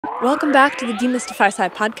Welcome back to the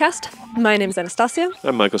DemystifySci podcast. My name is Anastasia.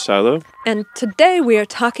 I'm Michael Shiloh. And today we are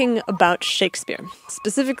talking about Shakespeare.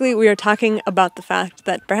 Specifically, we are talking about the fact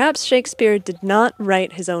that perhaps Shakespeare did not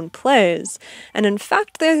write his own plays, and in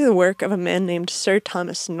fact they're the work of a man named Sir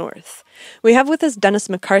Thomas North. We have with us Dennis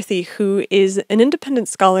McCarthy, who is an independent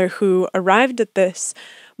scholar who arrived at this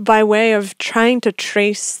by way of trying to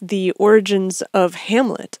trace the origins of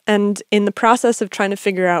Hamlet, and in the process of trying to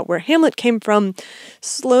figure out where Hamlet came from,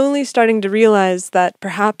 slowly starting to realize that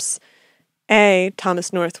perhaps A,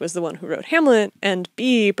 Thomas North was the one who wrote Hamlet, and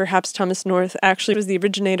B, perhaps Thomas North actually was the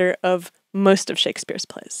originator of most of Shakespeare's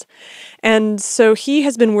plays. And so he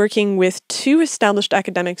has been working with two established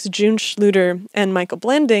academics, June Schlueter and Michael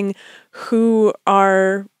Blanding, who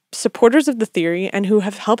are supporters of the theory and who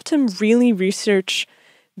have helped him really research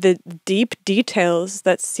the deep details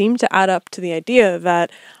that seem to add up to the idea that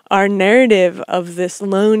our narrative of this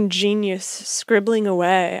lone genius scribbling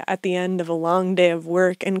away at the end of a long day of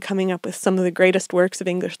work and coming up with some of the greatest works of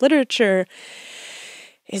English literature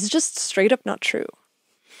is just straight up not true.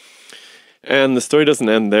 And the story doesn't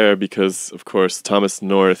end there because, of course, Thomas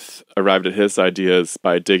North arrived at his ideas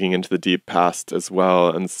by digging into the deep past as well.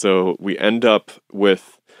 And so we end up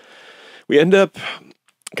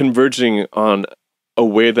converging on a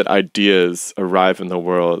way that ideas arrive in the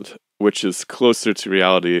world, which is closer to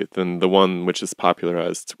reality than the one which is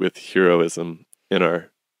popularized with heroism in our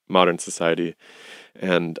modern society.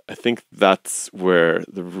 And I think that's where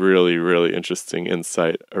the really, really interesting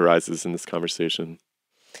insight arises in this conversation.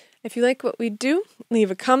 If you like what we do,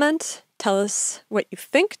 leave a comment, tell us what you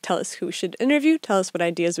think, tell us who we should interview, tell us what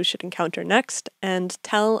ideas we should encounter next, and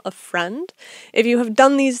tell a friend. If you have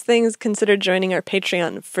done these things, consider joining our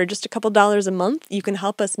Patreon. For just a couple dollars a month, you can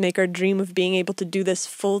help us make our dream of being able to do this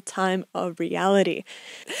full-time a reality.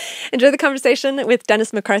 Enjoy the conversation with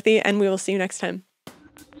Dennis McCarthy, and we will see you next time.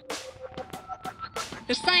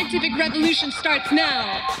 The scientific revolution starts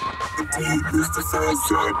now. The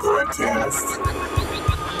DemystifySci podcast.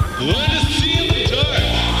 Let us see in the dark.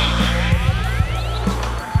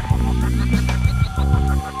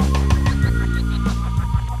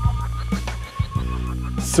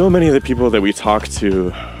 So many of the people that we talk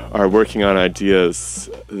to are working on ideas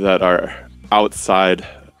that are outside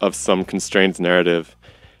of some constrained narrative.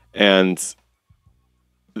 And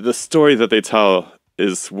the story that they tell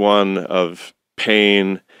is one of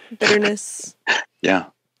pain, bitterness. Yeah.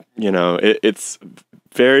 You know, it's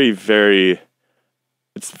very, very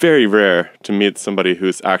rare to meet somebody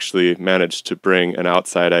who's actually managed to bring an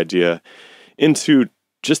outside idea into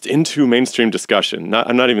mainstream discussion.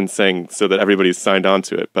 I'm not even saying so that everybody's signed on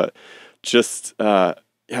to it, but just,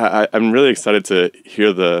 I'm really excited to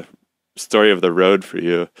hear the story of the road for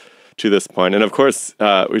you to this point. And of course,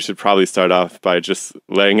 we should probably start off by just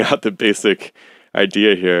laying out the basic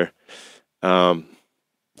idea here.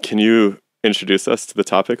 Can you introduce us to the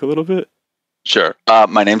topic a little bit? Sure.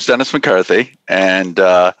 My name's Dennis McCarthy, and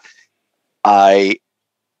I,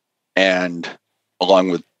 and along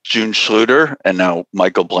with June Schlueter and now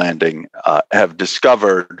Michael Blanding, have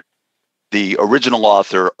discovered the original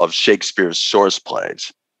author of Shakespeare's source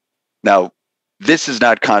plays. Now, this is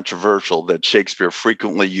not controversial that Shakespeare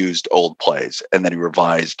frequently used old plays and then he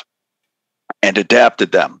revised and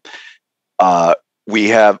adapted them.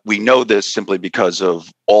 We know this simply because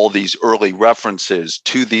of all these early references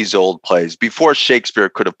to these old plays before Shakespeare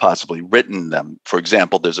could have possibly written them. For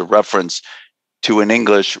example, there's a reference to an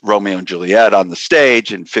English Romeo and Juliet on the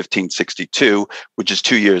stage in 1562, which is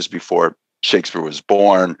 2 years before Shakespeare was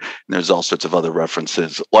born. And there's all sorts of other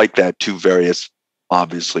references like that to various,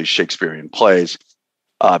 obviously, Shakespearean plays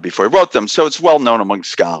before he wrote them. So it's well known among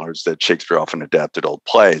scholars that Shakespeare often adapted old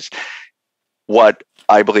plays. What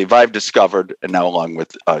I believe I've discovered, and now along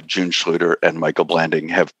with June Schlueter and Michael Blanding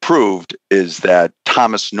have proved, is that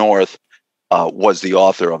Thomas North was the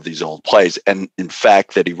author of these old plays, and in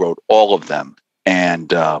fact that he wrote all of them,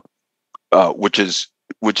 and which is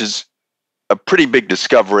a pretty big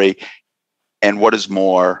discovery. And what is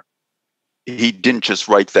more, he didn't just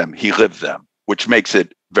write them; he lived them, which makes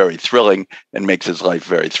it very thrilling and makes his life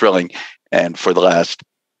very thrilling. And for the last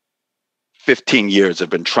 15 years, I've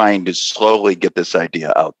been trying to slowly get this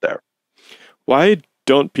idea out there. Why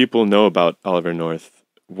don't people know about Oliver North?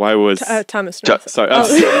 Why was Thomas North? Sorry,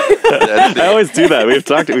 I always do that. We've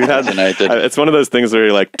had. It's one of those things where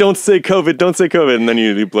you're like, "Don't say COVID," and then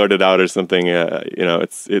you blurt it out or something.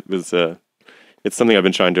 It's something I've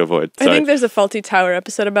been trying to avoid. Sorry. I think there's a Faulty Tower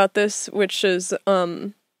episode about this, which is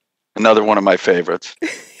another one of my favorites.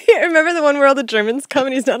 Yeah, remember the one where all the Germans come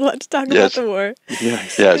and he's not allowed to talk about the war?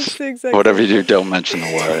 Yes. Exactly. Whatever you do, don't mention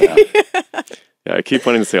the war. Yeah. Yeah, I keep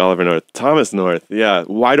wanting to say Oliver North. Thomas North. Yeah.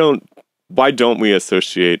 Why don't we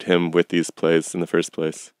associate him with these plays in the first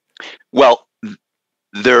place? Well,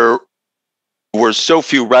 there were so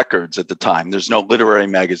few records at the time. There's no literary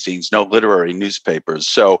magazines, no literary newspapers.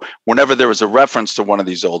 So whenever there was a reference to one of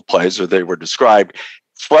these old plays or they were described,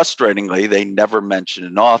 frustratingly, they never mentioned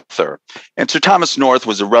an author. And Sir Thomas North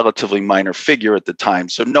was a relatively minor figure at the time,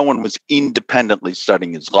 so no one was independently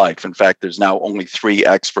studying his life. In fact, there's now only 3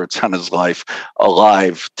 experts on his life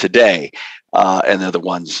alive today, and they're the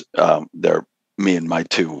ones. They're me and my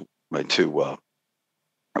two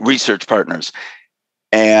research partners,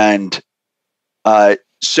 and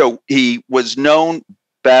so he was known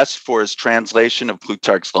best for his translation of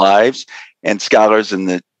Plutarch's Lives, and scholars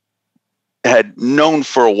had known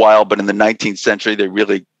for a while, but in the 19th century, they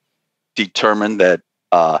really determined that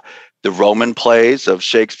the Roman plays of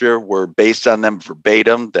Shakespeare were based on them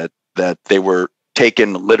verbatim, that they were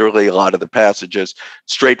taken literally, a lot of the passages,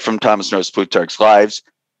 straight from Thomas North's Plutarch's Lives.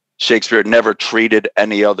 Shakespeare had never treated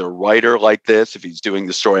any other writer like this. If he's doing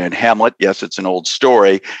the story in Hamlet, yes, it's an old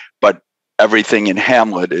story, but everything in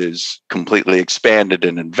Hamlet is completely expanded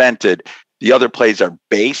and invented. The other plays are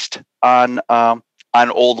based on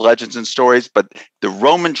old legends and stories, but the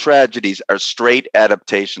Roman tragedies are straight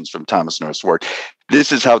adaptations from Thomas North's work.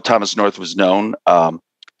 This is how Thomas North was known,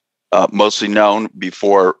 mostly known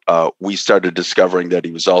before we started discovering that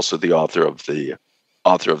he was also the author of the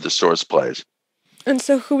source plays. And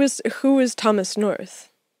so who is Thomas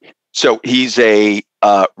North? So he's a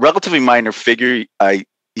relatively minor figure.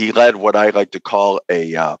 He led what I like to call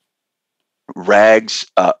a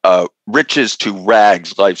riches to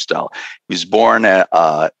rags lifestyle. He was born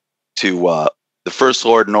to the first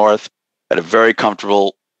Lord North, had a very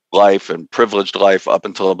comfortable life and privileged life up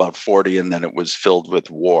until about 40, and then it was filled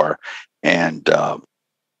with war and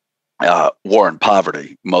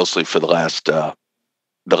poverty, mostly for the last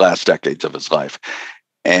decades of his life.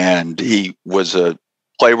 And he was a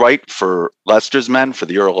playwright for Leicester's Men, for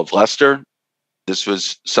the Earl of Leicester. This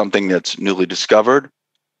was something that's newly discovered.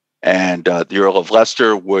 And the Earl of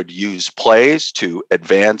Leicester would use plays to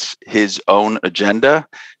advance his own agenda.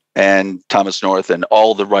 And Thomas North and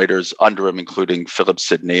all the writers under him, including Philip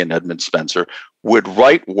Sidney and Edmund Spenser, would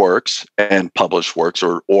write works and publish works,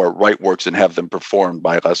 or write works and have them performed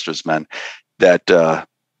by Leicester's Men that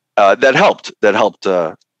helped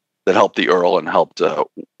the Earl and helped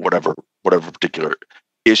whatever particular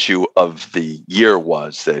issue of the year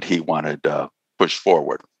was that he wanted pushed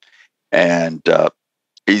forward. And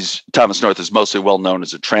Thomas North is mostly well known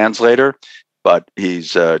as a translator, but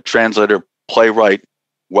he's a translator, playwright,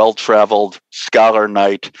 well-traveled, scholar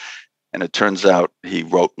knight, and it turns out he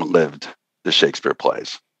wrote and lived the Shakespeare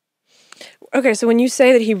plays. Okay, so when you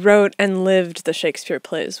say that he wrote and lived the Shakespeare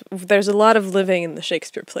plays, there's a lot of living in the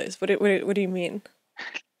Shakespeare plays. What do you mean?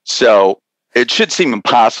 So it should seem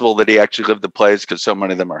impossible that he actually lived the plays because so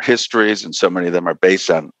many of them are histories and so many of them are based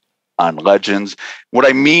on legends. What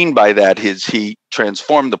I mean by that is he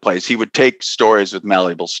transformed the plays. He would take stories with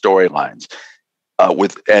malleable storylines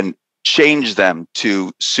and change them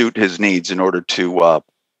to suit his needs in order to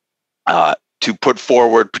put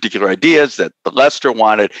forward particular ideas that the Leicester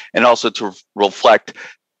wanted, and also to reflect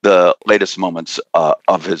the latest moments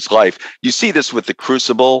of his life. You see this with The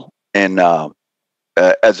Crucible, and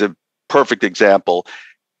as a perfect example.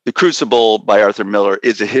 The Crucible by Arthur Miller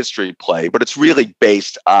is a history play, but it's really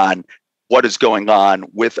based on what is going on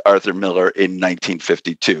with Arthur Miller in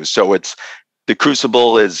 1952. So The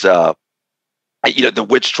Crucible is, the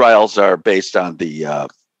witch trials are based on the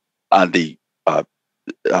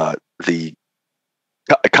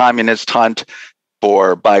communist hunt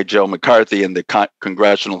by Joe McCarthy and the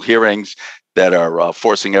congressional hearings that are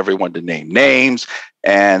forcing everyone to name names,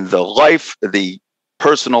 and the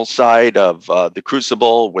personal side of The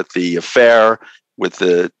Crucible with the affair with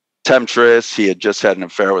the temptress. He had just had an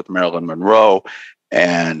affair with Marilyn Monroe,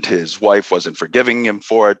 and his wife wasn't forgiving him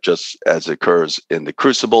for it, just as occurs in The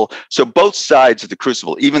Crucible. So both sides of The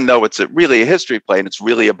Crucible, even though it's really a history play and it's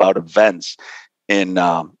really about events in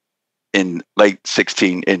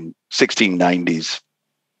 1690s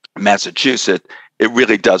Massachusetts, it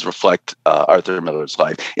really does reflect Arthur Miller's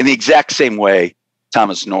life. In the exact same way,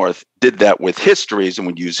 Thomas North did that with histories and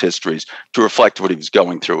would use histories to reflect what he was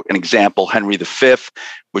going through. An example, Henry V,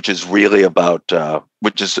 which is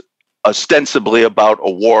ostensibly about a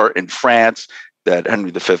war in France that Henry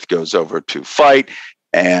V goes over to fight.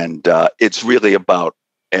 And it's really about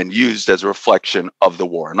and used as a reflection of the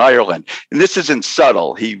war in Ireland. And this isn't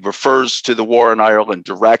subtle. He refers to the war in Ireland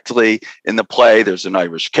directly in the play. There's an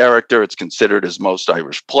Irish character. It's considered his most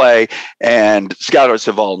Irish play. And scholars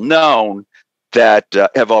have all known that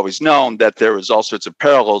have always known that there was all sorts of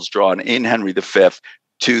parallels drawn in Henry V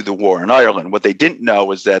to the war in Ireland. What they didn't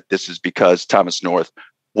know is that this is because Thomas North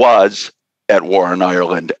was at war in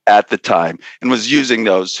Ireland at the time and was using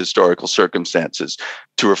those historical circumstances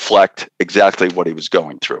to reflect exactly what he was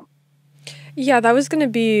going through. Yeah, that was going to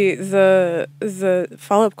be the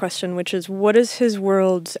follow-up question, which is, what does his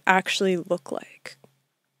world actually look like?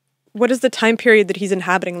 What does the time period that he's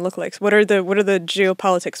inhabiting look like? What are the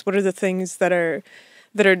geopolitics? What are the things that are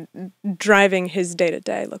driving his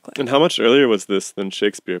day-to-day look like? And how much earlier was this than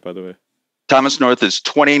Shakespeare, by the way? Thomas North is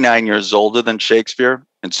 29 years older than Shakespeare,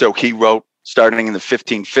 and so he wrote starting in the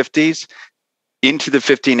 1550s into the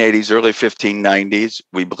 1580s, early 1590s.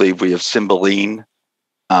 We believe we have Cymbeline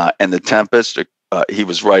and The Tempest. He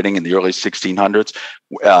was writing in the early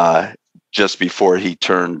 1600s, just before he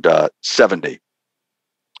turned 70.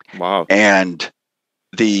 Wow. And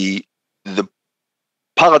the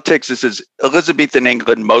politics, this is Elizabethan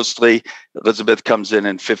England mostly. Elizabeth comes in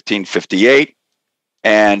 1558,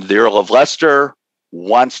 and the Earl of Leicester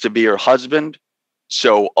wants to be her husband.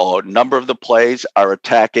 So a number of the plays are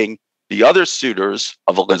attacking the other suitors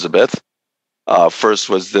of Elizabeth. First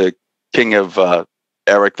was the King of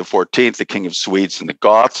Eric XIV, the King of Swedes and the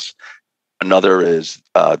Goths. Another is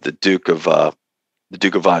the Duke of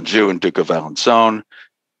Anjou and Duke of Alençon.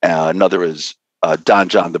 Another is Don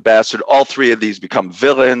John the Bastard. All three of these become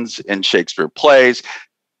villains in Shakespeare plays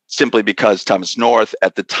simply because Thomas North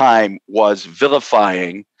at the time was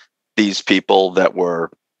vilifying these people that were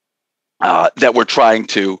trying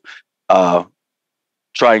to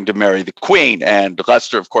marry the queen. And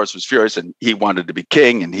Leicester, of course, was furious, and he wanted to be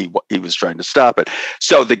king, and he was trying to stop it.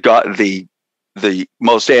 So the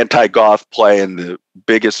most anti-Goth play and the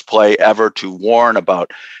biggest play ever to warn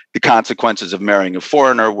about the consequences of marrying a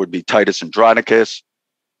foreigner would be Titus Andronicus,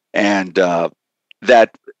 and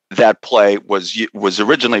that play was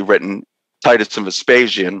originally written, Titus and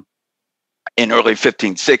Vespasian, in early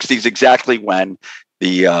 1560s, exactly when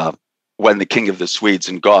the King of the Swedes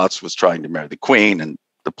and Goths was trying to marry the queen, and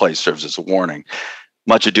the play serves as a warning.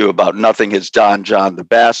 Much Ado About Nothing has Don John the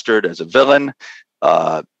Bastard as a villain,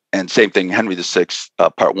 and same thing, Henry VI,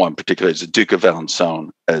 Part 1, particularly as the Duke of Alençon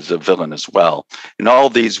as a villain as well. And all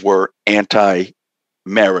these were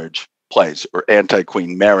anti-marriage plays, or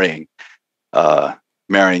anti-queen marrying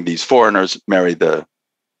these foreigners, marry the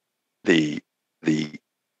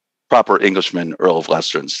proper Englishman, Earl of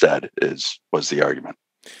Leicester instead, was the argument.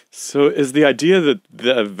 So is the idea that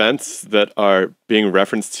the events that are being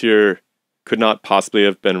referenced here could not possibly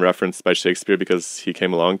have been referenced by Shakespeare because he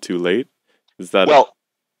came along too late? Is that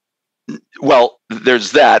well,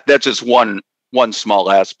 there's that. That's just one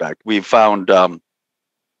small aspect. We've found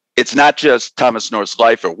it's not just Thomas North's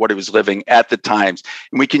life or what he was living at the times,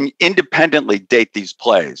 and we can independently date these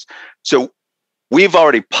plays. So we've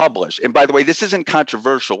already published, and by the way, this isn't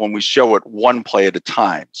controversial when we show it one play at a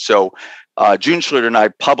time. So June Schlueter and I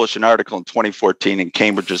published an article in 2014 in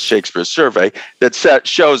Cambridge's Shakespeare Survey that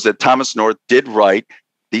shows that Thomas North did write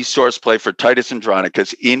the source play for Titus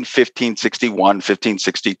Andronicus in 1561,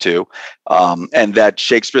 1562, and that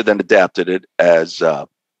Shakespeare then adapted it as the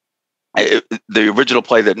original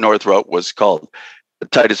play that North wrote was called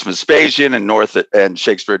Titus Vespasian, and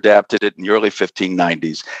Shakespeare adapted it in the early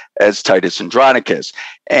 1590s as Titus Andronicus.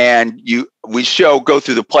 And we go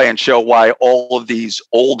through the play and show why all of these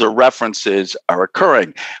older references are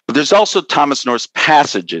occurring. But there's also Thomas North's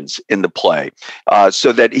passages in the play,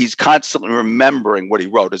 so that he's constantly remembering what he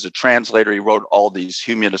wrote. As a translator, he wrote all these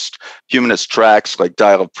humanist tracts like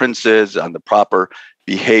Dial of Princes on the proper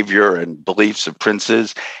behavior and beliefs of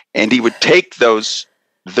princes. And he would take those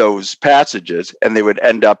passages and they would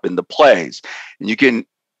end up in the plays. And you can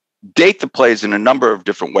date the plays in a number of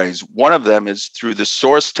different ways. One of them is through the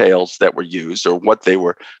source tales that were used, or what they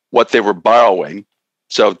were borrowing.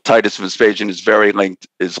 So Titus Vespasian is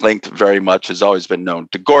linked very much, has always been known,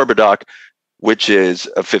 to Gorboduc, which is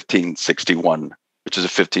a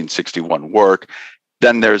 1561 work.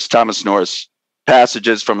 Then there's Thomas North's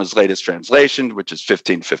passages from his latest translation, which is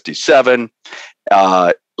 1557.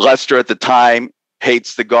 Leicester at the time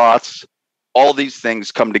hates the Goths. All these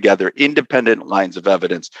things come together, independent lines of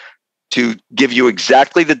evidence, to give you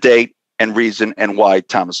exactly the date and reason and why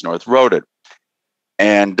Thomas North wrote it.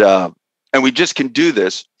 And we just can do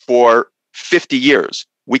this for 50 years.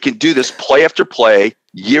 We can do this play after play,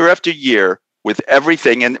 year after year, with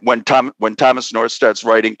everything. And when Thomas North starts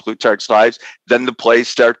writing Plutarch's Lives, then the plays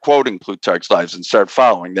start quoting Plutarch's Lives and start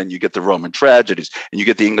following. Then you get the Roman tragedies, and you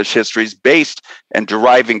get the English histories based and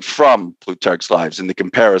deriving from Plutarch's Lives and the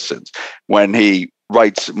comparisons. When he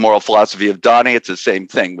writes Moral Philosophy of Donnie. It's the same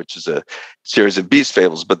thing, which is a series of beast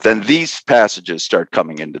fables. But then these passages start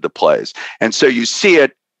coming into the plays. And so you see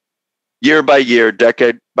it year by year,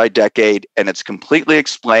 decade by decade, and it's completely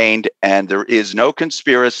explained, and there is no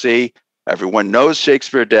conspiracy. Everyone knows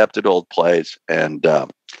Shakespeare adapted old plays, and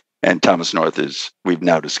Thomas North we've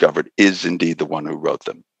now discovered, is indeed the one who wrote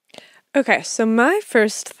them. Okay, so my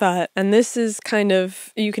first thought, and this is kind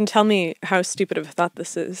of, you can tell me how stupid of a thought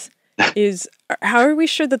this is how are we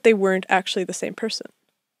sure that they weren't actually the same person?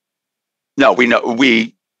 No, we know.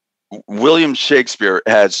 William Shakespeare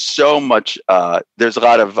has so much, there's a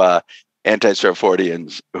lot of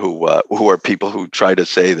anti-Stratfordians who are people who try to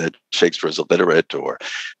say that Shakespeare is illiterate or,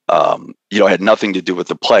 had nothing to do with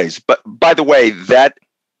the plays. But by the way, that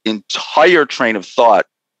entire train of thought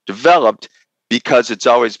developed because it's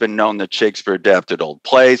always been known that Shakespeare adapted old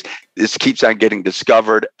plays. This keeps on getting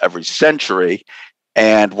discovered every century.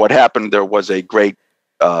 And what happened, there was a great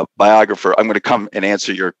biographer. I'm going to come and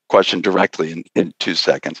answer your question directly in 2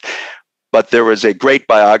 seconds. But there was a great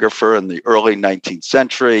biographer in the early 19th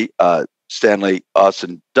century, Stanley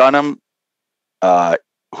Austin Dunham,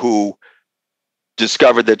 who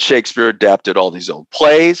discovered that Shakespeare adapted all these old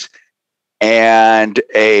plays. And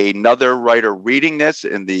another writer reading this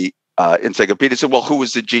in the encyclopedia said, well, who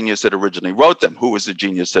was the genius that originally wrote them? Who was the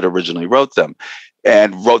genius that originally wrote them?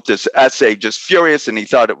 And wrote this essay just furious. And he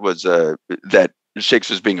thought it was that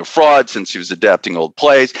Shakespeare was being a fraud since he was adapting old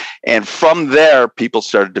plays. And from there, people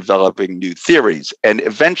started developing new theories. And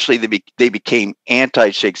eventually they became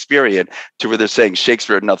anti-Shakespearean to where they're saying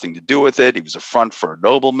Shakespeare had nothing to do with it. He was a front for a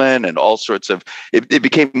nobleman and all sorts of, it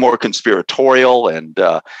became more conspiratorial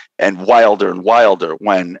and wilder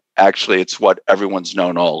when actually it's what everyone's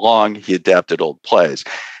known all along. He adapted old plays.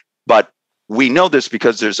 But we know this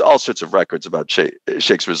because there's all sorts of records about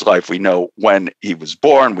Shakespeare's life. We know when he was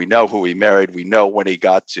born. We know who he married. We know when he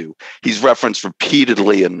got to. He's referenced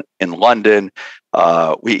repeatedly in London.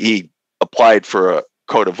 He applied for a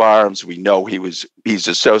coat of arms. We know he's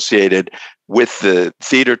associated with the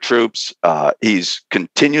theater troops. He's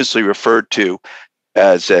continuously referred to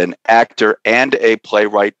as an actor and a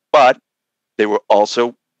playwright, but they were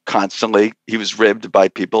also constantly, he was ribbed by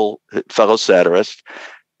people, fellow satirists,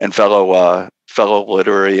 and fellow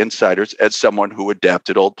literary insiders as someone who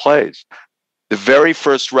adapted old plays. The very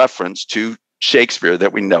first reference to Shakespeare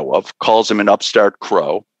that we know of calls him an upstart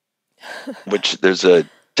crow, which there's a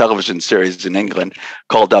television series in England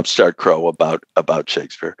called Upstart Crow about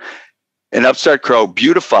Shakespeare. An upstart crow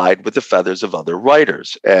beautified with the feathers of other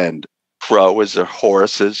writers. And crow is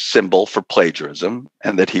Horace's symbol for plagiarism,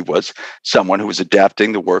 and that he was someone who was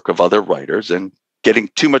adapting the work of other writers and getting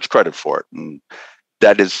too much credit for it. And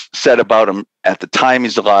that is said about him at the time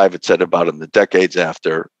he's alive. It's said about him the decades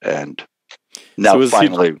after. And now was he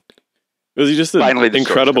just an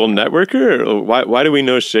incredible networker? Or why do we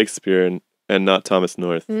know Shakespeare and not Thomas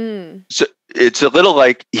North? So it's a little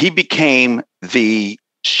like he became the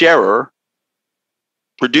sharer,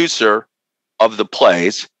 producer of the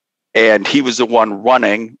plays, and he was the one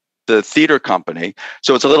running the theater company.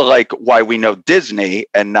 So it's a little like why we know Disney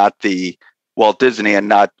and not the Walt Disney and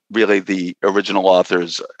not really the original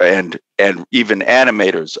authors and even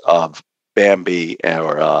animators of Bambi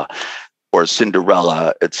or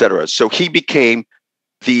Cinderella, etc. So he became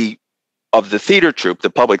of the theater troupe, the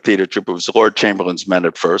public theater troupe. It was Lord Chamberlain's men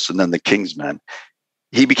at first, and then the King's Men.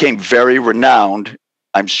 He became very renowned.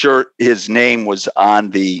 I'm sure his name was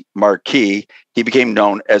on the marquee. He became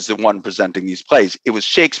known as the one presenting these plays. It was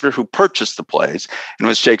Shakespeare who purchased the plays, and it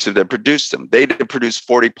was Shakespeare that produced them. They did produce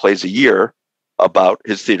 40 plays a year about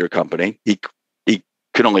his theater company. He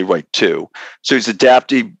could only write 2. So he's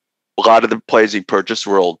adapting. A lot of the plays he purchased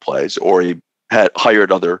were old plays, or he had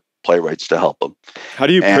hired other playwrights to help him. How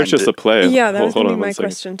do you purchase a play? Yeah, that was going to be my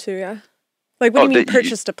question too, yeah. Like, what do you mean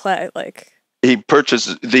purchased a play? Like, he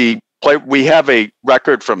purchased the play. We have a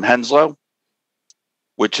record from Henslow,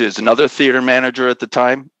 which is another theater manager at the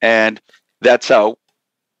time, and that's how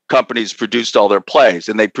companies produced all their plays,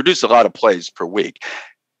 and they produced a lot of plays per week.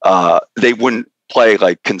 They wouldn't play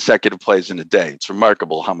like consecutive plays in a day. It's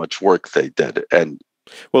remarkable how much work they did. And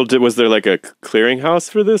well, was there like a clearinghouse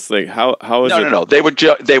for this? Like how is it? No. They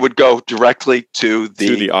would go directly to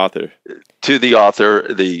the author. To the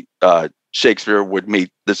author. The Shakespeare would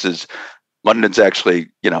meet. London's actually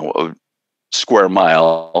a square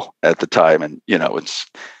mile at the time, and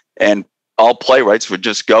and all playwrights would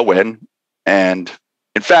just go in and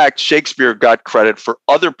In fact, Shakespeare got credit for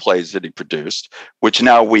other plays that he produced, which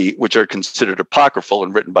are considered apocryphal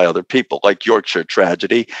and written by other people, like Yorkshire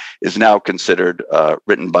Tragedy is now considered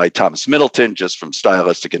written by Thomas Middleton, just from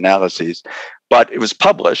stylistic analyses. But it was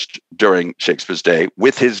published during Shakespeare's day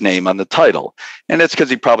with his name on the title. And that's because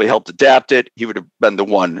he probably helped adapt it. He would have been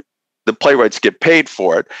the playwrights get paid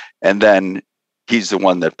for it, and then he's the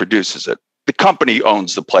one that produces it. The company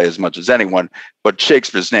owns the play as much as anyone, but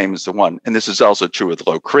Shakespeare's name is the one. And this is also true with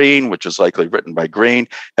Locrine, which was likely written by Greene,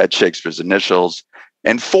 had Shakespeare's initials.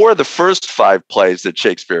 And for the first 5 plays that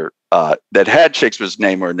Shakespeare that had Shakespeare's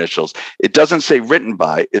name or initials, it doesn't say written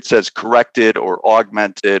by, it says corrected or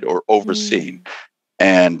augmented or overseen.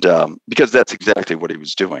 And because that's exactly what he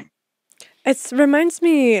was doing. It reminds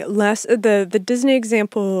me less, the Disney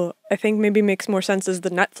example, I think maybe makes more sense as the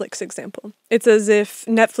Netflix example. It's as if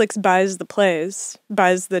Netflix buys the plays,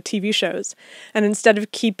 buys the TV shows, and instead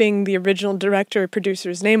of keeping the original director or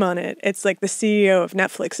producer's name on it, it's like the CEO of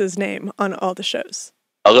Netflix's name on all the shows.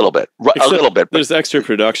 A little bit. There's extra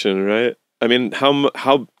production, right? I mean,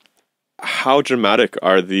 how dramatic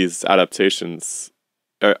are these adaptations?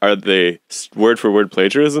 Are they word for word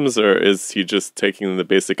plagiarisms, or is he just taking the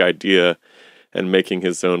basic idea and making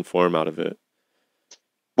his own form out of it?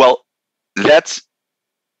 Well, that's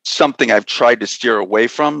something I've tried to steer away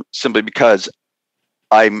from, simply because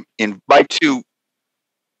I'm in my two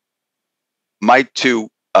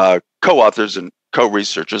co-authors and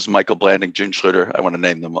co-researchers, Michael Blanding, June Schlueter. I want to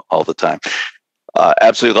name them all the time.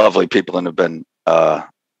 Absolutely lovely people, and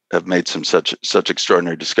have made some such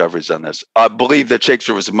extraordinary discoveries on this. I believe that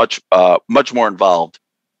Shakespeare was much more involved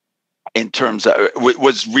in terms of,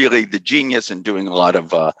 was really the genius in doing a lot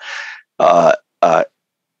of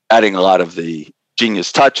adding a lot of the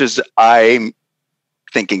genius touches. I'm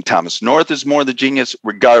thinking Thomas North is more the genius,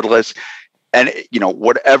 regardless. And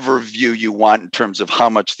whatever view you want in terms of how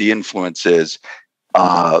much the influence is,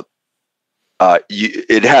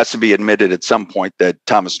 it has to be admitted at some point that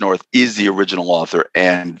Thomas North is the original author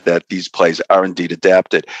and that these plays are indeed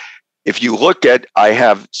adapted. If you look at, I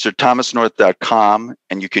have sirthomasnorth.com,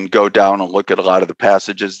 and you can go down and look at a lot of the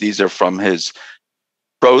passages. These are from his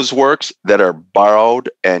prose works that are borrowed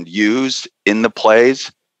and used in the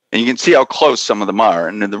plays. And you can see how close some of them are.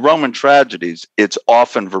 And in the Roman tragedies, it's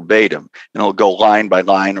often verbatim, and it'll go line by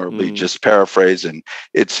line, or it'll be just paraphrase. And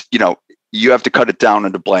it's, you have to cut it down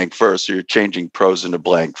into blank verse, so you're changing prose into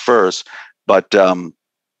blank verse. But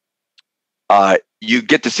you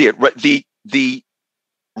get to see it. The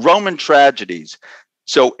Roman tragedies.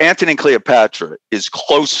 So Antony and Cleopatra is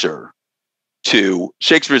closer to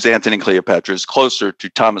Shakespeare's Antony and Cleopatra is closer to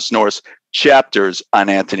Thomas North's chapters on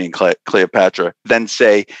Antony and Cleopatra than,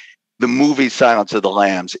 say, the movie Silence of the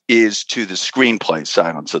Lambs is to the screenplay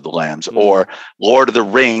Silence of the Lambs, or Lord of the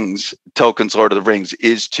Rings, Tolkien's Lord of the Rings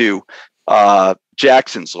is to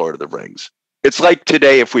Jackson's Lord of the Rings. It's like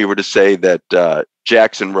today if we were to say that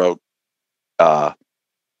Jackson wrote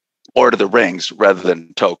Lord of the Rings rather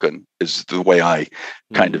than Tolkien, is the way I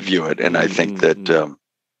kind of view it. And I think that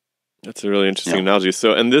that's a really interesting analogy.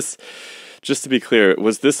 So, and this, just to be clear,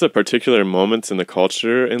 was this a particular moment in the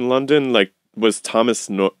culture in London? Like, was Thomas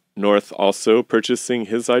North also purchasing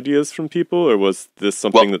his ideas from people, or was this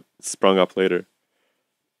something that sprung up later?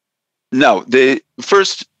 No, the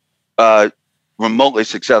first remotely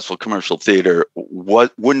successful commercial theater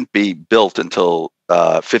wouldn't be built until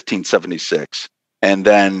 1576. And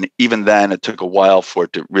then, even then, it took a while for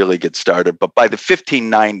it to really get started. But by the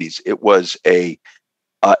 1590s,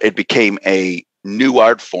 it became a new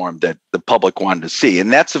art form that the public wanted to see.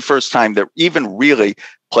 And that's the first time that even really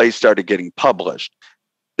plays started getting published.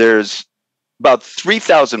 There's about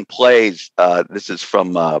 3,000 plays. This is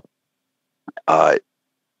from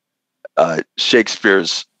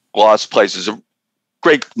Shakespeare's Lost Plays. There's a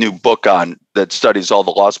great new book that studies all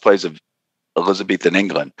the lost plays of Elizabethan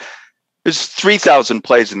England. There's 3,000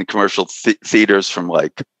 plays in the commercial theaters from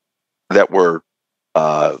that were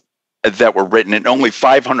written, and only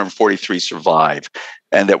 543 survive,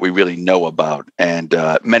 and that we really know about. And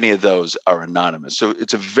many of those are anonymous. So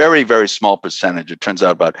it's a very, very small percentage. It turns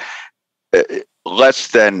out about less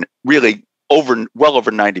than, really well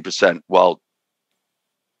over 90%, while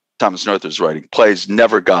Thomas North was writing plays,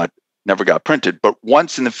 never got printed. But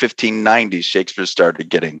once in the 1590s, Shakespeare started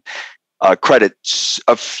getting credit.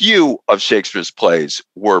 A few of Shakespeare's plays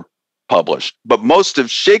were published, but most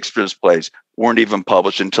of Shakespeare's plays weren't even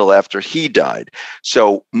published until after he died.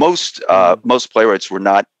 So most playwrights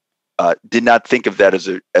did not think of that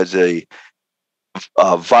as a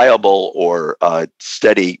viable or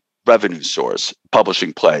steady revenue source.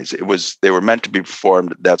 Publishing plays, they were meant to be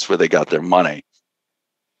performed. That's where they got their money.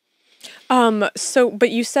 But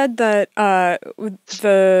you said that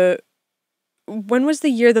when was the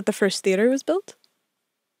year that the first theater was built?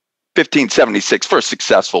 1576, first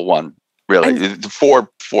successful one, really. Four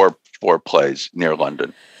plays near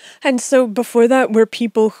London. And so before that, were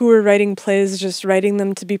people who were writing plays just writing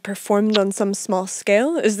them to be performed on some small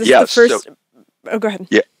scale? Is this the first? Oh, go ahead.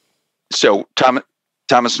 Yeah. So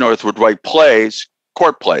Thomas North would write plays,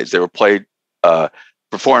 court plays. They were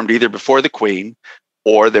performed either before the Queen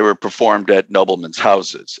or they were performed at noblemen's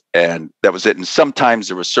houses. And that was it. And sometimes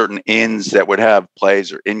there were certain inns that would have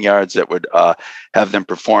plays or inn yards that would have them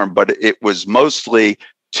performed. But it was mostly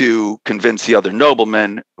to convince the other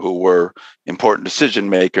noblemen who were important decision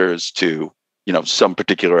makers to, some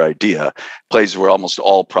particular idea. Plays were almost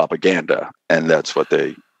all propaganda, and that's what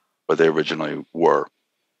they originally were.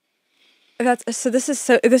 This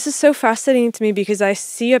is so fascinating to me because I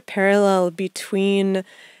see a parallel between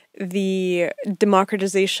the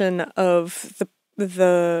democratization of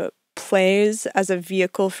the plays as a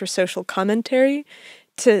vehicle for social commentary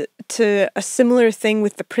to a similar thing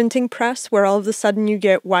with the printing press, where all of a sudden you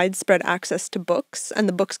get widespread access to books, and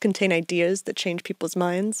the books contain ideas that change people's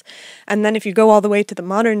minds. And then if you go all the way to the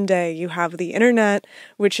modern day, you have the internet,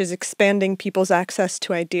 which is expanding people's access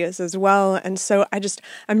to ideas as well. And so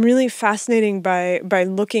I'm really fascinated by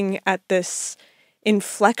looking at this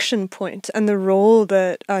inflection point and the role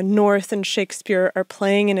that North and Shakespeare are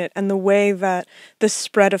playing in it, and the way that the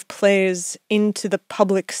spread of plays into the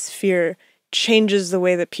public sphere changes the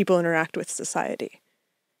way that people interact with society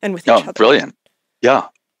and with each other. Brilliant. Yeah,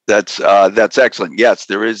 that's excellent. Yes,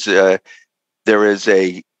 there is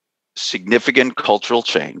a significant cultural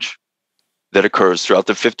change that occurs throughout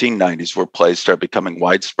the 1590s where plays start becoming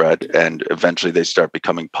widespread and eventually they start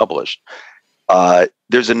becoming published.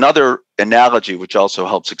 There's another analogy which also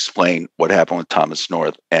helps explain what happened with Thomas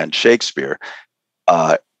North and Shakespeare.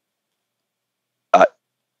 As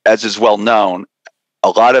is well known, a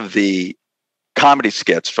lot of the comedy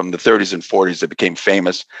skits from the 30s and 40s that became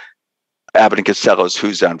famous, Abbott and Costello's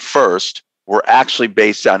Who's On First, were actually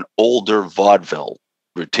based on older vaudeville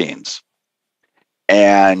routines.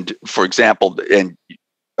 And for example, in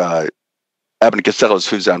Abbott and Costello's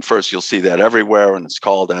Who's On First, you'll see that everywhere, and it's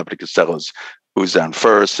called Abbott and Costello's Who's On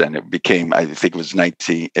First, and it became, I think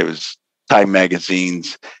it was Time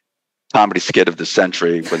Magazine's comedy skit of the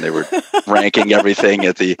century when they were ranking everything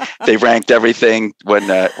they ranked everything when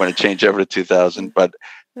it changed over to 2000. But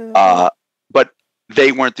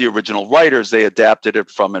they weren't the original writers. They adapted it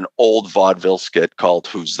from an old vaudeville skit called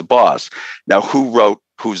Who's the Boss? Now, who wrote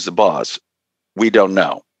Who's the Boss? We don't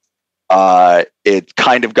know. It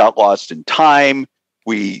kind of got lost in time.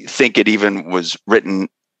 We think it even was written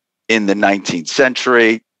in the 19th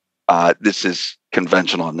century. This is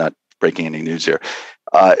conventional. I'm not breaking any news here.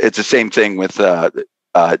 It's the same thing with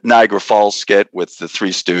Niagara Falls skit with the Three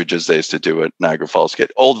Stooges. They used to do a Niagara Falls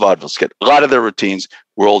skit, old vaudeville skit. A lot of their routines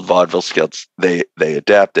were old vaudeville skits they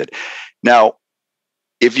adapted. Now,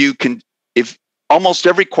 if almost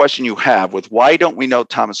every question you have with why don't we know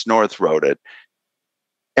Thomas North wrote it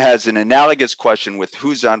has an analogous question with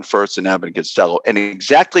Who's On First and Abbott and Costello, and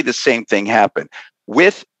exactly the same thing happened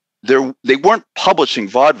with. They weren't publishing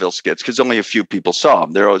vaudeville skits because only a few people saw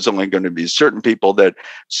them. There was only going to be certain people that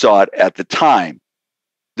saw it at the time.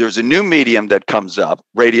 There's a new medium that comes up,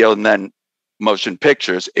 radio and then motion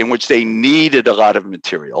pictures, in which they needed a lot of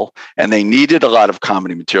material and they needed a lot of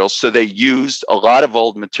comedy material. So they used a lot of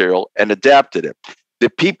old material and adapted it.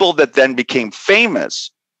 The people that then became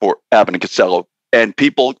famous for Abbott and Costello and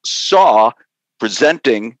people saw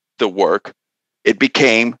presenting the work, it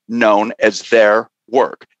became known as their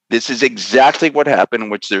work. This is exactly what happened, in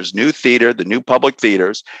which there's new theater, the new public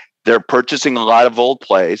theaters. They're purchasing a lot of old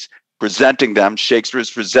plays, presenting them.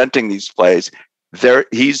 Shakespeare's presenting these plays.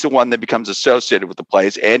 He's the one that becomes associated with the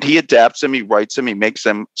plays, and he adapts them, he writes them, he makes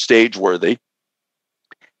them stage worthy.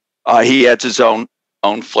 He adds his own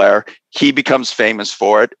flair. He becomes famous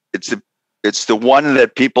for it. It's the one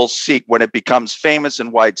that people seek when it becomes famous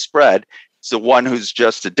and widespread. It's the one who's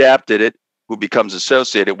just adapted it, who becomes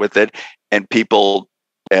associated with it, and people.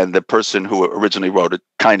 And the person who originally wrote it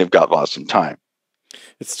kind of got lost in time.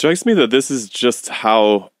 It strikes me that this is just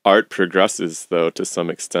how art progresses, though, to some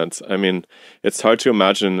extent. I mean, it's hard to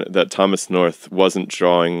imagine that Thomas North wasn't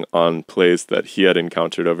drawing on plays that he had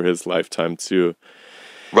encountered over his lifetime, too.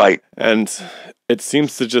 Right. And it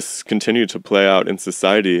seems to just continue to play out in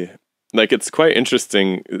society. Like, it's quite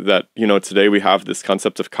interesting that, today we have this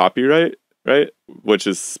concept of copyright, right? Which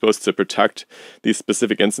is supposed to protect these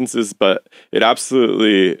specific instances, but it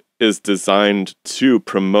absolutely is designed to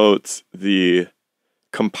promote the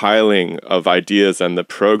compiling of ideas and the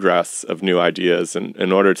progress of new ideas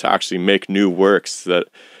in order to actually make new works that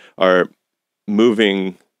are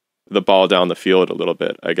moving the ball down the field a little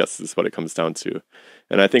bit, I guess is what it comes down to.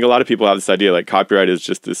 And I think a lot of people have this idea like copyright is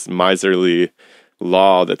just this miserly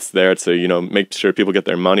law that's there to, you know, make sure people get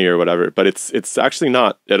their money or whatever. But it's actually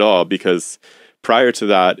not at all, because prior to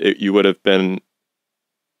that, you would have been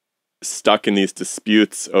stuck in these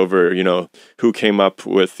disputes over, you know, who came up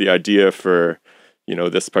with the idea for, you know,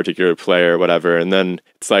 this particular play or whatever. And then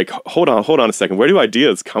it's like, hold on a second. Where do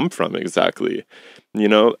ideas come from exactly? You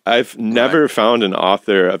know, I've never found an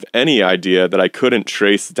author of any idea that I couldn't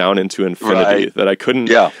trace down into infinity, that I couldn't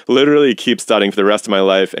literally keep studying for the rest of my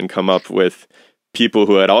life and come up with people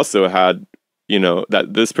who had also had, you know,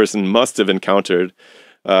 that this person must have encountered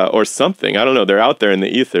or something. I don't know. They're out there in the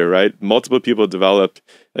ether, right? Multiple people develop,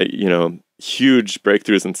 you know, huge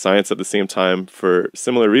breakthroughs in science at the same time for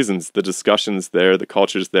similar reasons. The discussion's there, the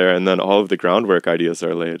culture's there, and then all of the groundwork ideas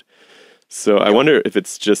are laid. So I wonder if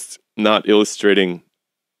it's just not illustrating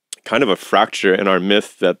kind of a fracture in our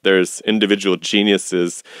myth that there's individual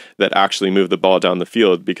geniuses that actually move the ball down the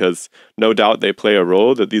field, because no doubt they play a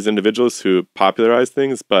role, that these individuals who popularize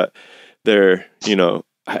things, but they're, you know,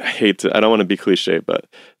 I don't want to be cliche, but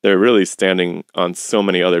they're really standing on so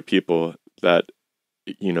many other people that,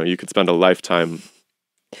 you know, you could spend a lifetime.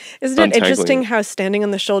 Isn't it interesting how standing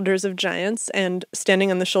on the shoulders of giants and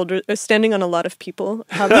standing on a lot of people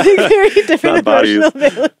have like very different emotional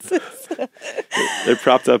valences? They're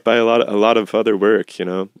propped up by a lot of other work, you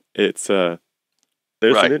know. It's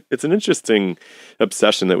it's an interesting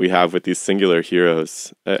obsession that we have with these singular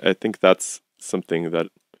heroes. I think that's something that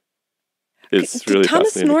is really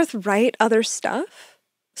Thomas fascinating. North write other stuff?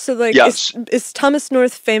 So, like, yes. is Thomas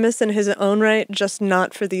North famous in his own right, just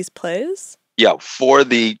not for these plays? Yeah, for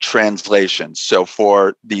the translations. So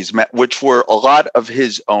for these, which were a lot of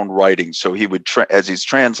his own writing. So he would, as he's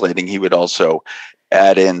translating, he would also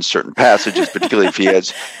add in certain passages, particularly if he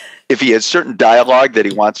has certain dialogue that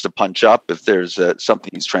he wants to punch up. If there's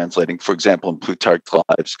something he's translating, for example, in Plutarch's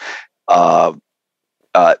Lives,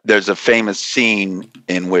 there's a famous scene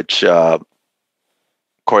in which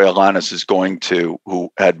Coriolanus is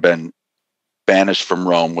who had been banished from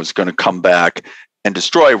Rome, was going to come back and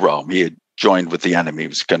destroy Rome. He had joined with the enemy. He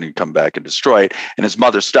was going to come back and destroy it. And his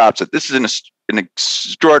mother stops it. This is an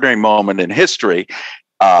extraordinary moment in history,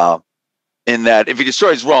 in that if he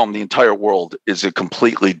destroys Rome, the entire world is a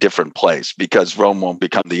completely different place, because Rome won't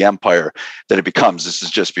become the empire that it becomes. This is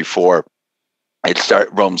just before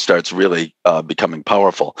Rome starts really becoming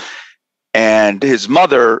powerful. And his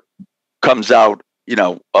mother comes out, you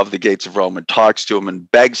know, of the gates of Rome and talks to him and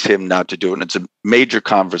begs him not to do it. And it's a major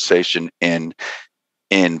conversation in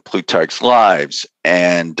Plutarch's Lives.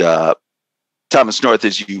 And Thomas North,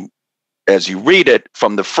 as you read it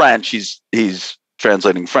from the French, he's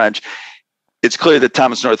translating French. It's clear that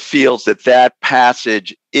Thomas North feels that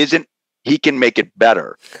passage he can make it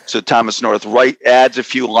better. So Thomas North adds a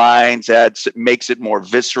few lines, makes it more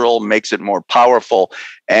visceral, makes it more powerful,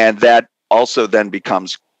 and that also then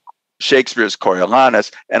becomes Shakespeare's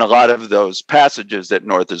Coriolanus. And a lot of those passages that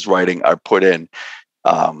North is writing are put in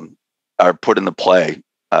the play.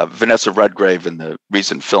 Vanessa Redgrave, in the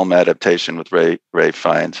recent film adaptation with Ray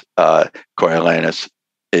Fiennes, Coriolanus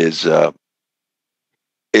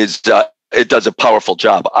it does a powerful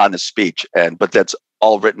job on the speech, but that's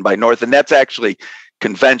all written by North, and that's actually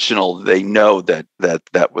conventional. They know that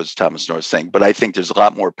was Thomas North's thing, but I think there's a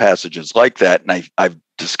lot more passages like that, and I've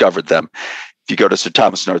discovered them. If you go to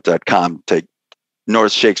sirthomasnorth.com, take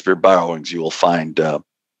North Shakespeare borrowings, you will find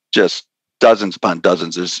just dozens upon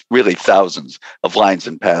dozens. There's really thousands of lines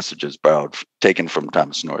and passages taken from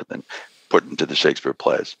Thomas North and put into the Shakespeare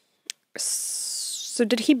plays. So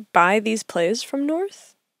did he buy these plays from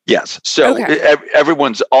North? Yes. So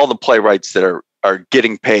all the playwrights that are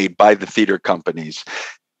getting paid by the theater companies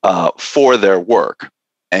for their work.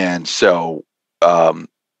 And so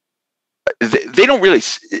they don't really,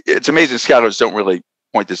 it's amazing, scholars don't really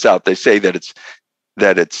point this out. They say that it's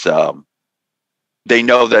they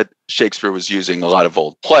know that Shakespeare was using a lot of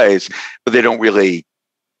old plays, but they don't really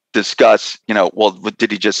discuss, well,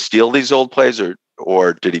 did he just steal these old plays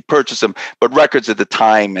or did he purchase them? But records at the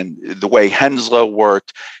time and the way Henslow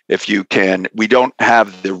worked, we don't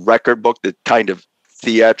have the record book, the kind of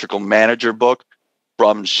theatrical manager book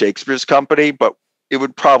from Shakespeare's company, but it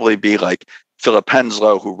would probably be like Philip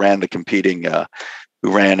Henslow, who ran the competing,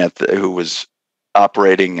 who was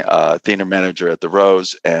operating theater manager at the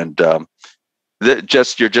Rose, and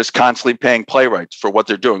you're just constantly paying playwrights for what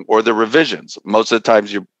they're doing, or the revisions. Most of the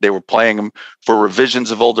times they were playing them for revisions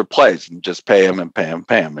of older plays, and just pay them and pay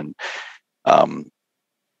them. And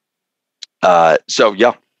So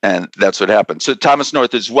yeah, and that's what happened. So Thomas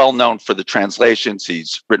North is well known for the translations.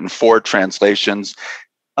 He's written 4 translations,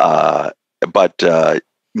 but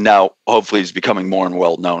now hopefully he's becoming more and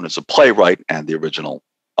well known as a playwright and the original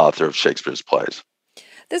author of Shakespeare's plays.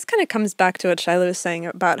 This kind of comes back to what Shiloh was saying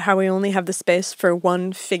about how we only have the space for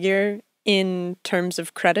one figure in terms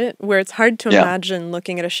of credit, where it's hard to imagine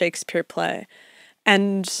looking at a Shakespeare play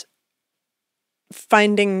and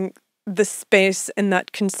finding the space in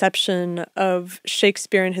that conception of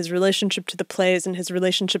Shakespeare and his relationship to the plays and his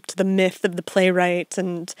relationship to the myth of the playwright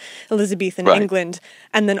and Elizabethan England,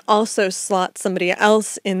 and then also slot somebody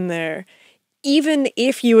else in there. Even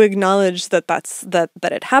if you acknowledge that that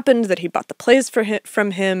it happened, that he bought the plays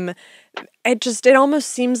from him, it almost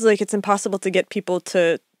seems like it's impossible to get people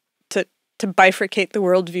to bifurcate the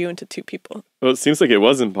worldview into 2 people. Well, it seems like it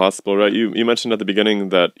was impossible, right? You mentioned at the beginning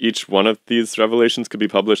that each one of these revelations could be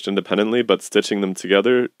published independently, but stitching them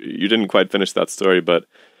together, you didn't quite finish that story, but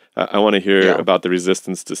I want to hear about the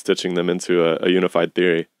resistance to stitching them into a unified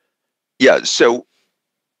theory. Yeah, so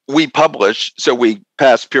we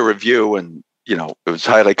passed peer review, and it was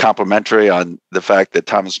highly complimentary on the fact that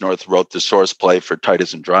Thomas North wrote the source play for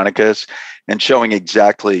Titus Andronicus, and showing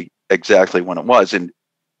exactly when it was,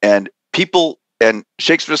 and people and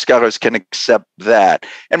Shakespeare scholars can accept that.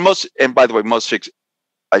 And by the way,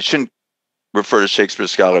 I shouldn't refer to Shakespeare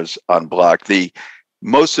scholars en bloc.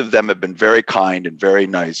 Most of them have been very kind and very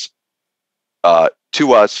nice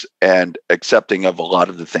to us and accepting of a lot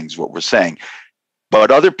of the things what we're saying.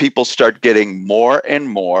 But other people start getting more and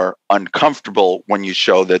more uncomfortable when you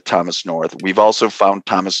show that Thomas North. We've also found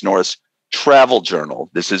Thomas North's travel journal.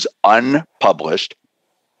 This is unpublished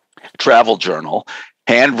travel journal,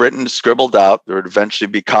 handwritten, scribbled out. There would eventually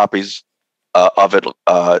be copies of it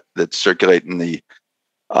that circulate in the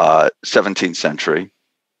 17th century,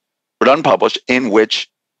 but unpublished, in which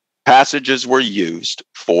passages were used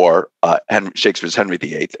for Shakespeare's Henry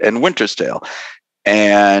VIII and Winter's Tale.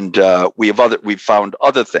 And we've found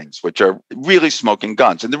other things which are really smoking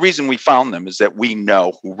guns. And the reason we found them is that we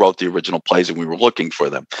know who wrote the original plays, and we were looking for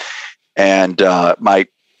them. And my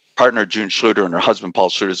partner June Schlueter and her husband Paul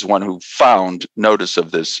Schlueter is the one who found notice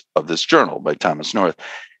of this journal by Thomas North,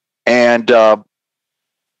 and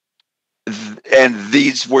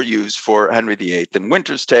these were used for Henry VIII and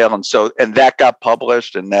Winter's Tale, and that got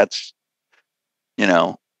published, and that's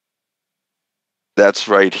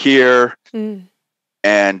right here.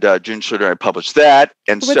 And June Schlueter and I published that,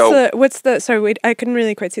 and sorry, wait, I couldn't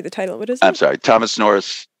really quite see the title. What is it? I'm sorry, Thomas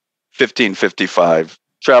North's 1555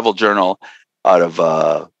 travel journal out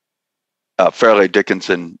of Fairleigh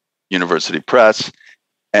Dickinson University Press,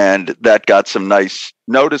 and that got some nice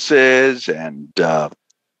notices and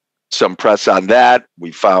some press on that.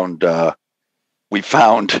 We found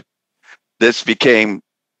this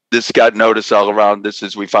got notice all around.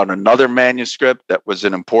 We found another manuscript that was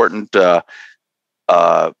an important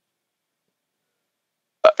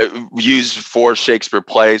used for Shakespeare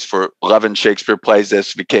plays, for 11 Shakespeare plays. There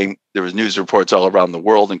was news reports all around the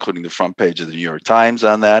world, including the front page of the New York Times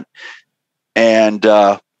on that. And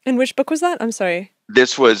which book was that? I'm sorry.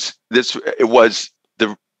 This is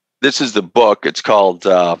the book. It's called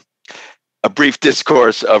A Brief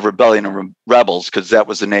Discourse of Rebellion and Rebels, because that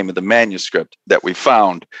was the name of the manuscript that we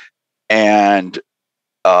found. And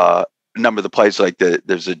a number of the plays,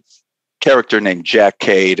 there's a character named Jack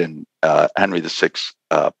Cade in Henry VI,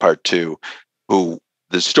 Part 2, who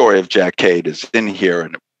the story of Jack Cade is in here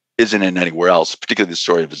and isn't in anywhere else, particularly the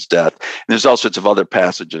story of his death. And there's all sorts of other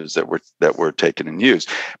passages that were taken and used.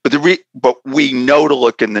 But we know to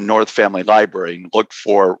look in the North Family Library and look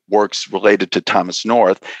for works related to Thomas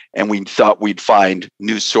North, and we thought we'd find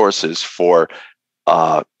new sources for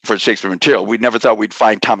Shakespeare material. We never thought we'd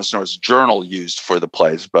find Thomas North's journal used for the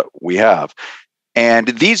plays, but we have.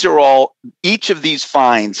 And each of these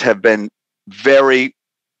finds have been very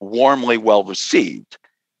warmly well received.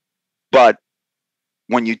 But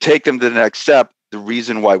when you take them to the next step, the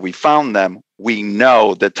reason why we found them, we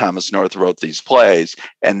know that Thomas North wrote these plays,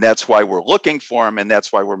 and that's why we're looking for him, and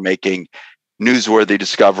that's why we're making newsworthy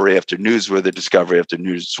discovery after newsworthy discovery after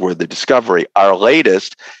newsworthy discovery. Our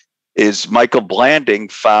latest is Michael Blanding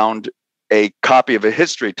found a copy of a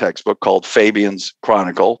history textbook called Fabian's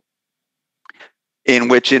Chronicle,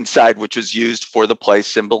 which was used for the play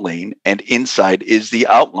Cymbeline, and inside is the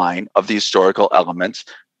outline of the historical elements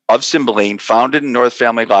of Cymbeline, found in North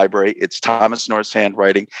Family Library. It's Thomas North's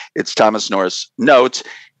handwriting. It's Thomas North's notes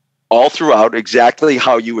all throughout, exactly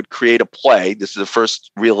how you would create a play. This is the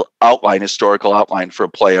first real historical outline for a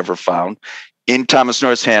play ever found in Thomas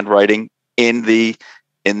North's handwriting in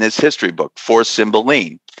this history book for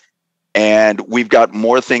Cymbeline. and we've got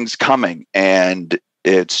more things coming. And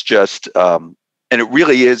it's just, and it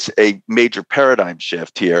really is a major paradigm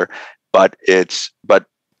shift here, but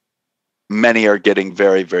many are getting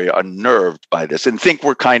very, very unnerved by this and think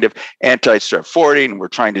we're kind of anti-Stratfordian and we're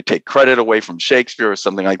trying to take credit away from Shakespeare or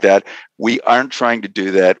something like that. We aren't trying to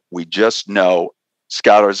do that. We just know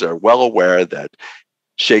scholars are well aware that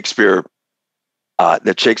Shakespeare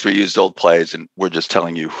used old plays, and we're just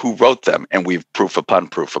telling you who wrote them, and we've proof upon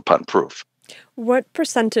proof upon proof. What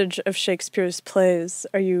percentage of Shakespeare's plays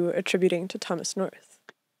are you attributing to Thomas North?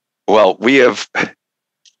 Well, we have...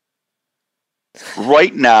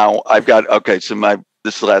 Right now, I've got, this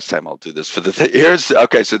is the last time I'll do this for the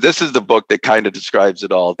so this is the book that kind of describes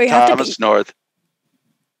it all. Thomas North.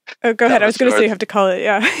 Oh, go ahead. I was going to say you have to call it,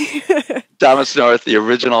 yeah. Thomas North, the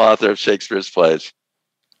original author of Shakespeare's plays.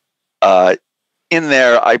 In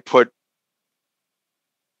there, I've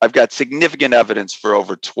got significant evidence for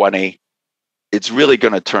over 20. It's really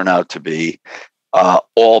going to turn out to be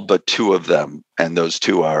all but 2 of them, and those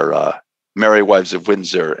 2 are Merry Wives of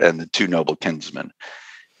Windsor and The Two Noble Kinsmen.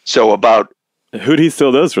 So about... Who'd he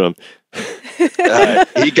steal those from?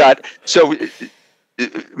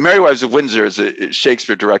 Merry Wives of Windsor is a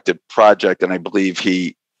Shakespeare-directed project, and I believe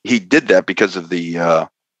he did that because of the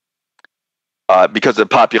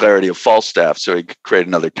popularity of Falstaff, so he could create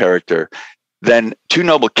another character. Then Two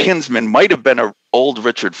Noble Kinsmen might have been an old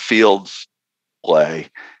Richard Fields play,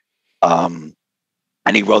 and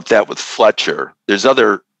he wrote that with Fletcher. There's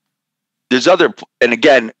other, and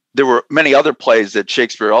again, there were many other plays that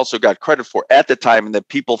Shakespeare also got credit for at the time and that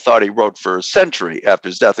people thought he wrote for a century after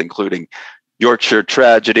his death, including Yorkshire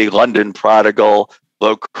Tragedy, London Prodigal,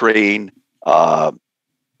 Locrine,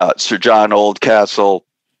 Sir John Oldcastle,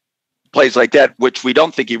 plays like that, which we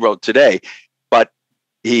don't think he wrote today, but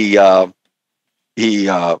he got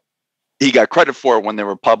credit for when they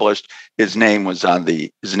were published. His name was on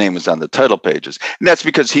the title pages, and that's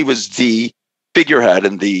because he was the figurehead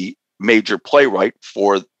and the major playwright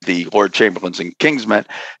for the Lord Chamberlains and Kingsmen.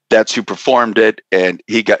 That's who performed it, and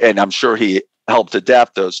I'm sure he helped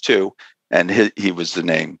adapt those too. And he was the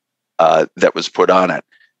name that was put on it.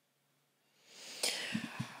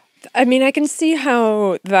 I mean, I can see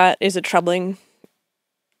how that is a troubling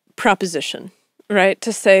proposition, right?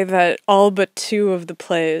 To say that all but 2 of the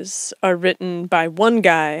plays are written by one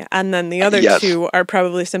guy, and then the other 2 are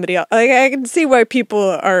probably somebody else. Like, I can see why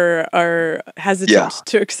people are hesitant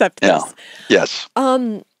to accept this. Yes.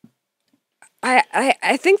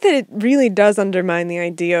 I think that it really does undermine the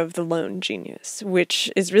idea of the lone genius, which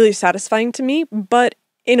is really satisfying to me, but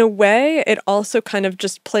in a way, it also kind of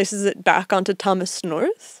just places it back onto Thomas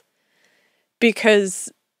North,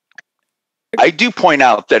 because... I do point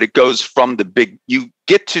out that it goes from you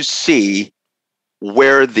get to see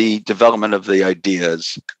where the development of the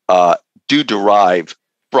ideas do derive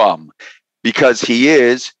from, because he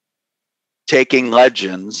is taking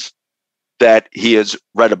legends that he has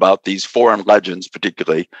read about, these foreign legends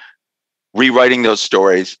particularly, rewriting those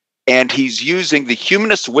stories, and he's using the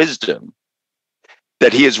humanist wisdom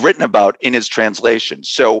that he has written about in his translation.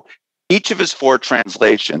 So each of his 4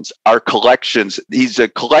 translations are collections. He's a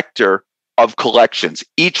collector of collections.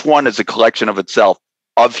 Each one is a collection of itself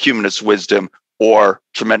of humanist wisdom or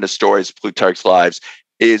tremendous stories. Plutarch's Lives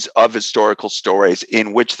is of historical stories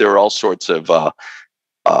in which there are all sorts of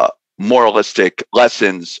moralistic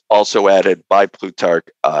lessons also added by Plutarch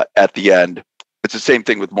at the end. It's the same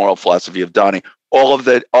thing with Moral Philosophy of Donnie. All of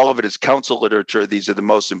it is council literature. These are the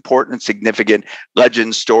most important and significant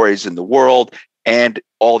legend stories in the world, and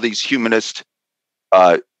all these humanist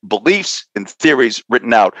beliefs and theories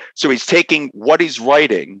written out. So he's taking what he's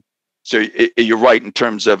writing. So you're right in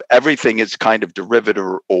terms of everything is kind of derivative,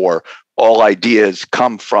 or all ideas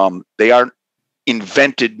come from, they aren't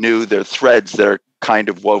invented new, they're threads that are kind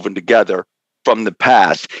of woven together from the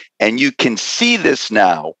past. And you can see this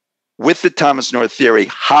now with the Thomas North theory,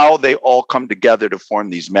 how they all come together to form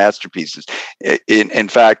these masterpieces. In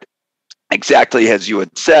fact, exactly as you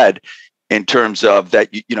had said, in terms of that,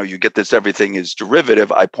 you get this, everything is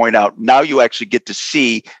derivative. I point out now you actually get to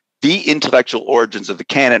see the intellectual origins of the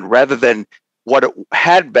canon, rather than what it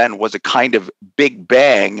had been was a kind of big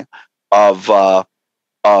bang of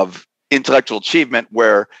intellectual achievement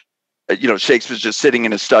where, Shakespeare's just sitting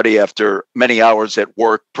in his study after many hours at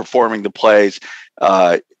work, performing the plays,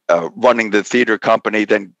 running the theater company,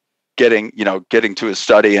 then getting to his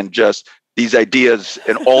study, and just these ideas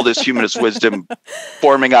and all this humanist wisdom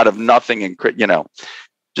forming out of nothing and,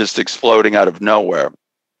 just exploding out of nowhere.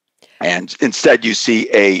 And instead you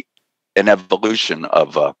see an evolution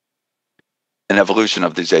of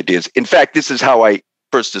these ideas. In fact, this is how I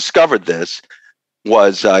first discovered this.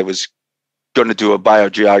 I was going to do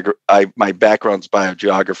my background's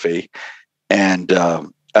biogeography, and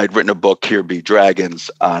I'd written a book, Here Be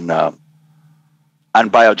Dragons, on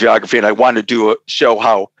biogeography, and I wanted to show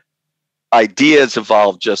how ideas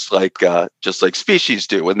evolve just like species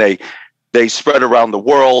do. When they spread around the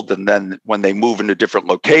world, and then when they move into different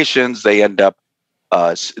locations, they end up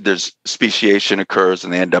there's speciation occurs,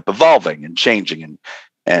 and they end up evolving and changing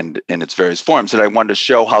and in its various forms. And I wanted to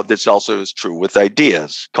show how this also is true with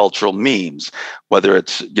ideas, cultural memes, whether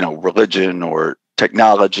it's religion or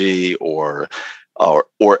technology or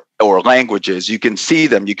languages. You can see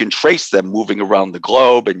them, you can trace them moving around the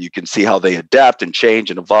globe, and you can see how they adapt and change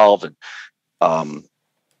and evolve and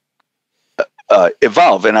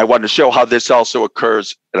evolve. And I wanted to show how this also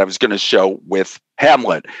occurs, and I was going to show with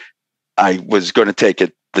Hamlet. I was going to take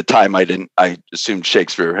it the time I assumed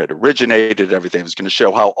Shakespeare had originated everything. I was going to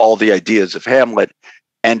show how all the ideas of Hamlet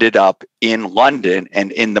ended up in London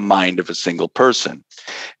and in the mind of a single person.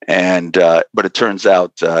 And but it turns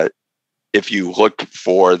out, if you look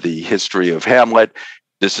for the history of Hamlet,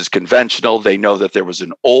 this is conventional. They know that there was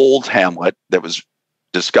an old Hamlet that was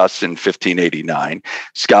discussed in 1589.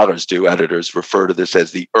 Scholars do, editors refer to this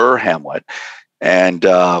as the Hamlet. And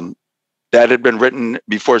that had been written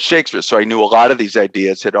before Shakespeare. So I knew a lot of these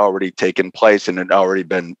ideas had already taken place and had already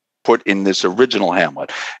been put in this original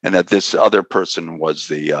Hamlet, and that this other person was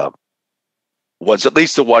was at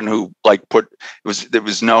least the one who it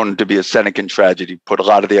was known to be a Senecan tragedy, put a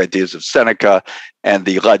lot of the ideas of Seneca and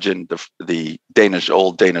the legend, the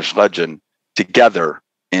old Danish legend, together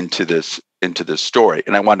into this story.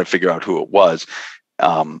 And I wanted to figure out who it was.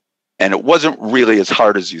 And it wasn't really as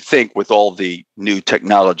hard as you think with all the new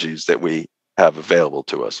technologies that we have available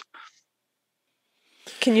to us.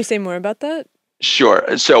 Can you say more about that? Sure.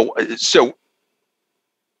 So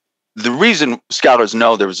the reason scholars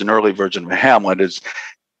know there was an early version of Hamlet is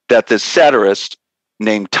that this satirist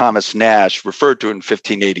named Thomas Nash, referred to in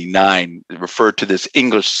 1589, referred to this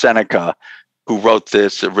English Seneca who wrote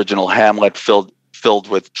this original Hamlet filled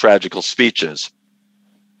with tragical speeches.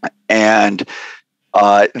 And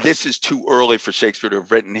this is too early for Shakespeare to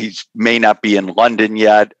have written. He may not be in London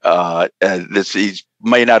yet. He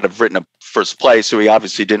may not have written a first play, so he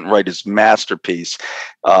obviously didn't write his masterpiece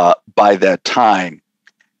by that time.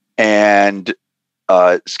 And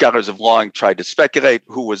scholars have long tried to speculate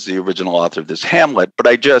who was the original author of this Hamlet. But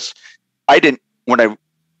when I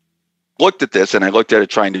looked at this and I looked at it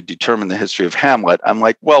trying to determine the history of Hamlet, I'm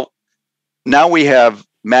like, well, now we have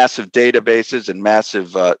massive databases and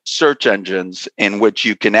massive search engines in which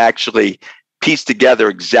you can actually piece together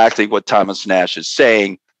exactly what Thomas Nash is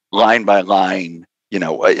saying, line by line.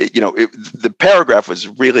 The paragraph was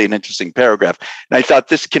really an interesting paragraph, and I thought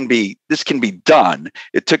this can be done.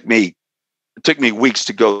 It took me weeks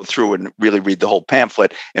to go through and really read the whole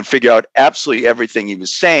pamphlet and figure out absolutely everything he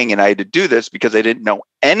was saying, and I had to do this because I didn't know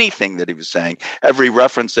anything that he was saying, every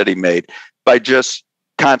reference that he made, by just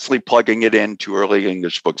constantly plugging it into early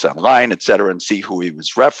English books online, et cetera, and see who he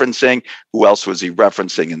was referencing, who else was he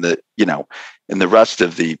referencing in the rest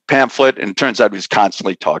of the pamphlet. And it turns out he was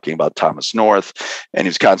constantly talking about Thomas North, and he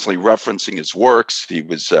was constantly referencing his works. He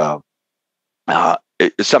was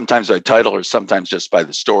sometimes by title or sometimes just by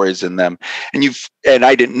the stories in them. And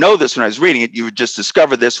I didn't know this when I was reading it. You would just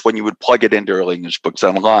discover this when you would plug it into early English books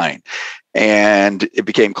online. And it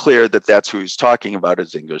became clear that that's who he's talking about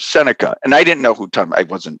as English Seneca. And I didn't know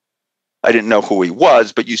I didn't know who he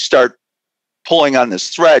was, but you start pulling on this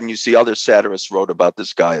thread and you see other satirists wrote about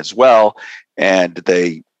this guy as well. And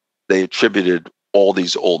they attributed all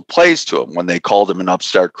these old plays to him. When they called him an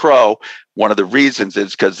upstart crow, one of the reasons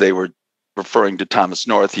is because they were referring to Thomas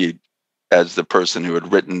North as the person who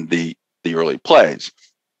had written the early plays.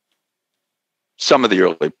 Some of the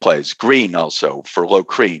early plays, Green also, for Low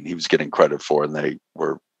Crean, he was getting credit for, and they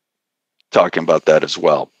were talking about that as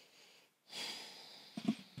well.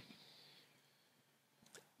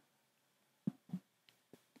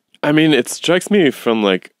 I mean, it strikes me from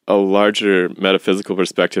like a larger metaphysical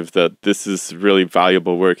perspective that this is really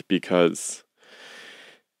valuable work, because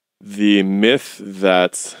the myth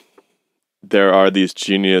that there are these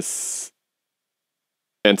genius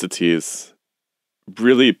entities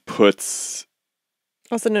really puts...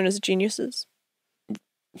 Also known as geniuses.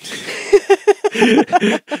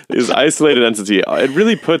 This isolated entity, it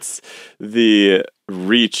really puts the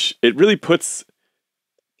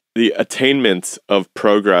attainment of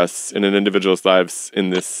progress in an individual's lives in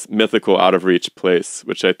this mythical out of reach place,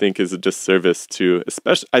 which I think is a disservice to,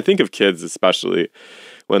 especially, I think of kids especially,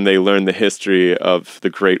 when they learn the history of the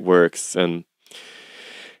great works. And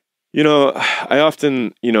I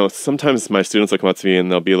often, sometimes my students will come up to me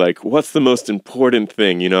and they'll be like, what's the most important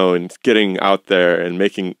thing, in getting out there and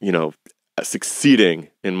making, succeeding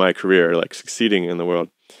in my career, like succeeding in the world.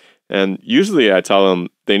 And usually I tell them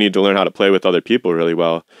they need to learn how to play with other people really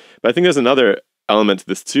well. But I think there's another element to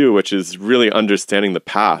this too, which is really understanding the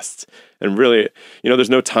past. And really, there's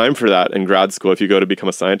no time for that in grad school. If you go to become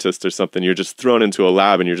a scientist or something, you're just thrown into a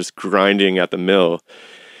lab and you're just grinding at the mill.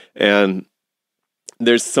 And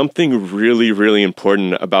there's something really, really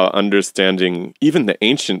important about understanding even the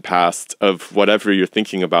ancient past of whatever you're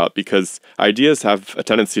thinking about, because ideas have a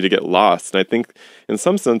tendency to get lost. And I think in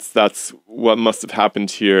some sense, that's what must have happened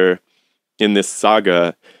here in this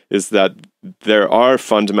saga, is that there are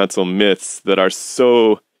fundamental myths that are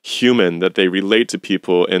so human that they relate to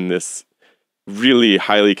people in this really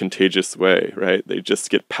highly contagious way, right? They just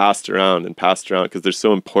get passed around because they're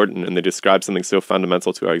so important and they describe something so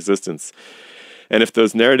fundamental to our existence. And if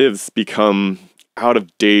those narratives become out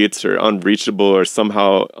of date or unreachable or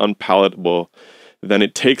somehow unpalatable, then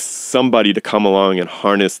it takes somebody to come along and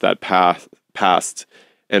harness that past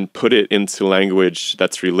and put it into language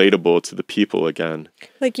that's relatable to the people again.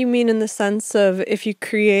 Like, you mean in the sense of, if you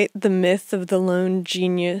create the myth of the lone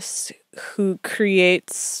genius who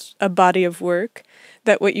creates a body of work,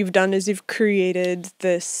 that what you've done is you've created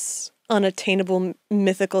this unattainable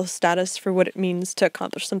mythical status for what it means to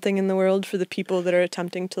accomplish something in the world for the people that are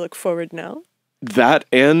attempting to look forward now? That,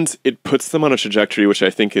 and it puts them on a trajectory which I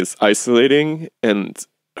think is isolating and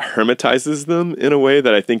hermetizes them in a way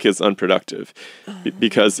that I think is unproductive.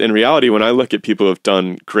 Because in reality, when I look at people who have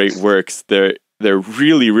done great works, they're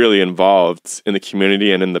really, really involved in the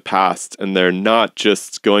community and in the past, and they're not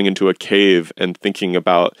just going into a cave and thinking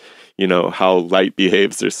about, how light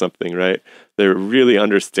behaves or something, right? They're really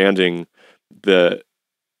understanding the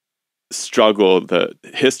struggle, the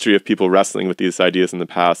history of people wrestling with these ideas in the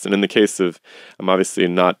past. And in the case of, I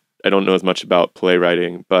don't know as much about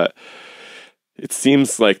playwriting, but it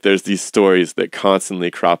seems like there's these stories that constantly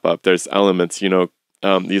crop up. There's elements, these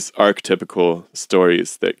archetypical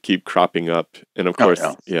stories that keep cropping up. And of course,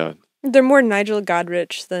 yeah. They're more Nigel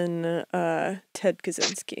Godrich than Ted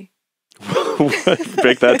Kaczynski.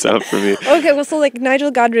 Break that down for me. Okay, well, so like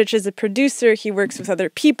Nigel Godrich is a producer. He works with other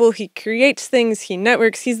people. He creates things. He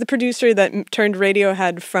networks. He's the producer that turned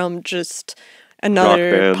Radiohead from just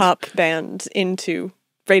another pop band into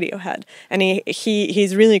Radiohead. And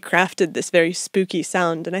he's really crafted this very spooky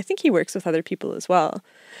sound. And I think he works with other people as well.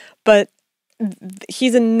 But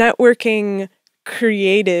he's a networking,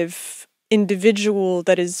 creative individual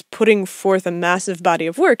that is putting forth a massive body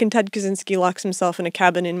of work, and Ted Kaczynski locks himself in a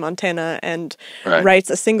cabin in Montana and writes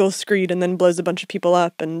a single screed and then blows a bunch of people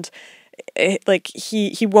up, and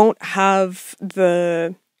he won't have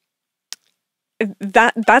that's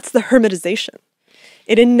the hermetization.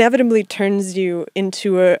 It inevitably turns you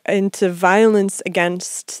into violence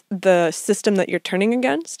against the system that you're turning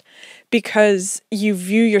against, because you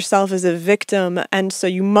view yourself as a victim, and so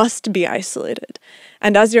you must be isolated.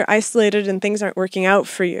 And as you're isolated and things aren't working out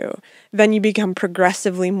for you, then you become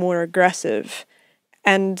progressively more aggressive.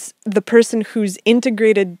 And the person who's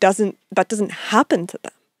integrated doesn't happen to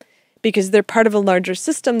them, because they're part of a larger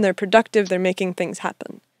system, they're productive, they're making things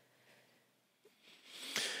happen.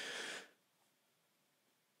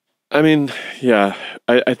 I mean, yeah,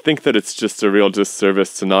 I think that it's just a real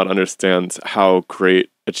disservice to not understand how great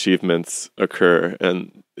achievements occur.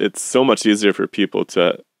 And it's so much easier for people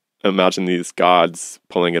to imagine these gods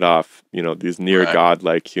pulling it off, these near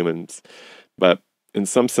god-like humans. But in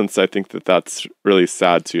some sense, I think that that's really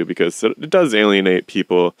sad too, because it does alienate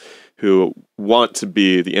people who want to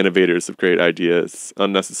be the innovators of great ideas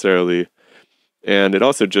unnecessarily. And it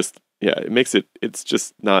also just, it makes it's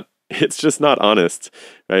just not honest,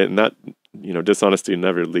 right? And that, dishonesty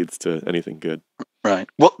never leads to anything good. Right.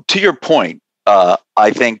 Well, to your point,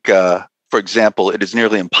 I think, for example, it is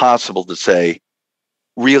nearly impossible to say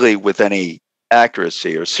really with any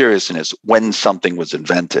accuracy or seriousness when something was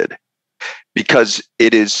invented, because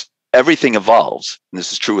everything evolves. And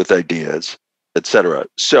this is true with ideas, etc.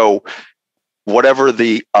 So whatever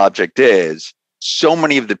the object is, so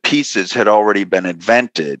many of the pieces had already been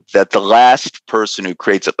invented that the last person who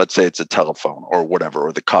creates it, let's say it's a telephone or whatever,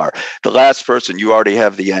 or the car, the last person, you already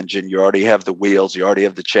have the engine, you already have the wheels, you already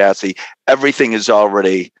have the chassis, everything is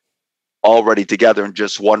already together, and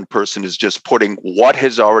just one person is just putting what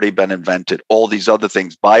has already been invented, all these other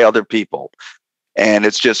things by other people. And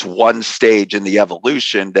it's just one stage in the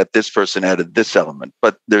evolution that this person added this element.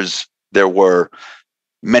 But there were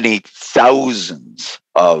many thousands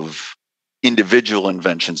of individual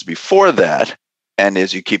inventions before that, and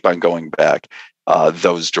as you keep on going back,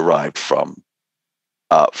 those derived from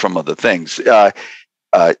from other things.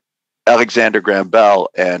 Alexander Graham Bell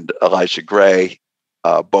and Elisha Gray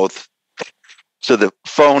both. So the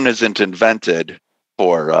phone isn't invented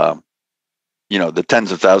for the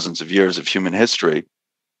tens of thousands of years of human history.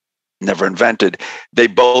 Never invented. They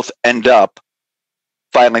both end up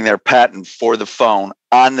filing their patent for the phone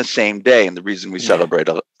on the same day, and the reason we celebrate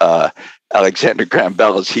Alexander Graham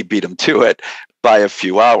Bell is he beat him to it by a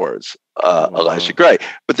few hours. Elisha Gray.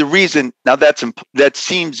 But the reason now that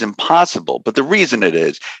seems impossible, but the reason it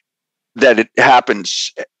is that it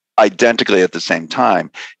happens identically at the same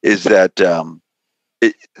time is that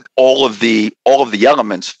all of the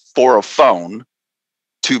elements for a phone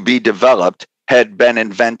to be developed had been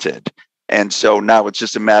invented, and so now it's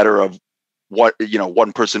just a matter of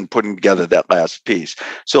one person putting together that last piece.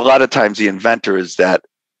 So a lot of times the inventor is that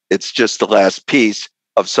it's just the last piece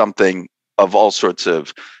of something, of all sorts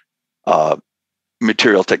of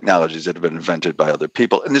material technologies that have been invented by other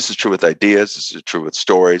people. And this is true with ideas. This is true with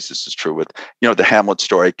stories. This is true with, the Hamlet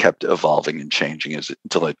story kept evolving and changing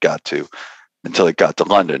until it got to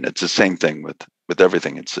London. It's the same thing with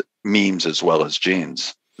everything. It's memes as well as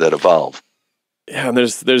genes that evolve. Yeah, and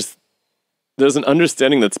there's an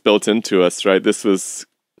understanding that's built into us, right? This was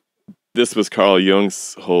Carl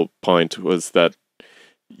Jung's whole point, was that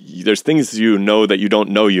there's things you know that you don't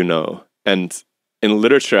know, and in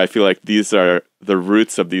literature, I feel like these are the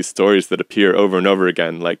roots of these stories that appear over and over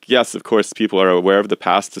again. Like, yes, of course, people are aware of the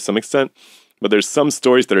past to some extent, but there's some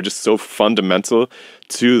stories that are just so fundamental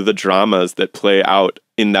to the dramas that play out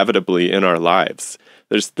inevitably in our lives.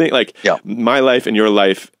 There's my life and your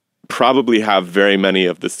life probably have very many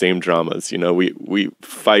of the same dramas. We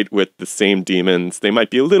fight with the same demons. They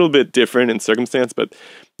might be a little bit different in circumstance, but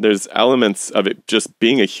there's elements of it just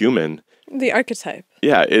being a human. The archetype.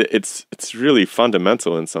 Yeah, it's really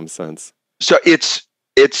fundamental in some sense. So it's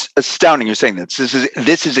astounding you're saying this.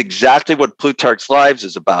 This is exactly what Plutarch's Lives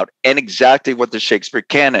is about, and exactly what the Shakespeare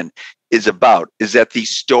canon is about, is that these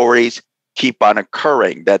stories keep on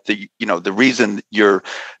occurring, that the reason you're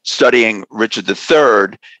studying Richard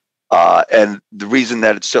III and the reason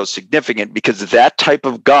that it's so significant, because that type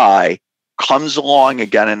of guy comes along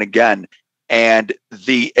again and again, and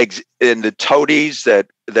the toadies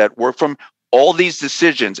that work from all these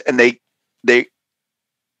decisions, and they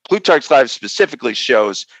Plutarch's Lives specifically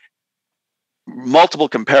shows multiple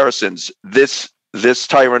comparisons. This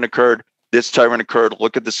tyrant occurred. This tyrant occurred.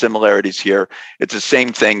 Look at the similarities here. It's the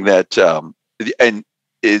same thing that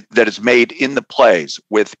is made in the plays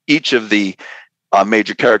with each of the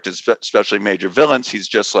major characters, especially major villains. He's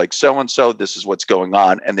just like so and so. This is what's going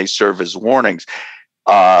on, and they serve as warnings.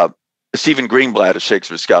 Stephen Greenblatt, a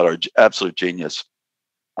Shakespeare scholar, absolute genius,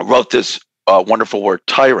 wrote this wonderful work,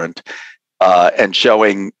 Tyrant, and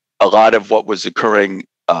showing a lot of what was occurring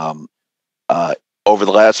over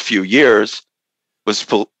the last few years was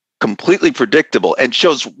completely predictable, and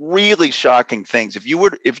shows really shocking things. If you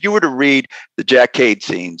were to read the Jack Cade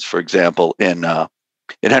scenes, for example, in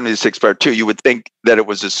Henry VI Part 2, you would think that it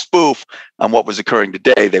was a spoof on what was occurring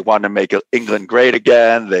today. They wanted to make England great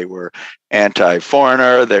again. They were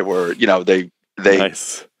anti-foreigner. They were,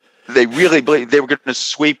 Nice. They really believed they were going to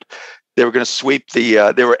sweep. They were going to sweep they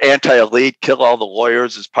were anti-elite, kill all the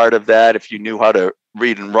lawyers as part of that. If you knew how to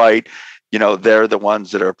read and write, they're the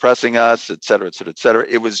ones that are oppressing us, et cetera, et cetera, et cetera.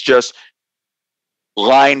 It was just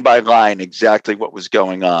line by line exactly what was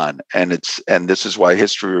going on, and this is why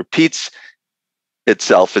history repeats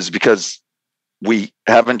itself, is because we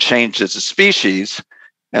haven't changed as a species,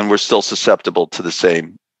 and we're still susceptible to the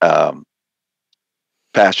same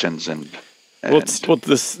passions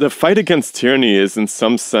the fight against tyranny is in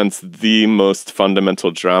some sense the most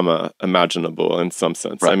fundamental drama imaginable in some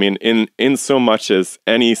sense. Right. I mean, in so much as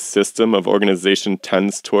any system of organization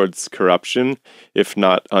tends towards corruption, if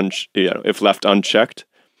not if left unchecked.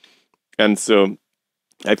 And so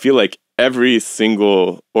I feel like every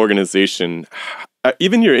single organization,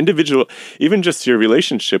 even your individual, even just your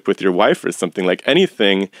relationship with your wife or something, like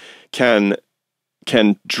anything can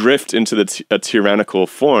drift into a tyrannical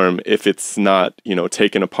form if it's not,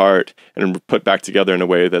 taken apart and put back together in a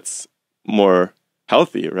way that's more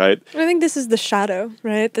healthy, right? I think this is the shadow,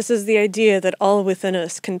 right? This is the idea that all within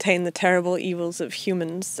us contain the terrible evils of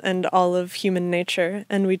humans and all of human nature,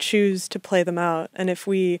 and we choose to play them out. And if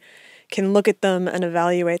we can look at them and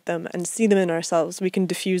evaluate them and see them in ourselves, we can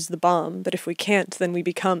diffuse the bomb. But if we can't, then we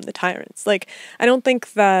become the tyrants. Like, I don't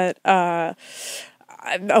think that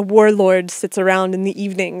a warlord sits around in the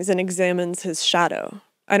evenings and examines his shadow.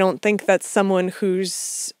 I don't think that's someone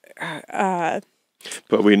who's...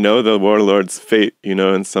 But we know the warlord's fate,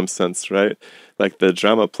 in some sense, right? Like, the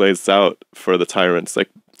drama plays out for the tyrants. Like,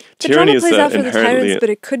 The drama Tyranny is plays out for the inherently. tyrants, but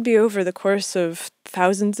it could be over the course of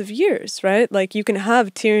thousands of years, right? Like you can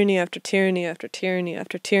have tyranny after tyranny after tyranny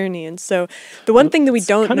after tyranny. And so the one thing that we It's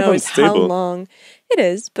don't kind of know is how unstable. long it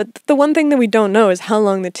is, but the one thing that we don't know is how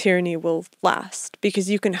long the tyranny will last, because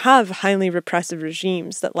you can have highly repressive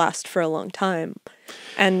regimes that last for a long time.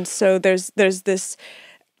 And so there's this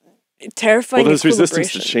terrifying Well, there's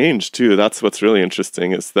resistance to equilibration. change too. That's what's really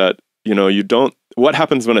interesting is that, you don't, what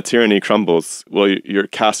happens when a tyranny crumbles? Well, you're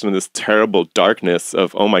cast into this terrible darkness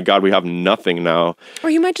of, oh my God, we have nothing now. Or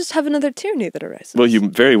you might just have another tyranny that arises. Well, you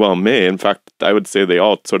very well may. In fact, I would say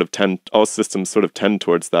all systems sort of tend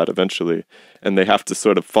towards that eventually, and they have to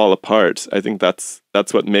sort of fall apart. I think that's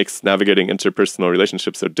what makes navigating interpersonal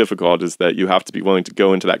relationships so difficult, is that you have to be willing to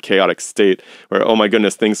go into that chaotic state where, oh my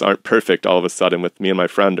goodness, things aren't perfect all of a sudden with me and my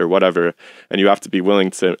friend or whatever, and you have to be willing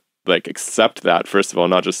to accept that, first of all,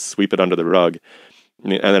 not just sweep it under the rug,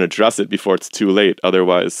 and then address it before it's too late.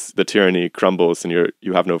 Otherwise, the tyranny crumbles and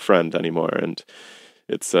you have no friend anymore, and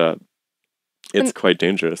it's quite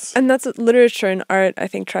dangerous. And that's what literature and art, I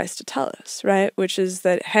think, tries to tell us, right? Which is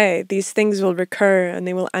that, hey, these things will recur and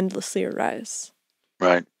they will endlessly arise.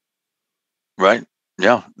 Right. Right.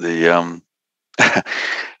 Yeah. The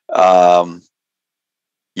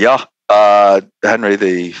yeah.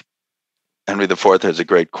 Henry the Fourth has a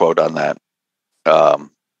great quote on that.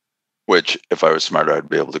 Which, if I was smarter, I'd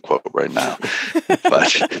be able to quote right now.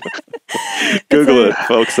 But Google it,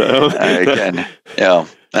 folks. I can. Yeah,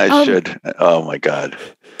 I should. Oh my God.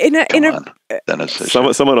 Come on, Dennis.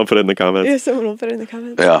 Someone will put it in the comments. Yeah, someone will put it in the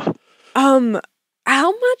comments. Yeah.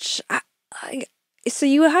 How much? So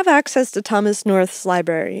you have access to Thomas North's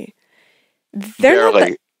library.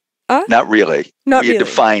 Barely. Not really. Not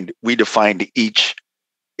really. We defined each.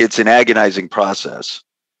 It's an agonizing process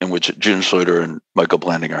in which June Schlueter and Michael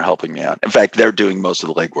Blanding are helping me out. In fact, they're doing most of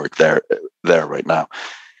the legwork there right now.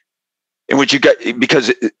 In which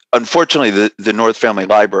because unfortunately the North Family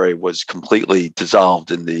Library was completely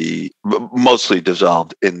dissolved mostly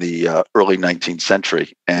dissolved in the early 19th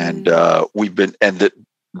century, and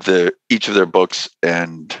each of their books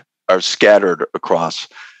are scattered across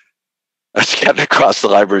the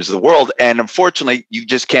libraries of the world, and unfortunately you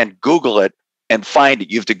just can't Google it and find it.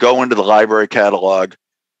 You have to go into the library catalog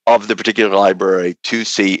of the particular library to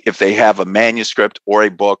see if they have a manuscript or a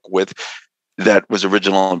book that was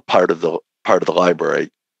original and part of the library.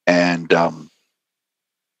 And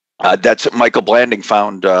that's Michael Blanding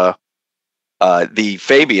found the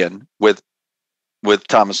Fabian with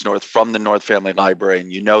Thomas North from the North Family Library,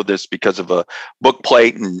 and this because of a book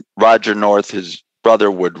plate, and Roger North, his brother,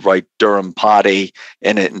 would write Durham Potty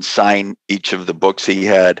in it and sign each of the books he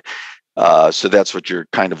had. So that's what you're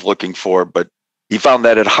kind of looking for. But he found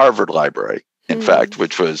that at Harvard Library, in fact,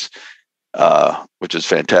 which was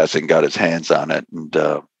fantastic, and got his hands on it. And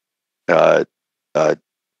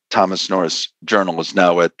Thomas North's journal is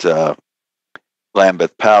now at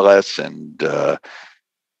Lambeth Palace, and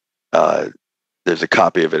there's a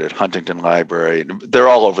copy of it at Huntington Library, and they're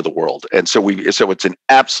all over the world. And so it's an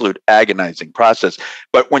absolute agonizing process.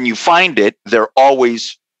 But when you find it, they're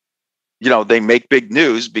always, they make big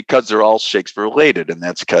news because they're all Shakespeare related, and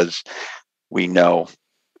that's because we know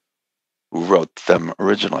who wrote them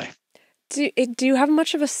originally. Do you have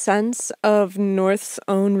much of a sense of North's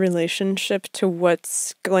own relationship to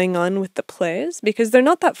what's going on with the plays? Because they're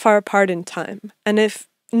not that far apart in time. And if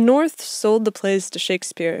North sold the plays to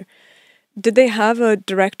Shakespeare, did they have a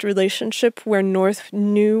direct relationship where North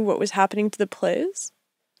knew what was happening to the plays?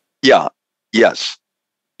 Yeah. Yes.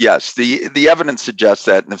 The evidence suggests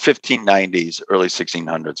that in the 1590s, early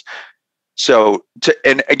 1600s. So,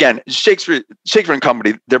 and again, Shakespeare and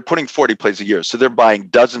Company, they're putting 40 plays a year. So they're buying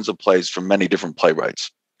dozens of plays from many different playwrights.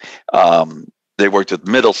 They worked with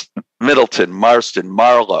Middleton, Marston,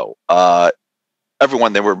 Marlowe,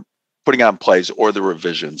 everyone. They were putting on plays or the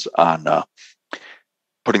revisions on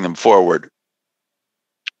putting them forward.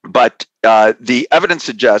 But the evidence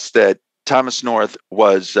suggests that Thomas North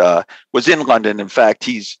was in London. In fact,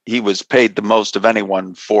 he was paid the most of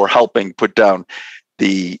anyone for helping put down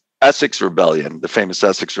the Essex Rebellion, the famous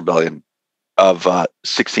Essex Rebellion of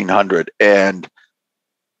 1600, and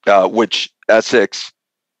which Essex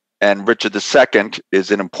and Richard II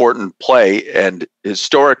is an important play and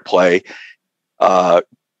historic play, and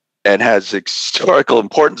has historical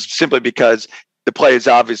importance simply because the play is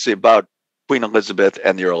obviously about Queen Elizabeth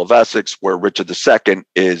and the Earl of Essex, where Richard II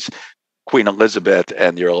is Queen Elizabeth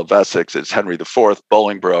and the Earl of Essex is Henry IV,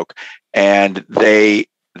 Bolingbroke, and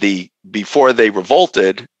before they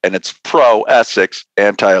revolted, and it's pro-Essex,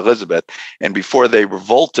 anti-Elizabeth, and before they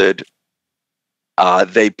revolted,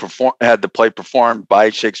 had the play performed by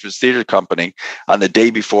Shakespeare's Theatre Company on the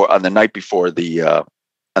night before the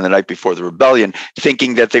rebellion,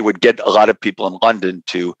 thinking that they would get a lot of people in London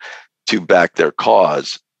to back their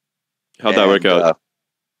cause. How'd that work out?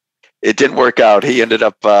 It didn't work out. He ended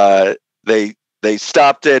up they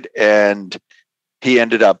stopped it, and he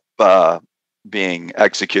ended up being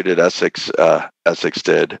executed. Essex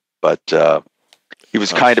did, but he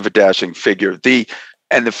was kind of a dashing figure. The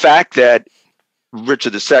fact that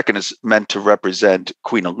Richard II is meant to represent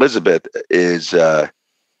Queen Elizabeth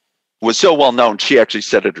was so well known. She actually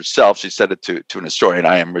said it herself. She said it to an historian.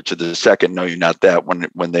 "I am Richard II. No, you're not that."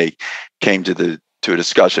 When they came to a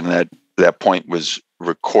discussion, that point was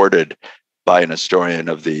recorded by an historian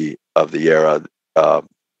of the era,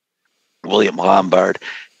 William Lombard.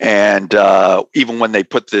 And even when they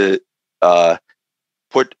put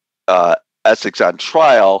Essex on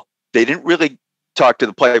trial, they didn't really talk to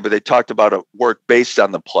the play, but they talked about a work based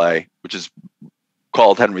on the play, which is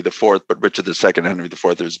called Henry IV, but Richard II and Henry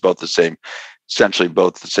IV is essentially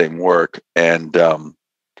both the same work. And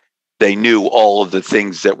they knew all of the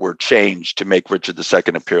things that were changed to make Richard II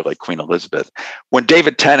appear like Queen Elizabeth. When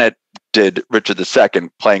David Tennant did Richard II,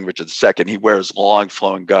 playing Richard II, he wears long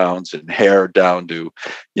flowing gowns and hair down to,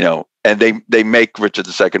 and they make Richard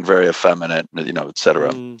II very effeminate, et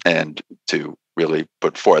cetera, and to really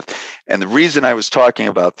put forth. And the reason I was talking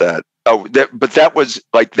about that, that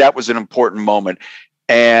was an important moment.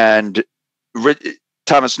 And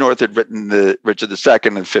Thomas North had written the Richard II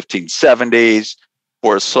in the 1570s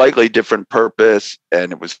for a slightly different purpose,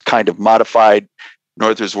 and it was kind of modified.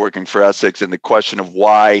 North was working for Essex, and the question of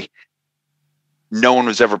why no one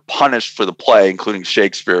was ever punished for the play, including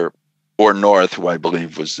Shakespeare or North, who I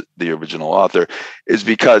believe was the original author, is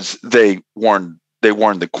because they warned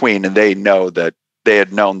the Queen, and they had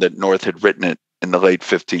known that North had written it in the late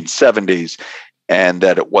 1570s, and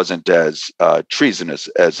that it wasn't as treasonous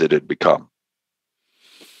as it had become.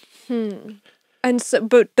 And so,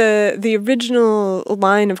 but the original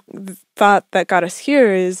line of thought that got us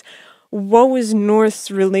here is, what was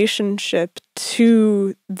North's relationship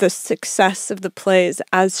to the success of the plays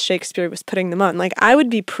as Shakespeare was putting them on? Like, I would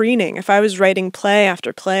be preening if I was writing play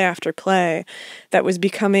after play after play that was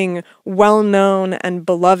becoming well-known and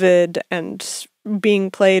beloved and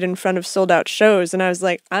being played in front of sold-out shows, and I was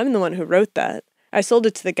like, I'm the one who wrote that. I sold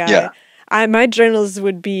it to the guy. Yeah. My journals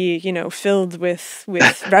would be, filled with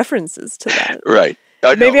references to that. Right.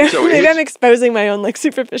 Maybe I'm exposing my own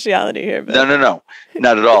superficiality here. But. No,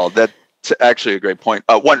 not at all. That's actually a great point.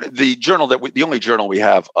 The only journal we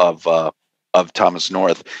have of Thomas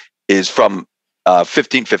North is from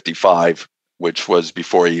 1555, which was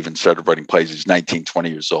before he even started writing plays. He's 19, 20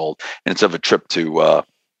 years old, and it's of a trip to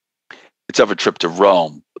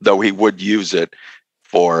Rome. Though he would use it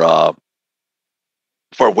for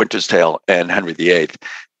Winter's Tale and Henry VIII.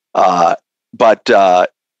 But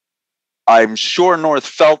I'm sure North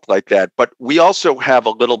felt like that. But we also have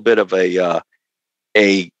a little bit of a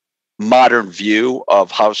modern view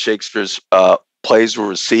of how Shakespeare's plays were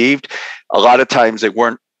received. A lot of times they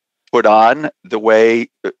weren't put on the way,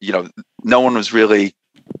 no one was really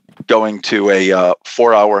going to a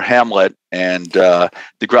 4-hour Hamlet, and the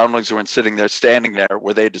groundlings weren't standing there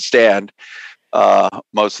where they had to stand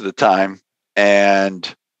most of the time.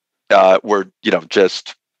 And we're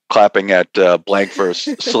just clapping at blank verse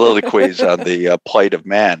soliloquies on the plight of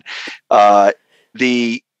man.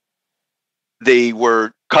 They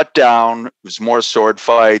were cut down. It was more sword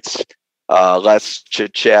fights, less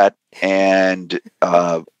chit chat, and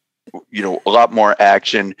a lot more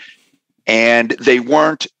action. And they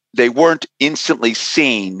weren't instantly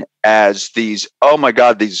seen as these, oh my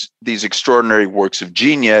God, these extraordinary works of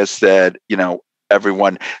genius that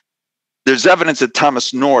everyone. There's evidence that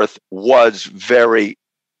Thomas North was very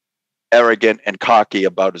arrogant and cocky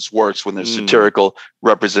about his works when there's satirical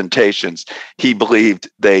representations. He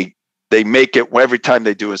believed they make it every time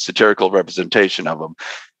they do a satirical representation of him.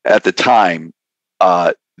 At the time,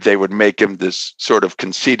 they would make him this sort of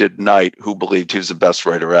conceited knight who believed he was the best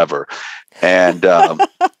writer ever. And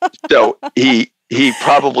so he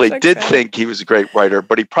probably did think he was a great writer,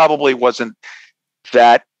 but he probably wasn't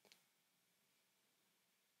that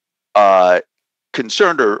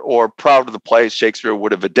concerned or proud of the plays. Shakespeare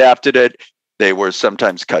would have adapted it. They were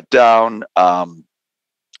sometimes cut down.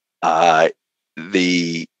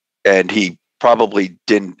 And he probably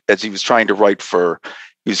didn't, as he was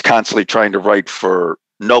constantly trying to write for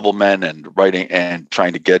noblemen and writing and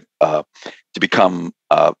trying to get to become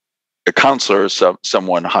a counselor,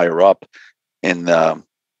 someone higher up in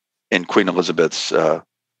Queen Elizabeth's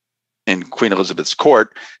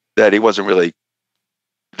court, that he wasn't really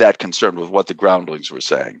that concerned with what the groundlings were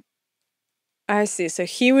saying. I see. So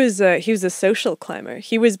he was a social climber.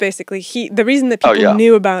 He was basically the reason that people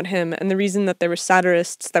knew about him and the reason that there were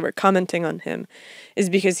satirists that were commenting on him is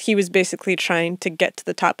because he was basically trying to get to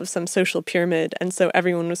the top of some social pyramid, and so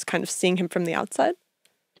everyone was kind of seeing him from the outside.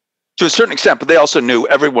 To a certain extent, but they also knew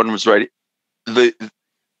everyone was right. The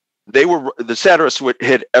satirists would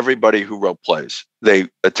hit everybody who wrote plays. They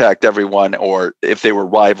attacked everyone, or if they were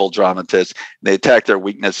rival dramatists, they attacked their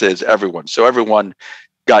weaknesses, everyone. So everyone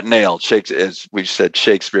got nailed. Shakespeare, as we said,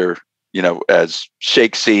 Shakespeare, as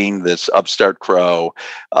Shake Scene, this upstart crow,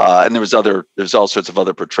 and there's all sorts of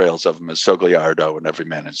other portrayals of him as Sogliardo and Every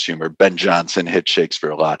Man in His Humor. Ben Jonson hit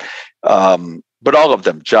Shakespeare a lot, but all of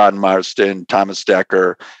them, John Marston, Thomas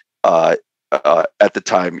Dekker, at the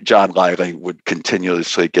time, John Lyly would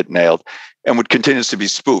continuously get nailed and would continuously be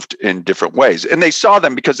spoofed in different ways. And they saw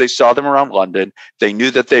them because they saw them around London. They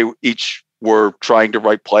knew that they each were trying to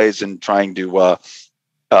write plays and trying to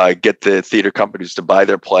get the theater companies to buy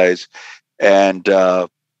their plays, and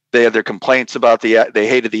they had their complaints about they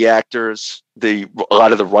hated the actors. A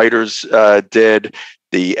lot of the writers did.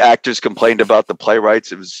 The actors complained about the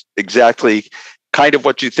playwrights. It was exactly kind of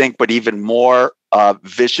what you think, but even more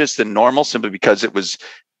vicious than normal, simply because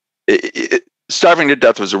starving to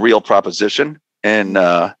death was a real proposition, and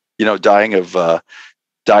dying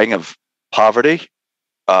of poverty.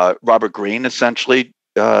 Robert Greene essentially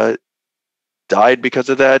died because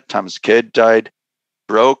of that. Thomas Kidd died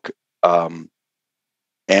broke and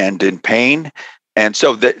in pain, and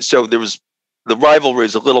so there was the rivalry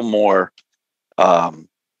is a little more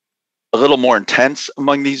intense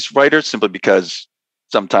among these writers, simply because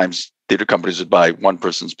sometimes theater companies would buy one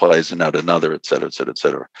person's plays and not another, et cetera, et cetera, et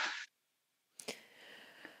cetera.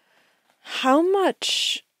 How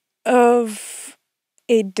much of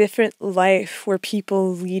a different life were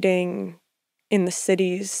people leading in the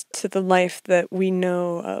cities to the life that we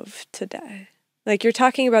know of today? Like, you're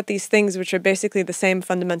talking about these things which are basically the same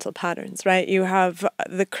fundamental patterns, right? You have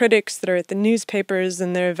the critics that are at the newspapers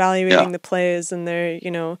and they're evaluating the plays and they're,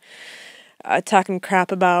 talking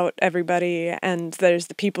crap about everybody, and there's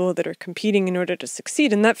the people that are competing in order to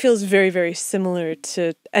succeed, and that feels very, very similar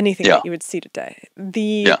to anything that you would see today.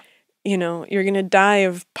 You're going to die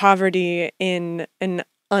of poverty in an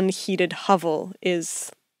unheated hovel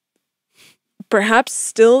is perhaps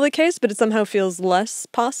still the case, but it somehow feels less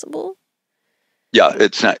possible. Yeah,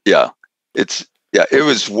 it's not. Yeah, it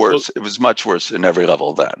was worse. It was much worse in every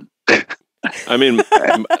level then. I mean,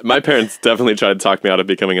 my parents definitely tried to talk me out of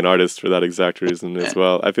becoming an artist for that exact reason as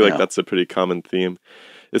well. I feel like that's a pretty common theme,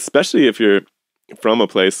 especially if you're from a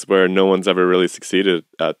place where no one's ever really succeeded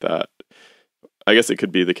at that. I guess it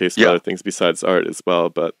could be the case for other things besides art as well,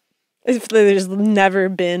 but if there's never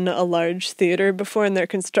been a large theater before and they're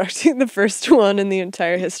constructing the first one in the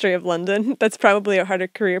entire history of London, that's probably a harder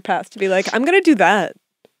career path to be like, I'm going to do that.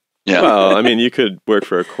 Yeah. Well, I mean, you could work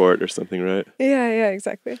for a court or something, right? Yeah,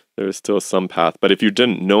 exactly. There's still some path. But if you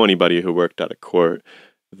didn't know anybody who worked at a court,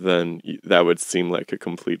 then that would seem like a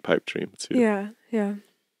complete pipe dream, too. Yeah.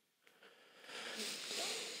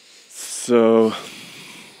 So,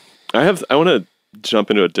 I want to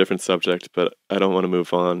jump into a different subject, but I don't want to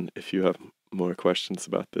move on if you have more questions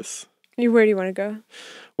about this. Where do you want to go?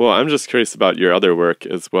 Well, I'm just curious about your other work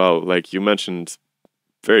as well. Like you mentioned,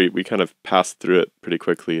 we kind of passed through it pretty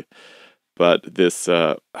quickly, but this,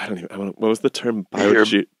 what was the term?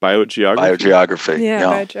 Biogeography? Biogeography. Yeah,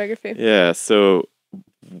 biogeography. Yeah, so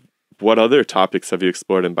what other topics have you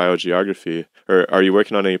explored in biogeography? Or are you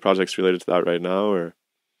working on any projects related to that right now? Or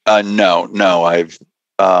No,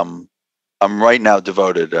 I'm right now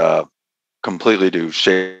devoted completely to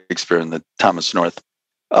Shakespeare and the Thomas North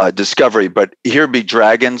discovery. But Here Be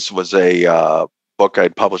Dragons was a book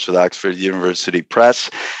I'd published with Oxford University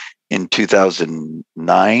Press in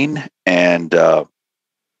 2009, and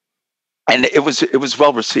it was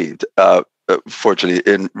well received.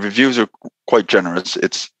 Fortunately, and reviews are quite generous.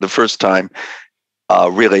 It's the first time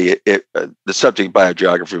really the subject of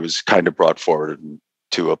biogeography was kind of brought forward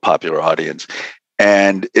to a popular audience.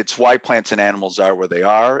 And it's why plants and animals are where they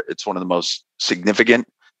are. It's one of the most significant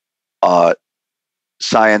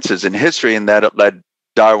sciences in history, in that it led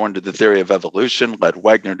Darwin to the theory of evolution, led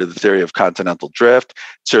Wegener to the theory of continental drift,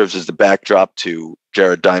 serves as the backdrop to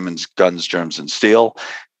Jared Diamond's Guns, Germs, and Steel.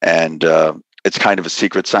 And it's kind of a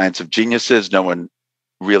secret science of geniuses. No one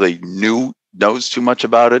really knows too much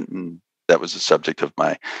about it. And that was the subject of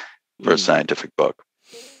my first scientific book.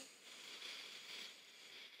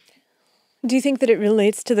 Do you think that it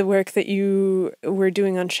relates to the work that you were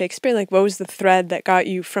doing on Shakespeare? Like, what was the thread that got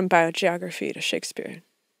you from biogeography to Shakespeare?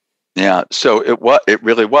 Yeah, so it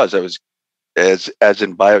really was. I was as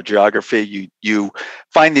in biogeography, you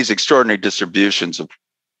find these extraordinary distributions of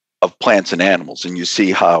plants and animals, and you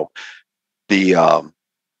see how the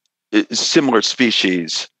similar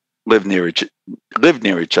species live near each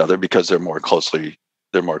other because they're more closely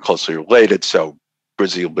related. So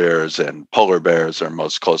grizzly bears and polar bears are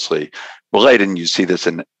most closely related, and you see this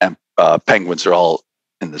in penguins are all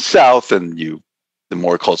in the south, and the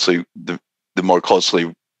more close they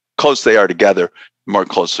are together, the more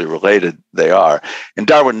closely related they are. And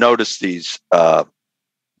Darwin noticed this as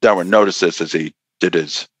he did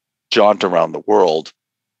his jaunt around the world,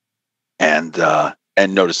 and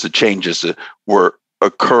noticed the changes that were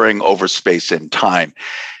occurring over space and time.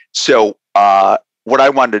 So what I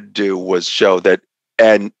wanted to do was show that,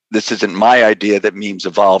 and this isn't my idea, that memes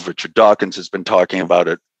evolve. Richard Dawkins has been talking about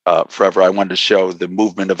it forever. I wanted to show the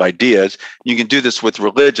movement of ideas. You can do this with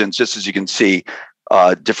religions, just as you can see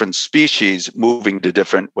different species moving to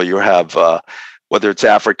different, well, you have, whether it's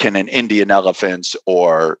African and Indian elephants,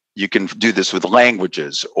 or you can do this with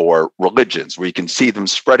languages or religions, where you can see them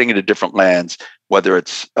spreading into different lands, whether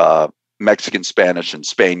it's Mexican, Spanish, and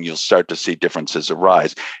Spain, you'll start to see differences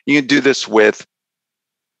arise. You can do this with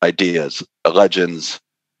ideas, legends,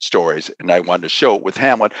 stories, and I wanted to show it with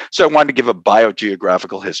Hamlet. So I wanted to give a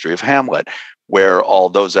biogeographical history of Hamlet, where all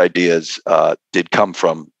those ideas did come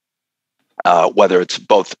from, whether it's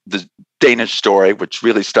both the Danish story, which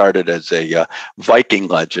really started as a Viking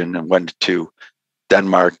legend and went to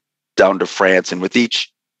Denmark, down to France, and with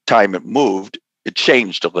each time it moved, it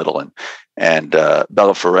changed a little. And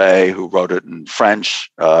Bellefeuille, who wrote it in French,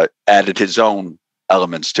 added his own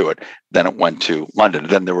elements to it. Then it went to London.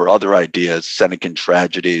 Then there were other ideas, Senecan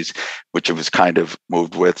tragedies, which it was kind of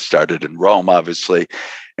moved with, started in Rome, obviously.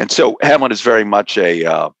 And so Hamlet is very much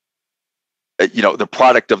the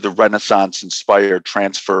product of the Renaissance-inspired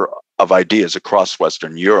transfer of ideas across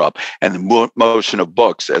Western Europe and the motion of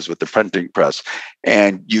books, as with the printing press.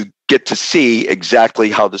 And you get to see exactly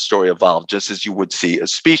how the story evolved, just as you would see a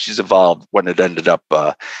species evolve when it ended up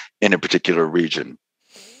in a particular region.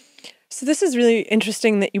 So this is really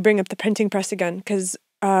interesting that you bring up the printing press again, because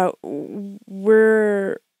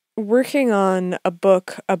we're working on a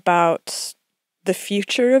book about the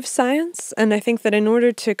future of science. And I think that in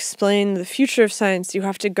order to explain the future of science, you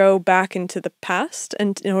have to go back into the past,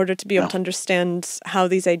 and in order to be able to understand how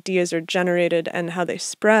these ideas are generated and how they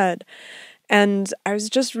spread. And I was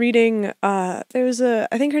just reading, I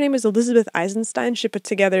think her name was Elizabeth Eisenstein. She put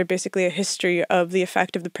together basically a history of the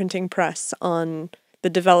effect of the printing press on the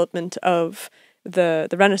development of the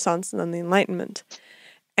Renaissance and then the Enlightenment.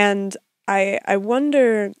 And I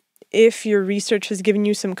wonder if your research has given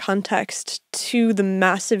you some context to the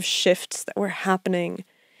massive shifts that were happening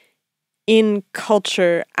in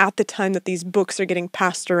culture at the time that these books are getting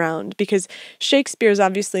passed around, because Shakespeare is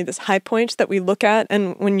obviously this high point that we look at,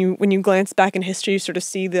 and when you glance back in history, you sort of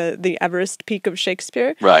see the Everest peak of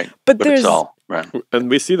Shakespeare. Right. But there's it's all right. And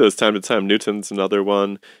we see those time to time. Newton's another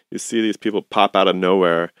one. You see these people pop out of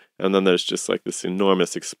nowhere, and then there's just like this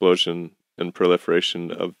enormous explosion and proliferation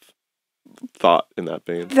of thought in that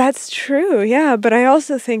vein. That's true, yeah, but I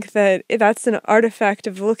also think that that's an artifact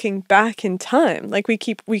of looking back in time. Like we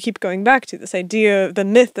keep going back to this idea, the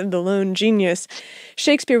myth of the lone genius.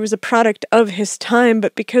 Shakespeare was a product of his time,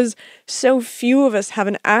 but because so few of us have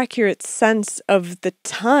an accurate sense of the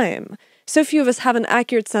time, so few of us have an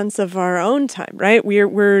accurate sense of our own time, right?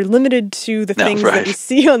 We're limited to the things that we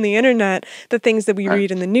see on the internet, the things that we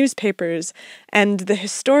read in the newspapers, and the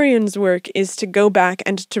historian's work is to go back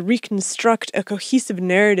and to reconstruct a cohesive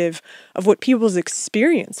narrative of what people's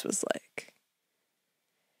experience was like.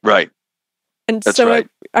 Right. And That's so right.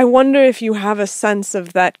 I wonder if you have a sense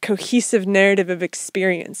of that cohesive narrative of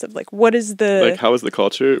experience, of like, what is the... Like, how was the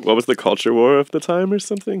culture? What was the culture war of the time or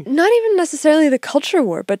something? Not even necessarily the culture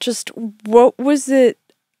war, but just what was it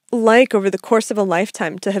like over the course of a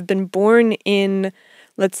lifetime to have been born in,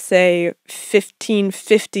 let's say,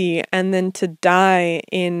 1550 and then to die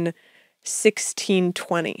in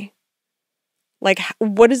 1620? Like,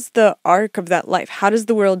 what is the arc of that life? How does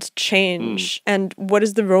the world change? And what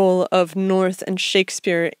is the role of North and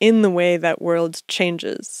Shakespeare in the way that world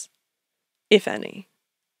changes, if any?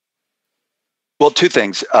 Well, two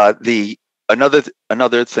things. Another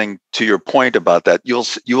thing to your point about that, you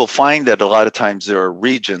will find that a lot of times there are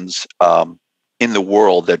regions in the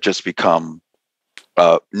world that just become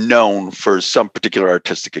known for some particular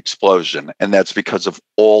artistic explosion, and that's because of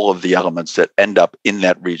all of the elements that end up in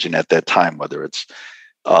that region at that time, whether it's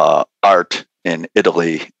art in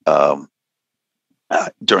Italy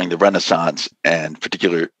during the Renaissance, and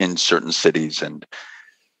particularly in certain cities, and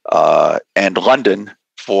London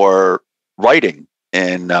for writing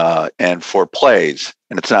and for plays.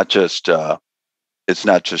 And it's not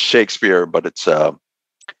just Shakespeare, but it's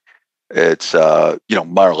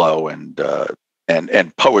Marlowe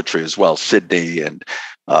and poetry as well, Sidney and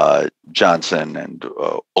Johnson, and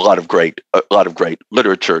a lot of great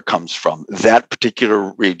literature comes from that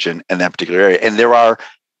particular region and that particular area. And there are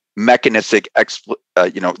mechanistic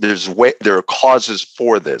there are causes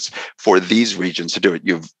for these regions to do it.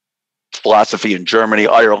 You've philosophy in Germany.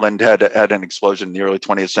 Ireland had an explosion in the early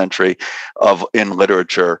 20th century in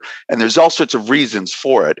literature, and there's all sorts of reasons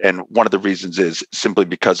for it. And one of the reasons is simply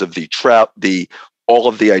because of all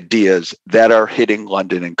of the ideas that are hitting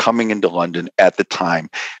London and coming into London at the time.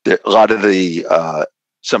 A lot of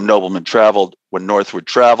some noblemen traveled. When North would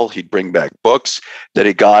travel, he'd bring back books that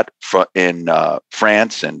he got in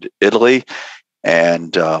France and Italy,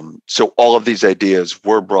 and so all of these ideas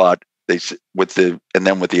were brought. With the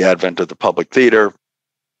advent of the public theater,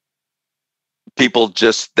 people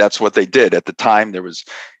that's what they did at the time. There was,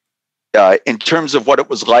 in terms of what it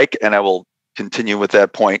was like, and I will continue with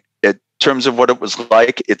that point. In terms of what it was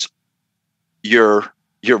like, you're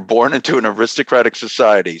born into an aristocratic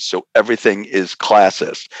society, so everything is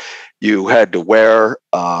classist. You had to wear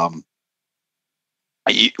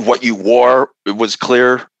what you wore. It was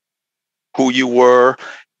clear who you were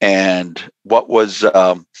and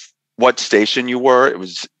what station you were.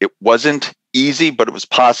 It wasn't easy, but it was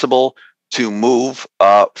possible to move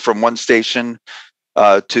from one station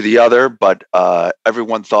to the other. But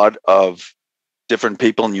everyone thought of different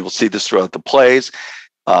people, and you will see this throughout the plays.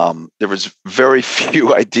 There was very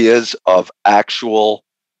few ideas of actual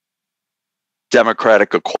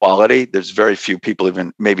democratic equality. There's very few people,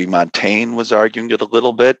 even maybe Montaigne was arguing it a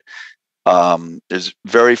little bit. There's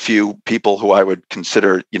very few people who I would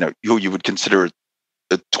consider, who you would consider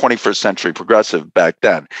the 21st century progressive back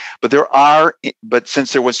then. But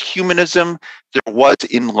since there was humanism, there was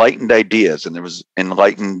enlightened ideas, and there was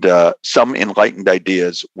some enlightened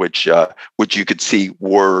ideas which you could see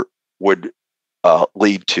would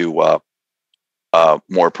lead to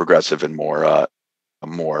more progressive and more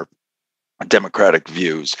democratic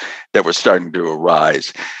views that were starting to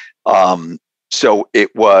arise. So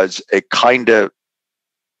it was a kind of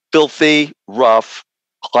filthy, rough,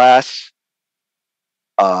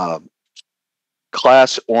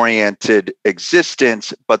 class-oriented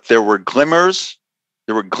existence, but there were glimmers.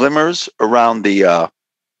 There were glimmers around the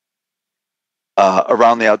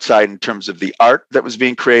outside in terms of the art that was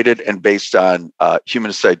being created, and based on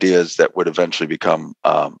humanist ideas that would eventually become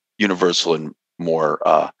universal and more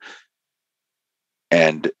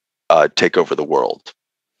take over the world.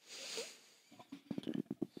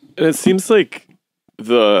 And it seems like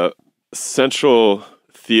the central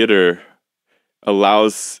theater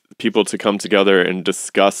allows people to come together and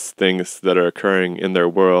discuss things that are occurring in their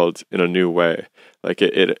world in a new way. Like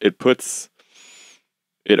it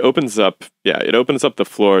opens up the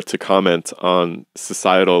floor to comment on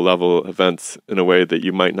societal level events in a way that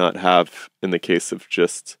you might not have in the case of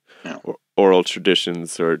just oral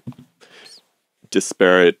traditions or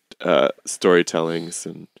disparate storytellings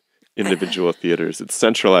and individual theaters. It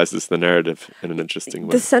centralizes the narrative in an interesting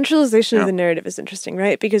way. The centralization of the narrative is interesting,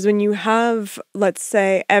 right? Because when you have, let's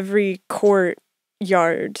say, every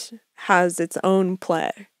courtyard has its own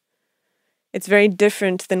play, it's very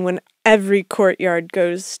different than when every courtyard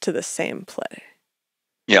goes to the same play.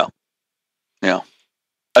 Yeah.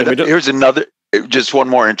 Here's just one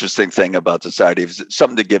more interesting thing about society.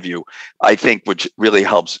 Something to give you, I think, which really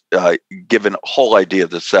helps given a whole idea of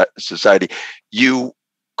the society. You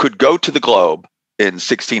could go to the Globe in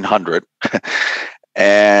 1600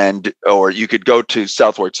 or you could go to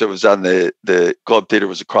Southwark. So it was on the Globe Theatre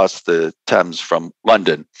was across the Thames from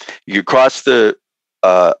London. You could cross the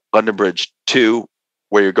London Bridge to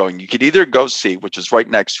where you're going. You could either go see, which is right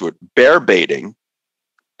next to it, bear baiting,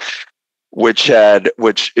 which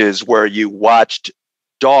is where you watched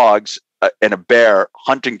dogs and a bear,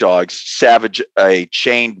 hunting dogs, savage a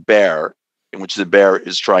chained bear, in which the bear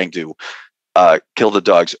is trying to kill the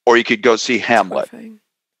dogs. Or you could go see Hamlet.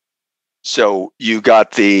 So you're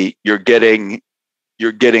getting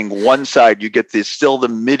one side, you get still the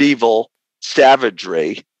medieval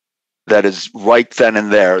savagery that is right then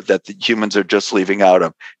and there that the humans are just leaving out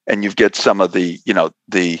of, and you get some of the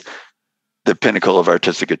pinnacle of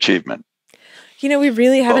artistic achievement. We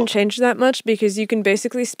really haven't changed that much, because you can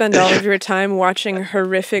basically spend all of your time watching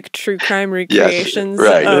horrific true crime recreations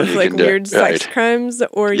of weird sex crimes,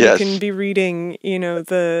 or you can be reading,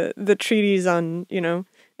 the treatise on,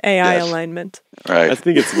 AI alignment. Right. I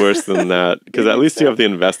think it's worse than that, because at least you have the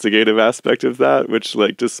investigative aspect of that, which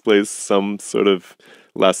displays some sort of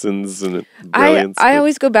lessons and brilliance. I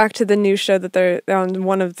always go back to the new show that they're on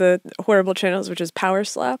one of the horrible channels, which is Power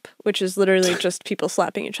Slap, which is literally just people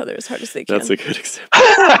slapping each other as hard as they can. That's a good example.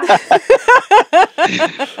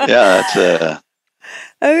 Yeah, that's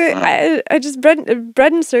Okay, I just bread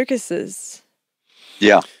and circuses.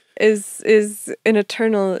 Yeah. Is an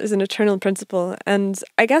eternal principle, and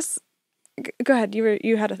I guess go ahead. You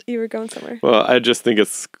were going somewhere. Well, I just think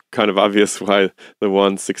it's kind of obvious why the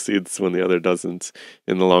one succeeds when the other doesn't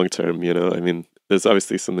in the long term. You know, I mean, there's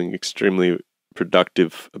obviously something extremely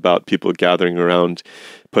productive about people gathering around,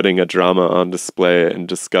 putting a drama on display and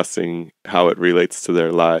discussing how it relates to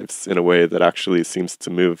their lives in a way that actually seems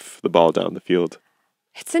to move the ball down the field.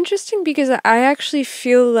 It's interesting because I actually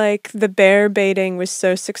feel like the bear baiting was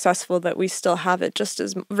so successful that we still have it just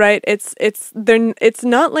as right. It's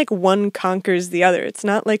not like one conquers the other. It's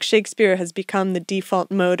not like Shakespeare has become the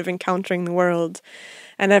default mode of encountering the world,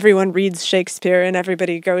 and everyone reads Shakespeare and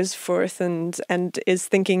everybody goes forth and is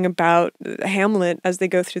thinking about Hamlet as they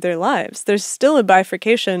go through their lives. There's still a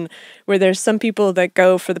bifurcation where there's some people that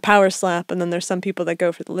go for the power slap and then there's some people that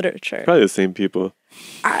go for the literature. Probably the same people.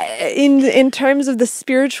 In terms of the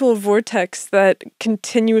spiritual vortex that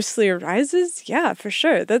continuously arises, yeah, for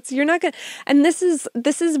sure. You're not gonna, and this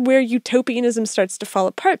is where utopianism starts to fall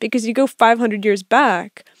apart, because you go 500 years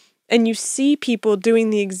back and you see people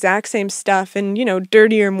doing the exact same stuff in,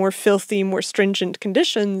 dirtier, more filthy, more stringent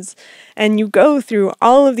conditions, and you go through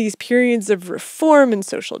all of these periods of reform and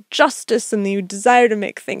social justice and the desire to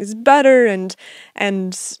make things better and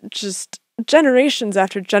just generations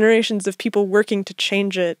after generations of people working to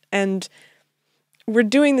change it, and we're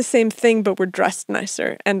doing the same thing, but we're dressed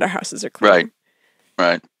nicer and our houses are clean.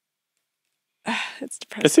 Right. It's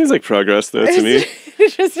depressing. It seems like progress, though, to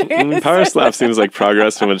me. Power slap seems like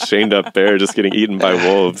progress from a chained up bear just getting eaten by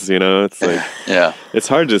wolves. It's like, yeah, it's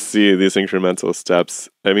hard to see these incremental steps.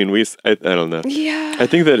 I mean, I don't know. Yeah, I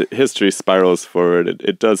think that history spirals forward.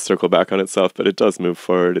 It does circle back on itself, but it does move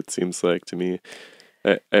forward. It seems like to me.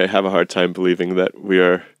 I have a hard time believing that we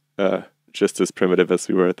are just as primitive as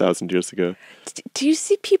we were 1,000 years ago. Do you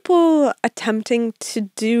see people attempting to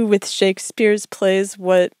do with Shakespeare's plays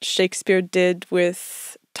what Shakespeare did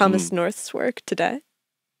with Thomas North's work today?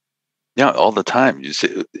 Yeah, all the time. You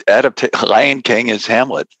see, Lion King is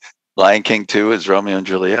Hamlet. Lion King 2 is Romeo and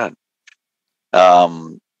Juliet.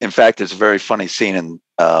 In fact, there's a very funny scene in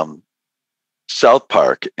South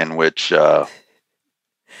Park in which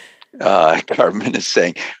Carmen is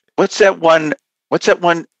saying, what's that one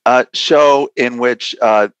show in which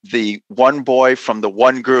the one boy from the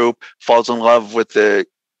one group falls in love with the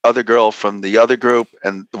other girl from the other group,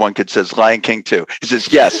 and the one kid says Lion King 2. He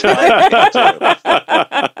says, yes, Lion King 2.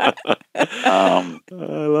 I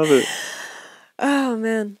love it. Oh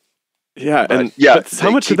man. Yeah, but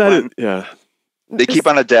how much of that is they keep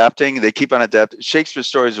on adapting. Shakespeare's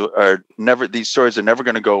stories are never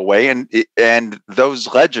going to go away. And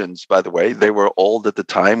those legends, by the way, they were old at the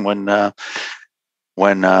time when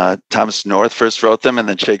Thomas North first wrote them and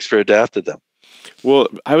then Shakespeare adapted them. Well,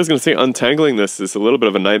 I was going to say untangling this is a little bit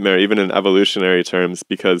of a nightmare, even in evolutionary terms,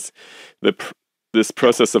 because this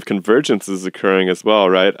process of convergence is occurring as well,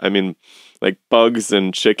 right? I mean, like bugs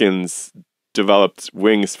and chickens developed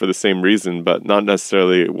wings for the same reason, but not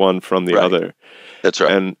necessarily one from the other. That's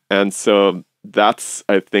right. And so that's,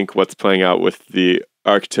 I think, what's playing out with the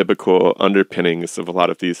archetypical underpinnings of a lot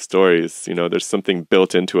of these stories. There's something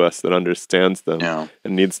built into us that understands them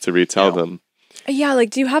and needs to retell them. Yeah,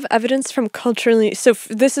 do you have evidence from culturally... So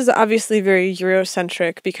this is obviously very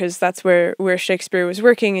Eurocentric because that's where Shakespeare was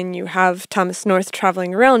working, and you have Thomas North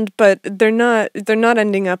traveling around, but they're not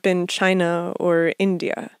ending up in China or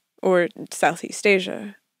India or Southeast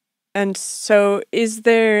Asia. And so is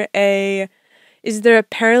there a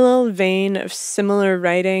parallel vein of similar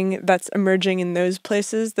writing that's emerging in those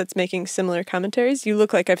places that's making similar commentaries? You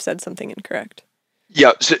look like I've said something incorrect.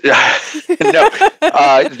 Yeah. So, no.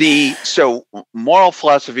 So Moral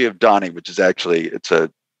Philosophy of Donny, which is actually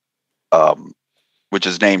which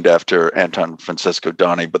is named after Anton Francisco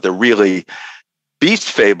Donny, but they're really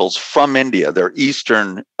beast fables from India. They're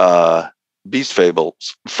Eastern beast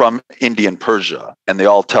fables from Indian Persia, and they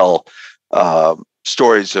all tell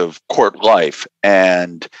stories of court life.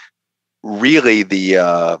 And really,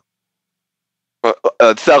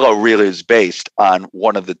 Othello really is based on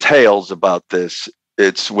one of the tales about this.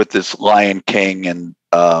 It's with this Lion King, and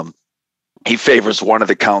he favors one of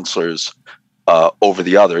the counselors over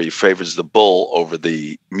the other. He favors the bull over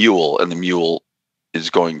the mule, and the mule is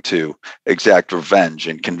going to exact revenge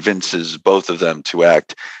and convinces both of them to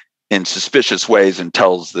act in suspicious ways and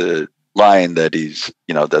tells the lion that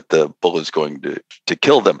that the bull is going to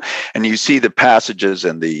kill them. And you see the passages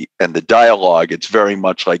and the dialogue. It's very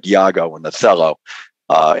much like Iago and Othello,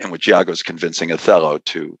 in which Iago is convincing Othello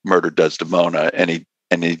to murder Desdemona, and he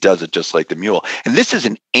does it just like the mule. And this is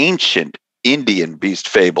an ancient Indian beast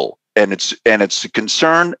fable, and it's a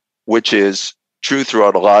concern which is true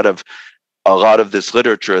throughout a lot of this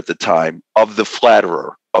literature at the time, of the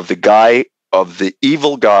flatterer, of the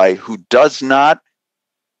evil guy who does not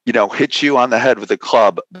hit you on the head with a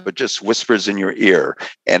club, but just whispers in your ear,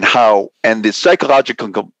 and the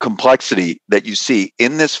psychological complexity that you see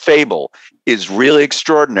in this fable is really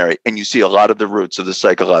extraordinary. And you see a lot of the roots of the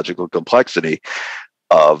psychological complexity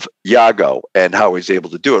of Iago and how he's able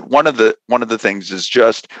to do it. One of the things is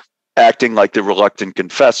just acting like the reluctant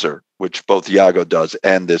confessor, which both Iago does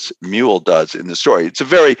and this mule does in the story. It's a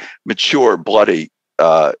very mature, bloody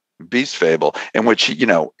beast fable in which he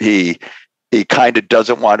kind of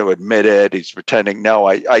doesn't want to admit it. He's pretending, no,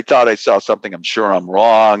 I thought I saw something. I'm sure I'm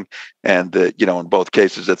wrong. And in both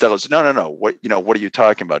cases, Othello says, no. What are you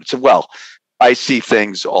talking about? He said, well, I see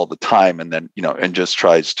things all the time. And then, and just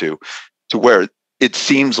tries to where it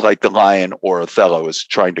seems like the lion or Othello is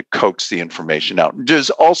trying to coax the information out.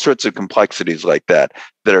 There's all sorts of complexities like that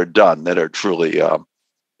are done that are truly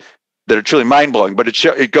mind blowing. But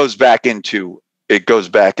it goes back into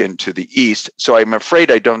the East. So I'm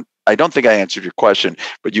afraid I don't think I answered your question,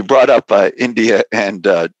 but you brought up India and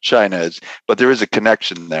China, but there is a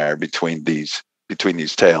connection there between these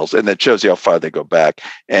tales, and that shows you how far they go back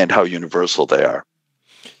and how universal they are.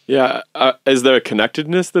 Yeah, is there a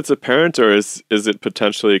connectedness that's apparent, or is it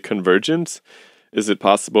potentially convergent? Is it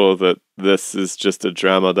possible that this is just a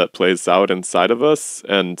drama that plays out inside of us,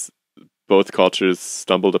 and both cultures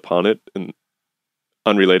stumbled upon it in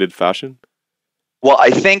unrelated fashion? Well, I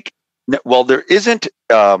think. Well, there isn't.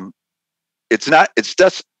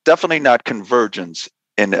 It's definitely not convergence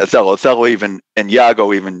in Othello. Othello even and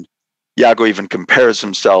Iago even compares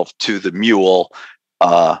himself to the mule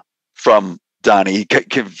from Donnie. He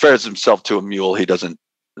compares himself to a mule. He doesn't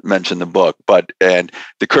mention the book, and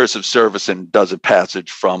the Curse of Servicen does a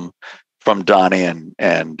passage from Donnie,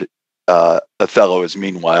 and Othello is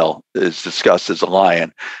discussed as a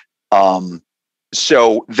lion.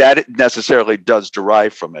 So that necessarily does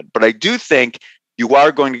derive from it. But I do think you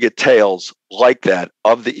are going to get tales like that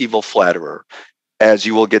of the evil flatterer, as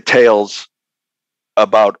you will get tales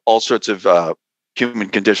about all sorts of human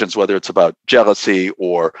conditions, whether it's about jealousy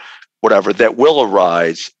or whatever, that will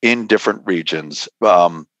arise in different regions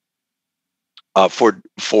for the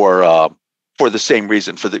same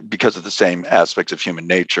reason, because of the same aspects of human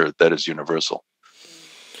nature that is universal.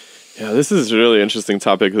 Yeah, this is a really interesting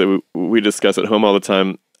topic that we discuss at home all the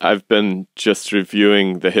time. I've been just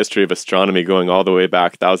reviewing the history of astronomy going all the way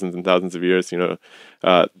back thousands and thousands of years,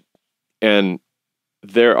 and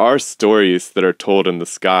there are stories that are told in the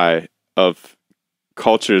sky of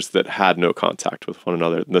cultures that had no contact with one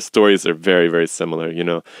another. And the stories are very, very similar.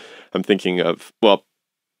 I'm thinking of, well,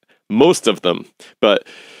 most of them, but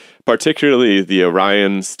particularly the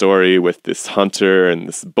Orion story with this hunter and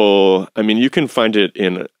this bull. I mean, you can find it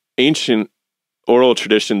in ancient oral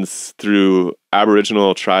traditions through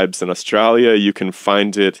Aboriginal tribes in Australia. You can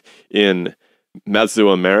find it in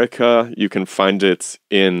Mesoamerica. You can find it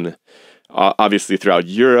in, obviously, throughout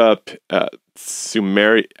Europe,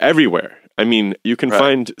 Sumeria, everywhere. I mean, you can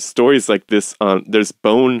find stories like this there's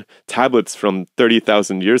bone tablets from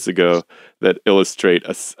 30,000 years ago that illustrate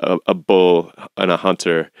a bull and a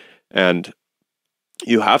hunter. And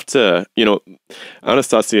you have to,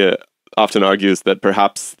 Anastasia often argues that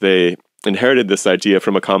perhaps they inherited this idea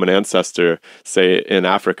from a common ancestor, say in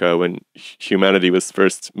Africa when humanity was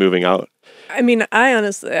first moving out. I mean,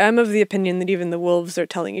 I'm of the opinion that even the wolves are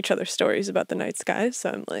telling each other stories about the night sky. So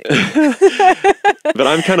I'm like, but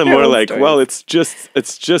I'm kind of more like, stories. Well, it's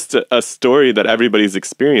just a story that everybody's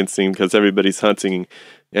experiencing because everybody's hunting,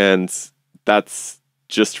 and that's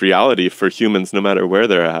just reality for humans, no matter where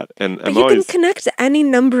they're at. And but you can connect any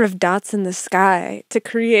number of dots in the sky to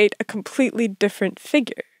create a completely different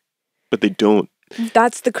figure. But they don't.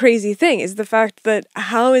 That's the crazy thing, is the fact that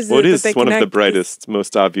how is it that they one of the brightest,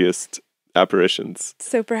 most obvious apparitions.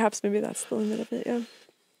 So perhaps maybe that's the limit of it, yeah.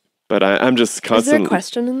 But I'm just constantly... Is there a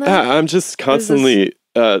question in that? I'm just constantly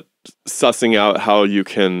sussing out how you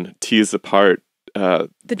can tease apart... the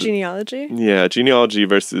genealogy? Yeah, genealogy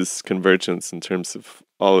versus convergence in terms of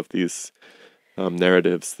all of these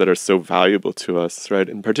narratives that are so valuable to us, right?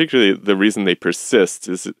 And particularly the reason they persist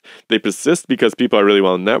is they persist because people are really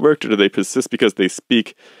well networked, or do they persist because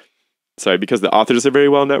because the authors are very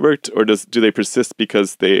well networked, or do they persist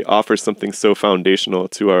because they offer something so foundational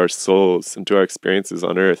to our souls and to our experiences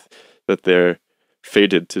on Earth that they're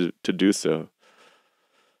fated to do so.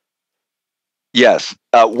 Yes.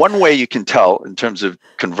 One way you can tell in terms of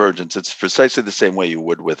convergence, it's precisely the same way you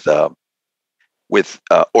would with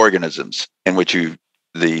organisms, in which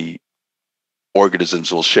the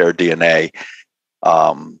organisms will share DNA,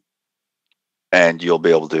 and you'll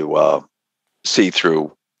be able to see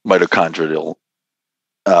through mitochondrial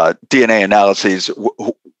DNA analyses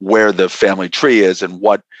where the family tree is and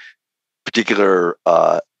what particular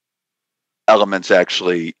elements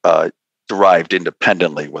actually derived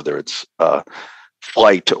independently, whether it's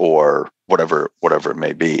flight or whatever it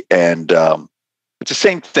may be. And it's the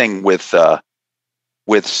same thing with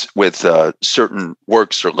certain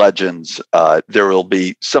works or legends. There will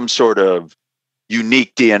be some sort of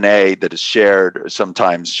unique DNA that is shared, or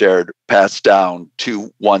sometimes shared, passed down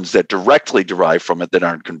to ones that directly derive from it that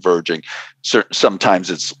aren't converging. Sometimes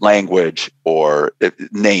it's language or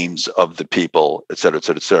names of the people, et cetera, et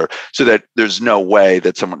cetera, et cetera. So that there's no way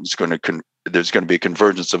that someone's going to there's going to be a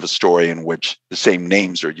convergence of a story in which the same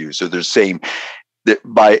names are used. So there's same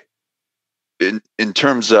in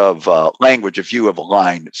terms of language. If you have a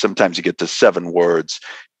line, sometimes you get to 7 words.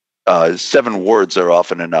 7 words are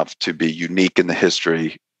often enough to be unique in the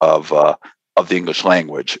history of the English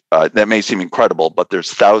language. That may seem incredible, but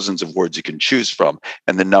there's thousands of words you can choose from,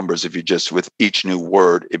 and the numbers, if you just, with each new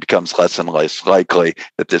word, it becomes less and less likely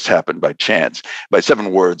that this happened by chance. By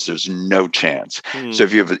 7 words, there's no chance. So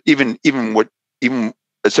if you have even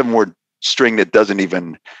a 7-word string that doesn't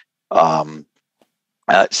even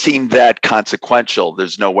seem that consequential,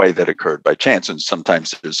 there's no way that occurred by chance. And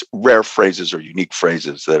sometimes there's rare phrases or unique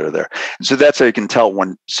phrases that are there. And so that's how you can tell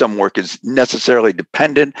when some work is necessarily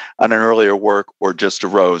dependent on an earlier work or just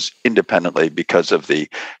arose independently because of the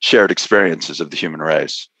shared experiences of the human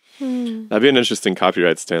race. That'd be an interesting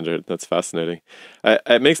copyright standard. That's fascinating.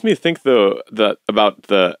 It makes me think, though, that about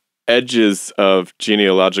the edges of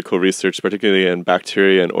genealogical research, particularly in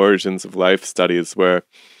bacteria and origins of life studies, where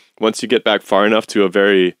once you get back far enough to a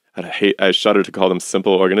very, I shudder to call them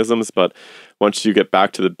simple organisms, but once you get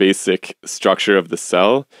back to the basic structure of the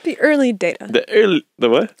cell. The early data. The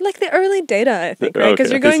what? Like the early data, I think, right?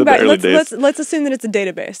 Because you're going back, let's assume that it's a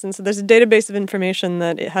database. And so there's a database of information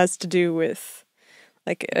that it has to do with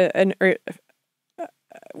like a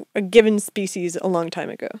given species a long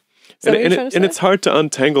time ago. And it's hard to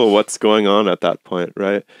untangle what's going on at that point,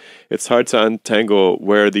 right? It's hard to untangle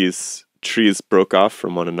where these trees broke off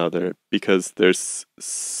from one another, because they're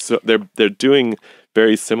doing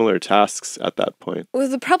very similar tasks at that point. Well,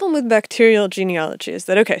 the problem with bacterial genealogy is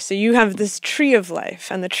that, okay, so you have this tree of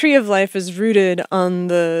life, and the tree of life is rooted on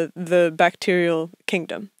the bacterial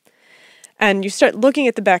kingdom. And you start looking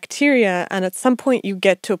at the bacteria, and at some point you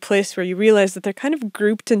get to a place where you realize that they're kind of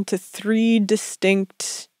grouped into 3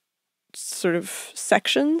 distinct sort of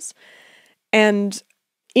sections. And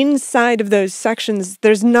inside of those sections,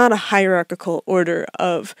 there's not a hierarchical order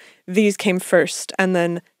of these came first and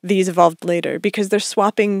then these evolved later, because they're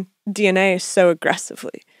swapping DNA so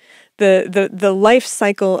aggressively. The life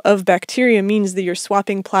cycle of bacteria means that you're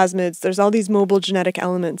swapping plasmids. There's all these mobile genetic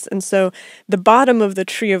elements. And so the bottom of the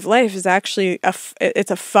tree of life is actually it's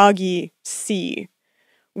a foggy sea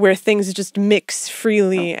where things just mix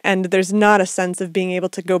freely, and there's not a sense of being able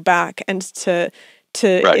to go back and to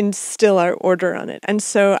instill our order on it. And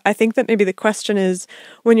so I think that maybe the question is,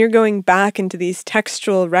 when you're going back into these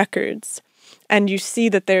textual records and you see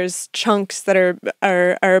that there's chunks that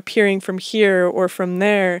are appearing from here or from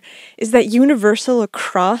there, is that universal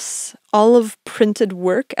across all of printed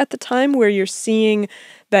work at the time, where you're seeing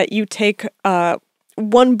that you take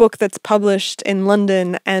one book that's published in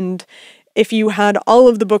London, and if you had all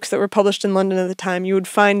of the books that were published in London at the time, you would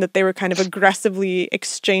find that they were kind of aggressively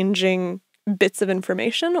exchanging bits of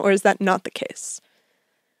information? Or is that not the case?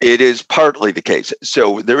 It is partly the case.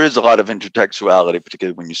 So there is a lot of intertextuality,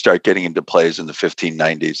 particularly when you start getting into plays in the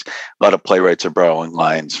 1590s. A lot of playwrights are borrowing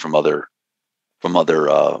lines from other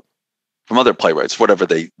playwrights, whatever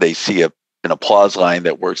they see an applause line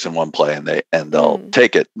that works in one play, and they'll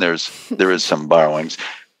take it. There is some borrowings,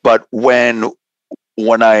 but when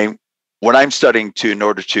I'm studying in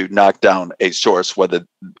order to knock down a source, whether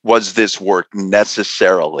was this work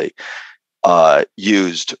necessarily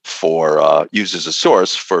used as a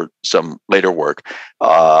source for some later work,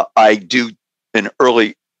 I do an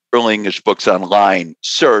early English books online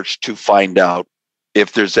search to find out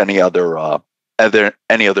if there's any other work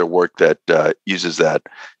that uses that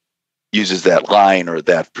line or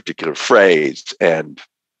that particular phrase, and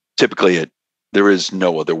typically there is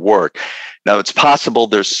no other work. Now, it's possible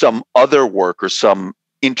there's some other work or some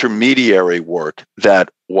intermediary work that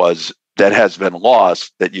has been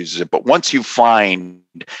lost that uses it. But once you find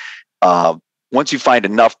once you find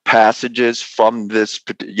enough passages from this,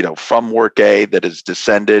 from work A that has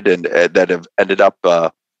descended and that have ended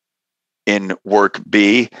up in work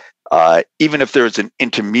B, even if there's an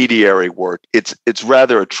intermediary work, it's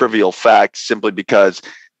rather a trivial fact, simply because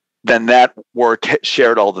then that work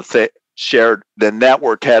then that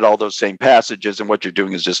work had all those same passages, and what you're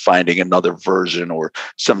doing is just finding another version or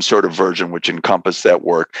some sort of version which encompass that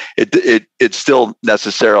work. It still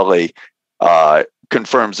necessarily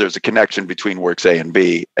confirms there's a connection between works A and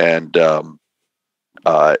B, and that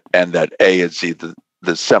A is either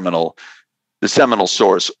the seminal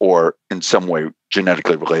source or in some way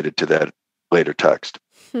genetically related to that later text.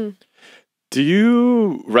 Do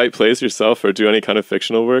you write plays yourself or do any kind of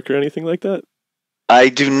fictional work or anything like that? I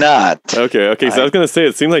do not. Okay. So I was going to say,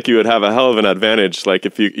 it seemed like you would have a hell of an advantage, like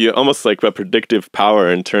if you almost like a predictive power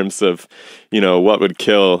in terms of, what would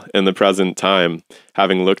kill in the present time,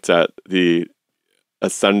 having looked at the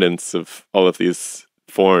ascendance of all of these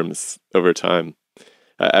forms over time.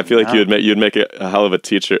 I feel like you'd make a hell of a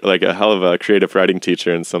teacher, like a hell of a creative writing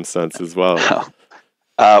teacher in some sense as well.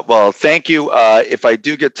 Well, thank you. If I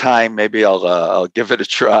do get time, maybe I'll give it a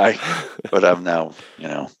try. But I'm now,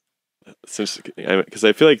 because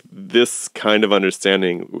I feel like this kind of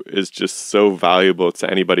understanding is just so valuable to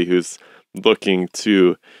anybody who's looking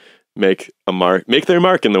to make their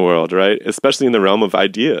mark in the world, right? Especially in the realm of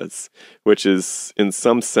ideas, which is in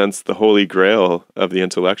some sense the holy grail of the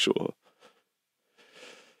intellectual.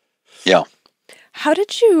 Yeah. How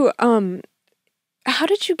did you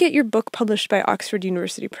get your book published by Oxford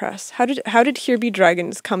University Press? How did Here Be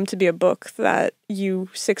Dragons come to be a book that you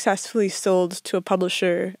successfully sold to a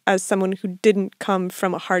publisher as someone who didn't come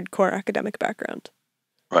from a hardcore academic background?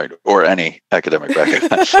 Right, or any academic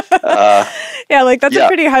background. Yeah, like that's a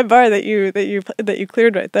pretty high bar that you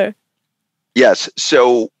cleared right there. Yes.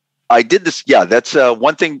 So I did this. Yeah, that's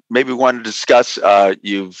one thing maybe we want to discuss.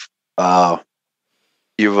 You have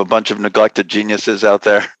a bunch of neglected geniuses out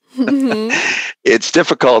there. Mm-hmm. It's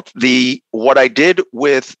difficult. What I did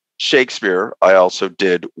with Shakespeare, I also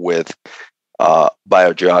did with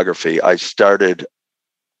biogeography.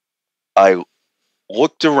 I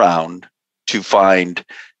looked around to find,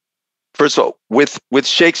 first of all, with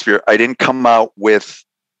Shakespeare, I didn't come out with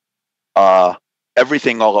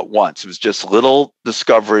everything all at once. It was just little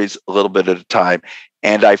discoveries, a little bit at a time.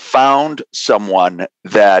 And I found someone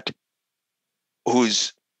who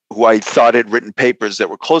I thought had written papers that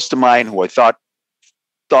were close to mine, who I thought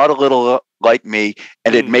a little like me,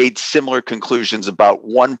 and had made similar conclusions about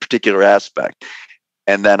one particular aspect.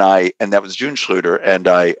 And that was June Schlueter. And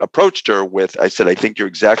I approached her I said, I think you're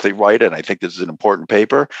exactly right. And I think this is an important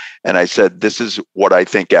paper. And I said, this is what I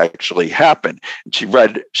think actually happened. And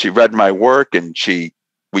she read my work, and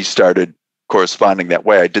we started corresponding that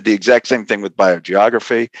way. I did the exact same thing with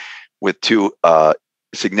biogeography with two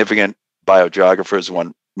significant biogeographers,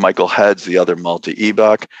 one Michael Heads, the other Malte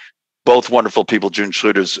Ebach, both wonderful people. June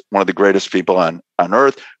Schlueter's one of the greatest people on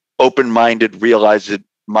earth, open-minded, realized that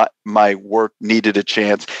my work needed a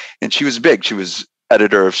chance. And she was big. She was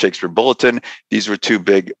editor of Shakespeare Bulletin. These were two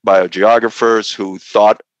big biogeographers who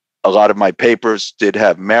thought a lot of my papers did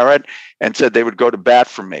have merit and said they would go to bat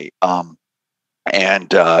for me. So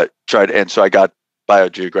I got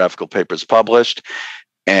biogeographical papers published.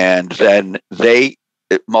 And then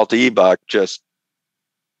Malte Ebach just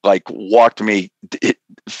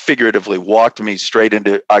figuratively walked me straight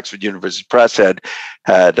into Oxford University Press. Had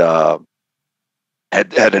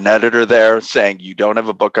an editor there saying, you don't have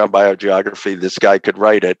a book on biogeography, this guy could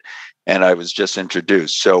write it. And I was just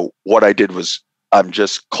introduced. So what I did was I'm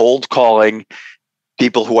just cold calling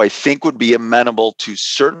people who I think would be amenable to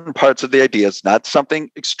certain parts of the ideas, not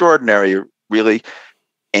something extraordinary, really.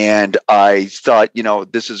 And I thought,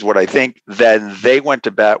 this is what I think. Then they went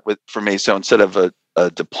to bat for me. So instead of a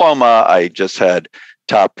diploma, I just had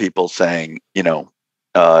top people saying,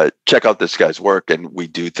 check out this guy's work, and we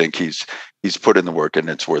do think he's put in the work, and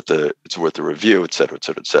it's worth a review, et cetera, et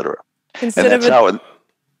cetera, et cetera.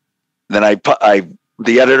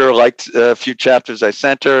 The editor liked a few chapters I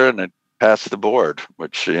sent her, and it passed the board,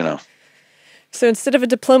 which So instead of a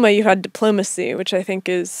diploma, you had diplomacy, which I think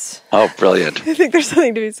is... Oh, brilliant. I think there's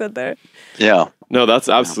something to be said there. Yeah. No, that's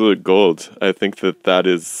absolute gold. I think that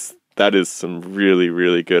is some really,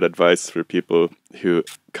 really good advice for people who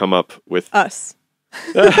come up with... Us.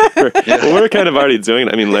 We're kind of already doing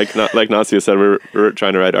it. I mean, like Nasia said, we're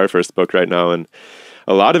trying to write our first book right now, and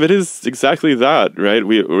a lot of it is exactly that, right?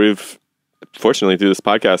 We've, fortunately, through this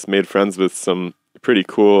podcast, made friends with some pretty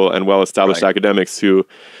cool and well-established academics who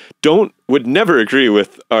would never agree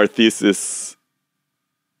with our thesis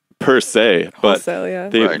per se, but Wholesale, yeah.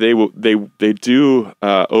 they do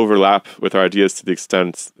overlap with our ideas to the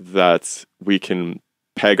extent that we can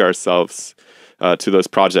peg ourselves to those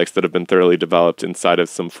projects that have been thoroughly developed inside of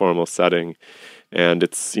some formal setting. And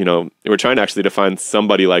it's, we're trying to actually define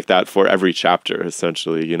somebody like that for every chapter,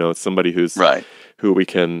 essentially, somebody who we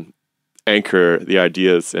can anchor the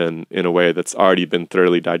ideas in a way that's already been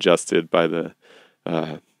thoroughly digested by the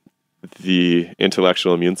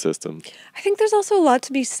intellectual immune system. I think there's also a lot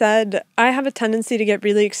to be said. I have a tendency to get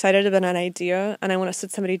really excited about an idea, and I want to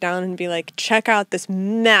sit somebody down and be like, check out this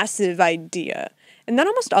massive idea. And that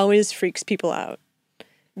almost always freaks people out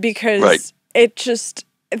because it just,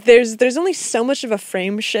 there's only so much of a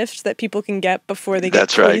frame shift that people can get before they get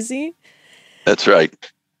crazy. That's right.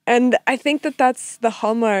 And I think that that's the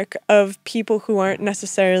hallmark of people who aren't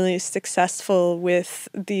necessarily successful with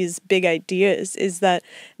these big ideas, is that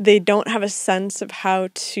they don't have a sense of how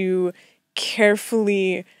to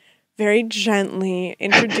carefully, very gently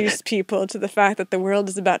introduce people to the fact that the world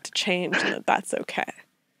is about to change and that that's okay.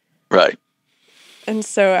 Right. And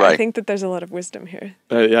so I think that there's a lot of wisdom here.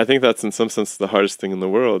 I think that's in some sense the hardest thing in the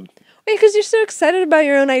world. Because you're so excited about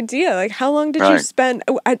your own idea. Like, how long did you spend?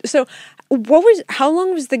 How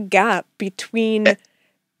long was the gap between?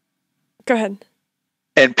 Go ahead.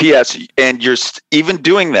 And P.S. And you're even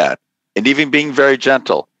doing that, and even being very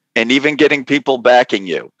gentle, and even getting people backing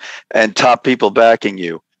you, and top people backing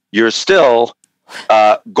you. You're still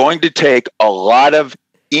going to take a lot of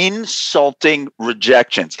insulting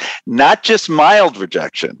rejections, not just mild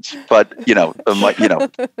rejections, but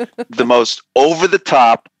the most over the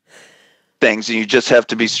top things, and you just have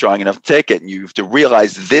to be strong enough to take it, and you have to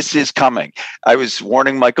realize this is coming. I was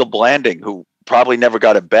warning Michael Blanding, who probably never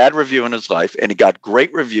got a bad review in his life, and he got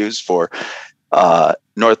great reviews for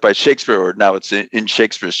North by Shakespeare, or now it's in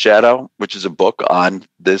Shakespeare's Shadow, which is a book on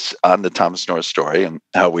the Thomas North story and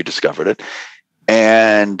how we discovered it.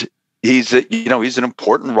 And he's an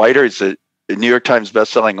important writer. He's a New York Times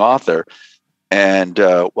bestselling author, and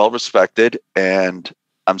well respected. And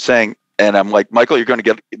I'm saying, and I'm like, Michael, you're going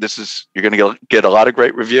to get a lot of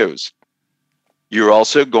great reviews. You're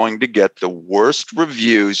also going to get the worst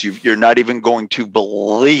reviews. You're not even going to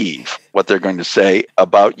believe what they're going to say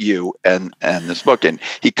about you and this book. And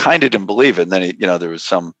he kind of didn't believe it. And then there was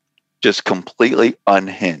some just completely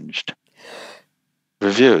unhinged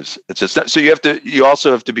reviews. It's just so you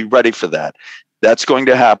also have to be ready for that. That's going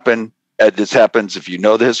to happen. This happens if you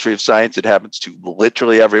know the history of science. It happens to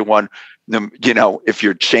literally everyone. If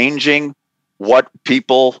you're changing what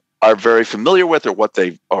people are very familiar with, or what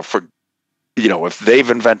they are for, if they've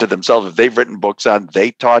invented themselves, if they've written books on,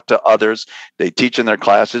 they taught to others, they teach in their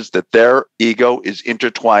classes that their ego is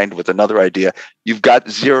intertwined with another idea, you've got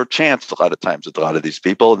zero chance a lot of times with a lot of these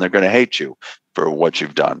people, and they're going to hate you for what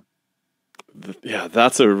you've done. Yeah,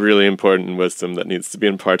 that's a really important wisdom that needs to be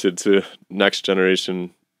imparted to next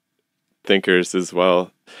generation thinkers as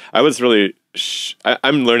well. I was really,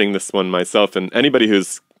 I'm learning this one myself, and anybody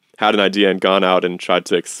who's had an idea and gone out and tried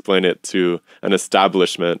to explain it to an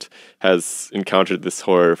establishment has encountered this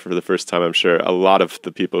horror for the first time. I'm sure a lot of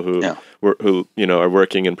the people who are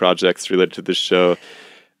working in projects related to this show.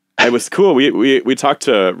 It was cool. We talked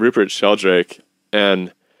to Rupert Sheldrake,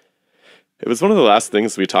 and it was one of the last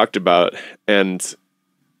things we talked about, and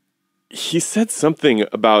he said something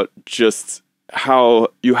about just how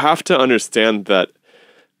you have to understand that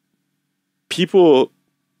people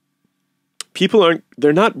aren't,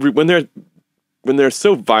 they're not, when they're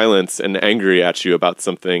so violent and angry at you about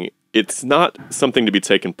something, it's not something to be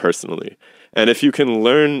taken personally. And if you can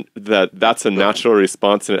learn that that's a natural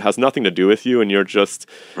response and it has nothing to do with you, and you're just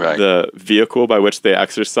the vehicle by which they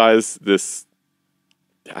exercise this,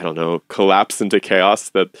 I don't know, collapse into chaos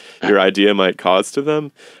that your idea might cause to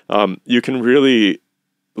them, you can really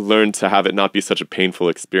learn to have it not be such a painful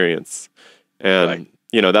experience. And,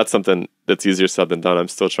 that's something that's easier said than done. I'm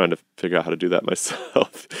still trying to figure out how to do that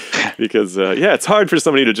myself because, it's hard for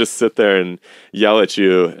somebody to just sit there and yell at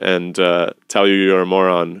you and tell you you're a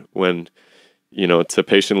moron when, to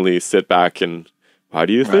patiently sit back and, why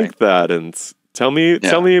do you think that? And tell me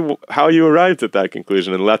how you arrived at that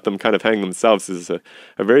conclusion, and let them kind of hang themselves is a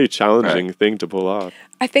very challenging thing to pull off.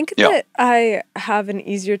 I think that I have an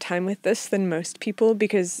easier time with this than most people,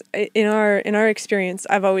 because in our experience,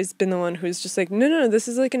 I've always been the one who's just like, no, this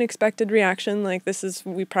is like an expected reaction. Like,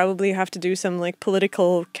 we probably have to do some like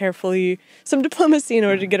some diplomacy in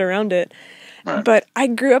order to get around it. Right. But I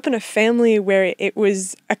grew up in a family where it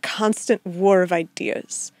was a constant war of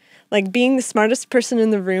ideas. Like, being the smartest person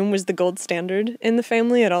in the room was the gold standard in the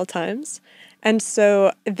family at all times. And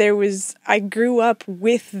so I grew up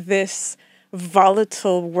with this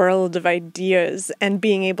volatile world of ideas and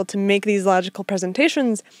being able to make these logical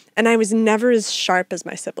presentations, and I was never as sharp as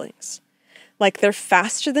my siblings. Like, they're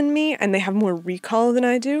faster than me and they have more recall than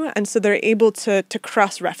I do, and so they're able to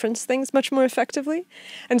cross-reference things much more effectively.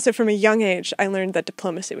 And so from a young age, I learned that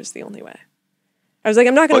diplomacy was the only way. I was like,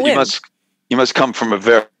 I'm not going to win. You must come from a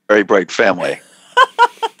very, very bright family.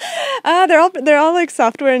 They're all like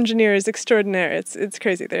software engineers extraordinaire. It's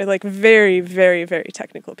crazy. They're like very, very, very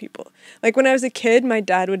technical people. Like, when I was a kid, my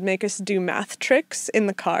dad would make us do math tricks in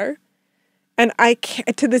the car. And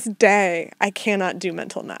to this day, I cannot do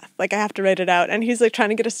mental math. Like, I have to write it out. And he's like trying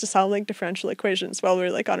to get us to solve like differential equations while we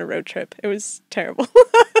were like on a road trip. It was terrible.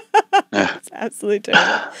 It's absolutely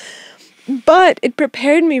terrible. But it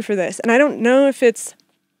prepared me for this. And I don't know if it's...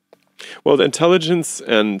 Well, the intelligence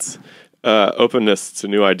and openness to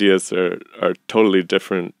new ideas are totally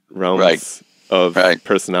different realms of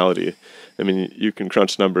personality. I mean, you can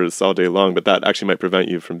crunch numbers all day long, but that actually might prevent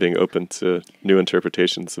you from being open to new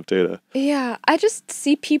interpretations of data. Yeah, I just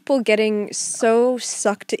see people getting so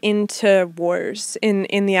sucked into wars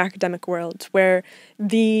in the academic world, where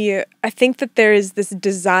I think that there is this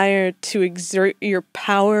desire to exert your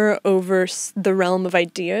power over the realm of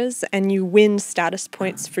ideas, and you win status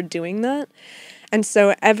points for doing that. And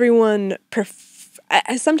so everyone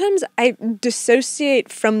sometimes I dissociate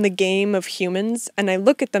from the game of humans, and I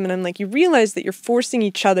look at them and I'm like, you realize that you're forcing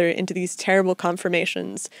each other into these terrible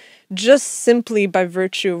conformations just simply by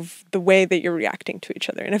virtue of the way that you're reacting to each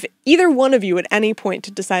other. And if either one of you at any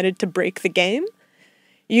point decided to break the game,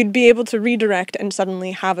 you'd be able to redirect and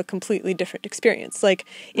suddenly have a completely different experience. Like,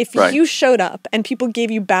 if you showed up and people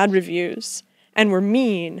gave you bad reviews and were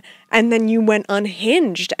mean, and then you went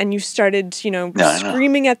unhinged and you started,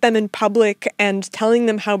 screaming at them in public and telling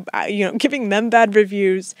them how, giving them bad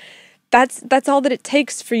reviews, that's all that it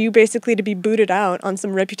takes for you basically to be booted out on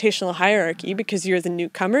some reputational hierarchy, because you're the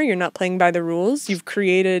newcomer, you're not playing by the rules, you've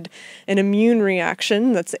created an immune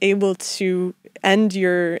reaction that's able to end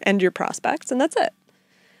your prospects, and that's it.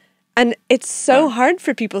 And it's so hard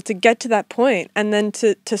for people to get to that point and then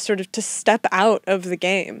to step out of the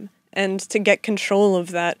game and to get control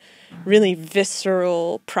of that really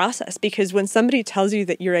visceral process. Because when somebody tells you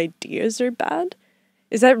that your ideas are bad,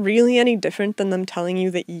 is that really any different than them telling you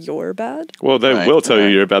that you're bad? Well, they will tell you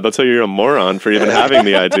you're bad. They'll tell you you're a moron for even having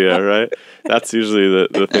the idea, right? That's usually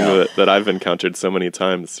the thing that I've encountered so many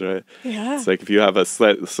times, right? Yeah. It's like, if you have a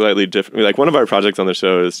slightly different... Like, one of our projects on the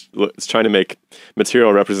show is trying to make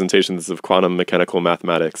material representations of quantum mechanical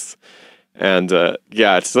mathematics. And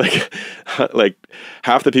it's like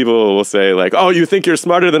half the people will say, like, oh, you think you're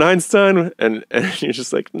smarter than Einstein? And you're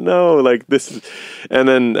just like, no, like, this is... And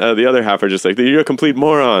then the other half are just like, you're a complete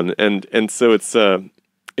moron. And so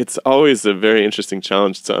it's always a very interesting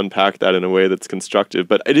challenge to unpack that in a way that's constructive.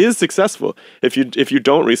 But it is successful. If you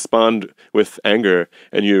don't respond with anger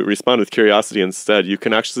and you respond with curiosity instead, you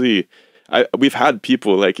can actually... we've had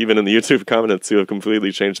people, like, even in the YouTube comments, who have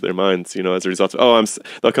completely changed their minds, as a result of,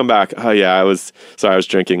 they'll come back, oh yeah, I was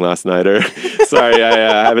drinking last night, or sorry,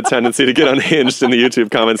 I have a tendency to get unhinged in the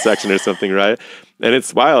YouTube comment section or something, right? And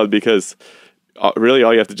it's wild, because really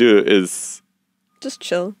all you have to do is just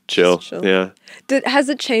chill. Yeah. Has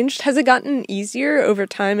it changed? Has it gotten easier over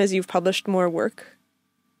time as you've published more work?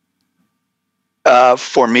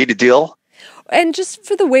 For me to deal? And just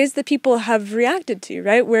for the ways that people have reacted to you,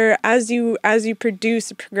 right? Where as you produce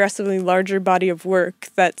a progressively larger body of work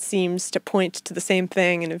that seems to point to the same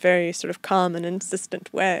thing in a very sort of calm and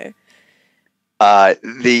insistent way. I've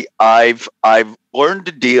learned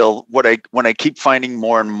to deal when I keep finding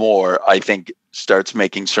more and more, I think starts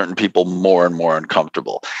making certain people more and more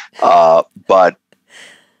uncomfortable. But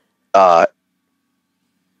I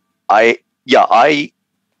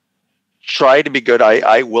try to be good.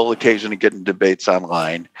 I will occasionally get in debates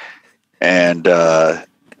online, but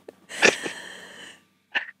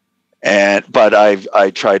I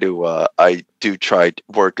do try to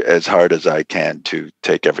work as hard as I can to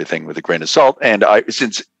take everything with a grain of salt. And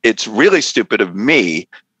since it's really stupid of me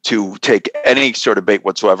to take any sort of bait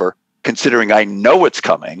whatsoever, considering I know it's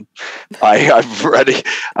coming,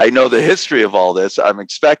 I know the history of all this. I'm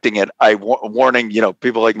expecting it. Warning,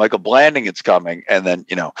 people like Michael Blanding, it's coming. And then,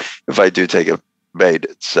 if I do take a bait,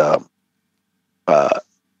 it's, I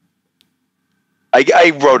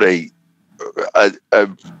wrote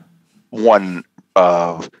one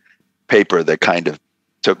paper that kind of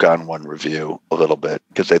took on one review a little bit,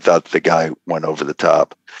 because I thought the guy went over the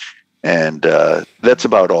top. And that's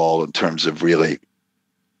about all in terms of really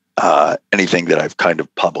anything that I've kind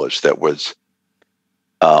of published that was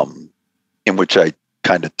in which I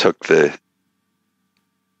kind of took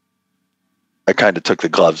I kind of took the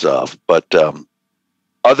gloves off. But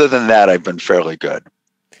other than that, I've been fairly good.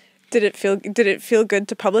 Did it feel good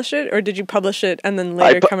to publish it, or did you publish it and then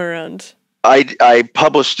later come around? I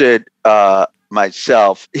published it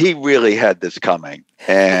myself. He really had this coming,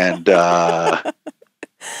 and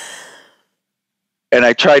and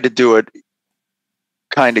I tried to do it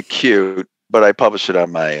kind of cute, but I published it on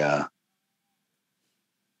my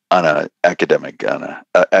on a academic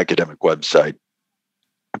website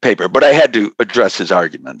paper. But I had to address his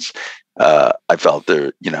arguments. I felt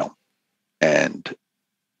there,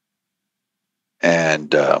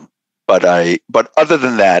 but other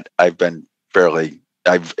than that,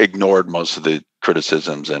 I've ignored most of the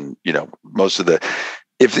criticisms, and most of the,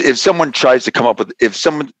 if someone tries to come up with, if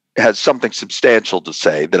someone has something substantial to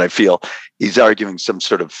say that I feel he's arguing some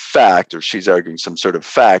sort of fact or she's arguing some sort of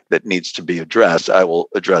fact that needs to be addressed, I will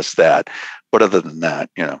address that. But other than that,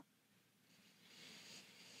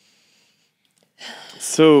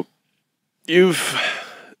 So you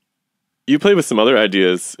played with some other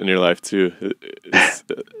ideas in your life too.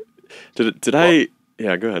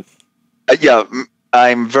 Yeah, go ahead. Yeah,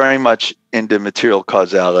 I'm very much into material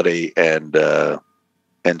causality, and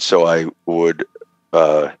so I would.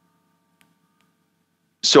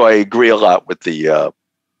 So I agree a lot with the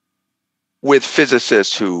with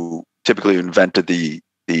physicists who typically invented the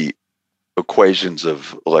equations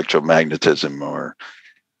of electromagnetism or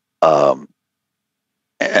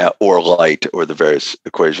light, or the various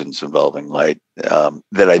equations involving light,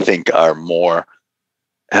 that I think are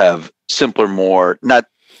have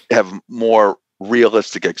more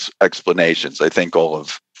realistic explanations. I think all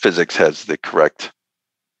of physics has the correct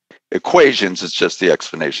equations. It's just the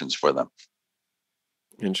explanations for them.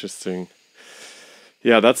 Interesting.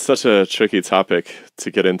 Yeah, that's such a tricky topic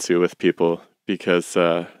to get into with people, because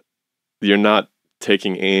you're not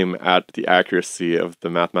taking aim at the accuracy of the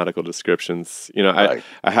mathematical descriptions. Right.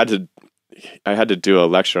 I had to do a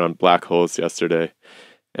lecture on black holes yesterday,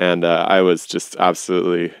 and I was just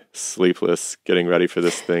absolutely sleepless getting ready for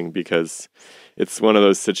this thing, because it's one of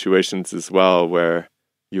those situations as well where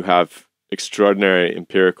you have extraordinary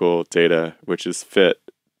empirical data, which is fit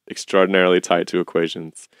extraordinarily tight to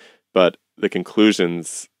equations, but the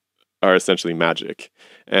conclusions are essentially magic.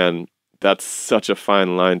 And that's such a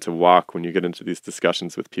fine line to walk when you get into these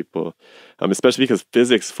discussions with people, especially because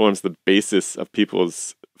physics forms the basis of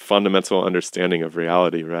people's fundamental understanding of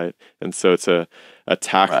reality, right? And so to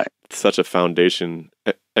attack such a foundation,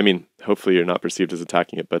 I mean, hopefully you're not perceived as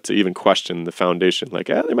attacking it, but to even question the foundation, like,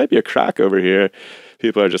 there might be a crack over here.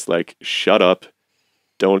 People are just like, shut up.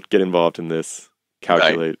 Don't get involved in this.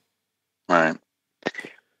 Calculate. Right.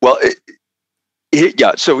 Well,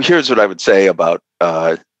 yeah. So here's what I would say about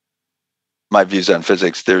my views on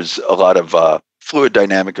physics. There's a lot of fluid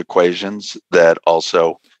dynamic equations that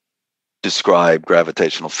also describe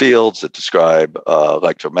gravitational fields, that describe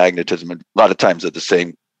electromagnetism. And a lot of times they're the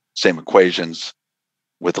same equations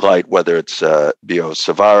with light, whether it's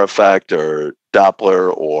Biot-Savart effect or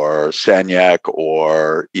Doppler or Sagnac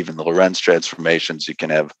or even the Lorentz transformations. You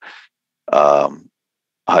can have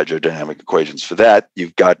hydrodynamic equations for that.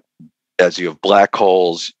 You've got, as you have black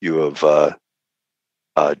holes, you have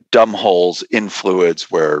dumb holes in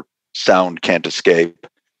fluids where sound can't escape,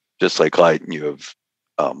 just like light. And you have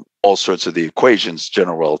all sorts of the equations,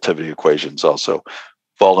 general relativity equations also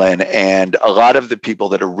fall in. And a lot of the people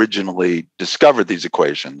that originally discovered these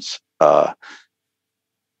equations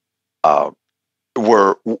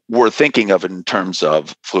were thinking of it in terms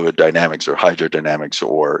of fluid dynamics or hydrodynamics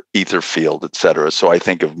or ether field, et cetera. So I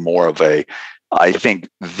think of more of I think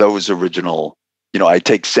those original, I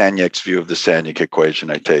take Sagnac's view of the Sagnac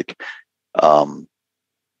equation. I take,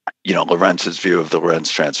 Lorentz's view of the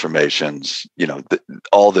Lorentz transformations,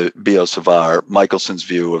 all the Biot-Savart, Michelson's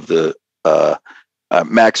view of the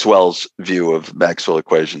Maxwell's view of Maxwell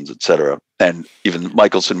equations, et cetera, and even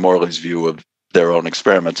Michelson-Morley's view of their own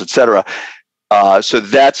experiments, et cetera. So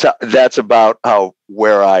that's about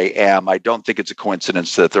where I am. I don't think it's a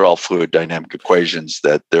coincidence that they're all fluid dynamic equations,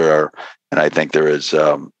 that there are, and I think there is.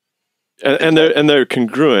 And they're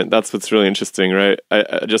congruent. That's what's really interesting, right?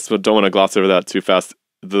 I just don't want to gloss over that too fast.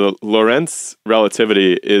 The Lorentz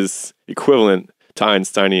relativity is equivalent to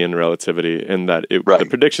Einsteinian relativity in that the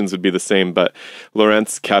predictions would be the same, but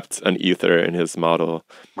Lorentz kept an ether in his model.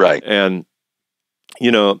 Right. And,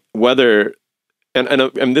 whether,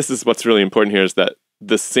 and this is what's really important here, is that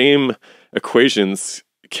the same equations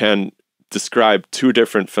can describe two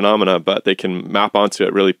different phenomena, but they can map onto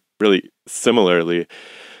it really, really similarly.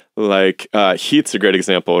 Like heat's a great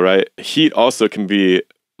example, right? Heat also can be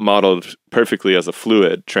modeled perfectly as a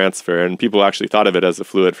fluid transfer, and people actually thought of it as a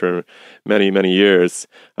fluid for many, many years.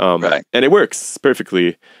 And it works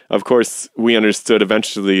perfectly. Of course, we understood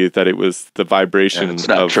eventually that it was the vibration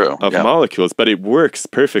of molecules, but it works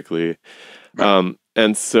perfectly. Right.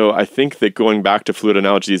 And so I think that going back to fluid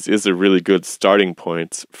analogies is a really good starting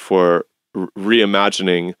point for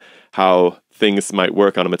reimagining how things might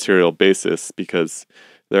work on a material basis, because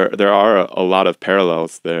there are a lot of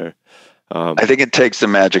parallels there. I think it takes the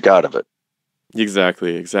magic out of it.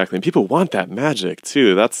 Exactly. And people want that magic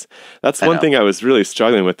too. That's one thing I was really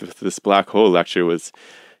struggling with this black hole lecture was,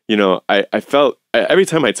 I felt every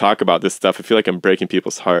time I talk about this stuff, I feel like I'm breaking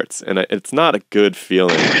people's hearts, and it's not a good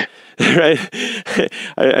feeling, right?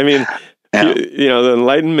 I mean, the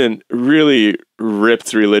Enlightenment really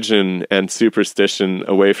ripped religion and superstition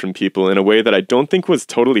away from people in a way that I don't think was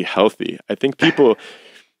totally healthy. I think people...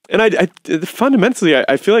 And I fundamentally,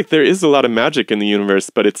 I feel like there is a lot of magic in the universe,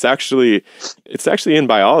 but it's actually in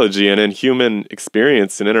biology and in human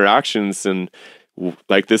experience and interactions, and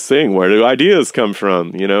like this thing, where do ideas come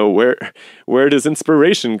from? Where does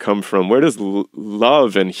inspiration come from? Where does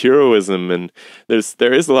love and heroism, and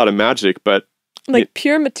there is a lot of magic, but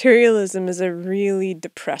pure materialism is a really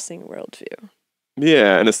depressing worldview.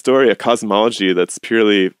 Yeah, and a cosmology that's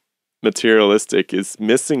purely materialistic is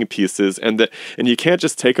missing pieces, and you can't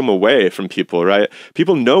just take them away from people, right?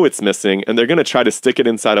 People know it's missing, and they're going to try to stick it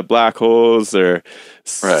inside of black holes or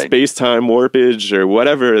space-time warpage or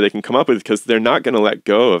whatever they can come up with, because they're not going to let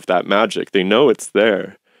go of that magic. They know it's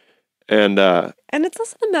there. And it's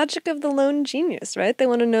also the magic of the lone genius, right? They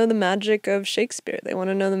want to know the magic of Shakespeare. They want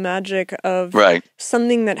to know the magic of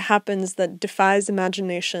something that happens that defies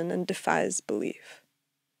imagination and defies belief.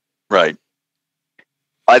 Right.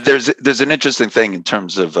 There's an interesting thing in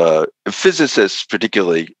terms of physicists,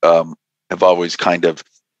 particularly, have always kind of,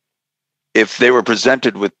 if they were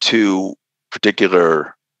presented with two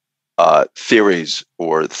particular theories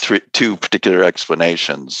or two particular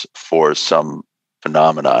explanations for some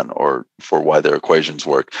phenomenon or for why their equations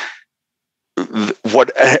work,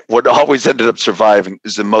 what always ended up surviving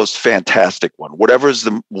is the most fantastic one. Whatever is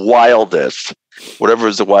the wildest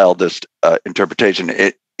interpretation,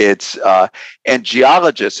 it's and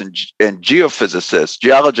geologists and geophysicists.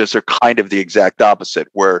 Geologists are kind of the exact opposite,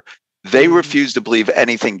 where they refuse to believe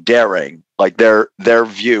anything daring. Like their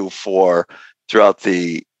view throughout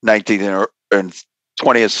the 19th and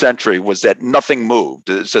 20th century was that nothing moved,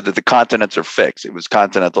 so that the continents are fixed. It was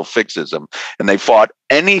continental fixism, and they fought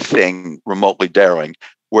anything remotely daring.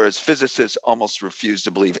 Whereas physicists almost refuse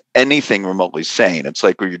to believe anything remotely sane. It's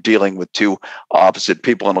like where you're dealing with two opposite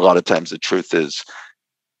people, and a lot of times the truth is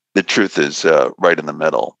right in the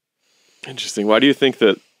middle. Interesting. Why do you think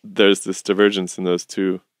that there's this divergence in those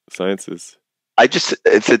two sciences?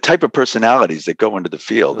 It's the type of personalities that go into the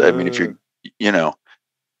field. I mean,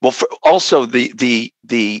 if also the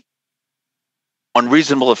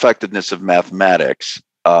unreasonable effectiveness of mathematics.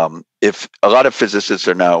 If a lot of physicists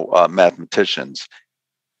are now mathematicians,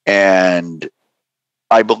 and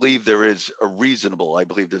I believe there's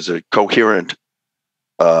a coherent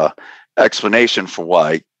explanation for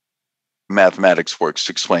why mathematics works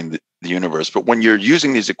to explain the universe. But when you're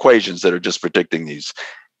using these equations that are just predicting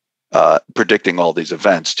all these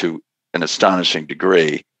events to an astonishing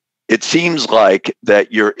degree, it seems like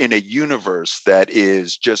that you're in a universe that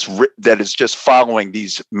is just following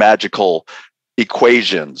these magical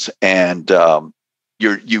equations, and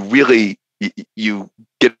you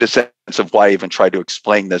get a sense of why even try to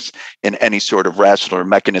explain this in any sort of rational or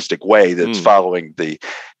mechanistic way that's following the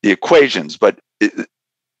equations. But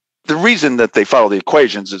the reason that they follow the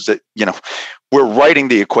equations is that, we're writing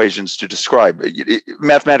the equations to describe.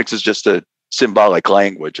 Mathematics is just a symbolic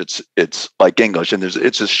language. It's like English, and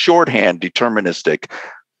it's a shorthand deterministic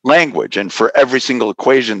language. And for every single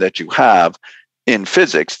equation that you have in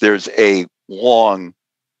physics, there's a long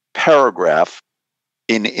paragraph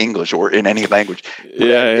in English or in any language.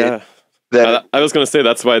 I was going to say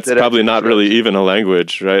that's why it's probably not really even a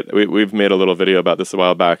language, right? We've made a little video about this a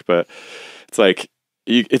while back, but it's like,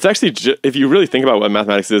 it's actually, if you really think about what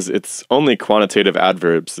mathematics is, it's only quantitative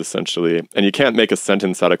adverbs, essentially. And you can't make a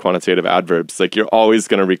sentence out of quantitative adverbs. Like, you're always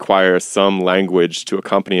going to require some language to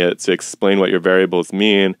accompany it to explain what your variables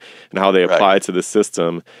mean and how they apply to the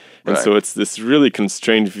system. And so it's this really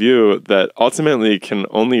constrained view that ultimately can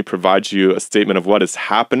only provide you a statement of what is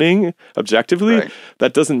happening objectively.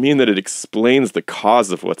 That doesn't mean that it explains the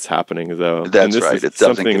cause of what's happening, though. That's right. It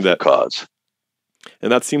doesn't give the cause.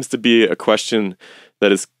 And that seems to be a question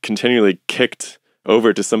that is continually kicked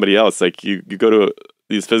over to somebody else. Like, you go to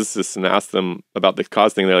these physicists and ask them about the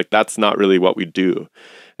cause thing, they're like, that's not really what we do.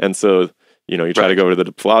 And so, You try to go over to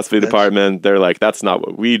the philosophy department. They're like, that's not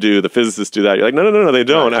what we do. The physicists do that. You're like, no, they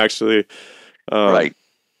don't actually. Right.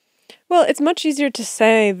 Well, it's much easier to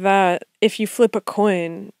say that if you flip a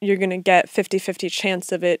coin, you're going to get 50-50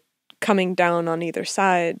 chance of it coming down on either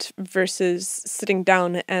side versus sitting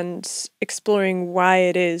down and exploring why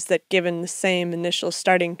it is that given the same initial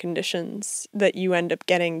starting conditions that you end up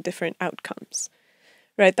getting different outcomes.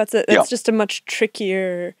 Right? That's just a much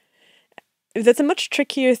trickier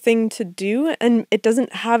thing to do, and it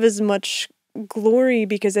doesn't have as much glory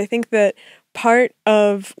because I think that part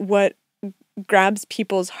of what grabs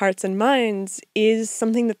people's hearts and minds is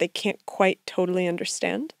something that they can't quite totally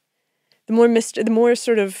understand. The more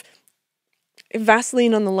sort of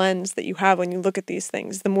Vaseline on the lens that you have when you look at these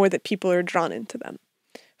things, the more that people are drawn into them.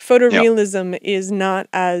 Photorealism is not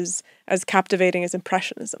as captivating as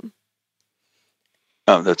impressionism.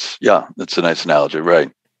 Oh, that's a nice analogy.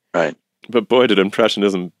 Right. But boy, did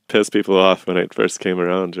impressionism piss people off when it first came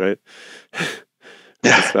around, right?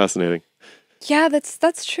 It's fascinating. Yeah,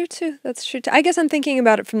 that's true too. That's true too. I guess I'm thinking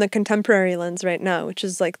about it from the contemporary lens right now, which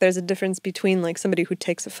is like there's a difference between like somebody who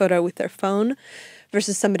takes a photo with their phone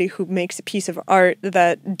versus somebody who makes a piece of art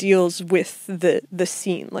that deals with the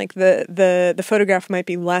scene. Like the photograph might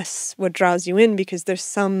be less what draws you in because there's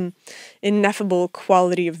some ineffable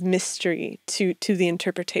quality of mystery to the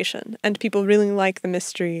interpretation. And people really like the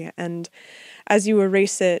mystery, and as you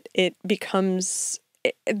erase it,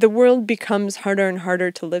 the world becomes harder and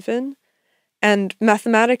harder to live in. And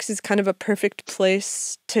mathematics is kind of a perfect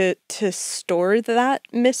place to store that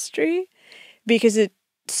mystery because it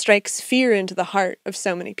strikes fear into the heart of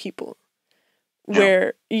so many people.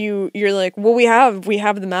 Where you're like, well, we have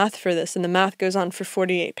the math for this, and the math goes on for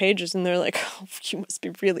 48 pages, and they're like, oh, you must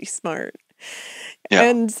be really smart.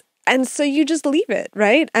 Yeah. And so you just leave it,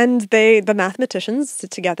 right? And the mathematicians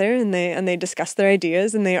sit together and they discuss their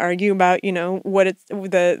ideas and they argue about, what it's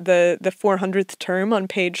the 400th term on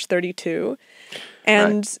page 32.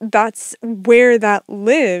 And that's where that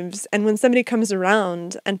lives. And when somebody comes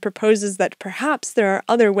around and proposes that perhaps there are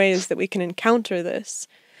other ways that we can encounter this,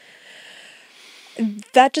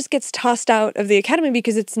 that just gets tossed out of the academy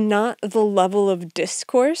because it's not the level of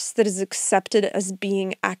discourse that is accepted as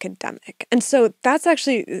being academic. And so that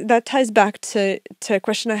ties back to a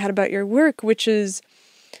question I had about your work, which is,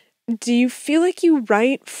 do you feel like you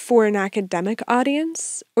write for an academic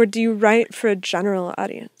audience or do you write for a general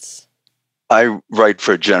audience? I write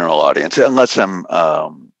for a general audience, unless I'm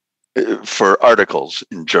for articles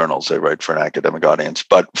in journals, I write for an academic audience.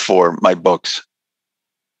 But for my books,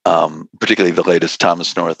 particularly the latest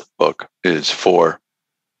Thomas North book, is for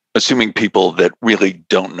assuming people that really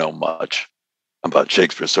don't know much about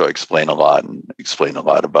Shakespeare. So I explain a lot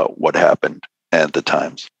about what happened at the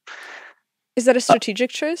times. Is that a strategic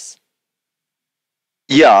choice?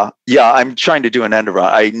 Yeah. I'm trying to do an end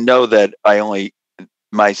around. I know that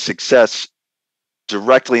my success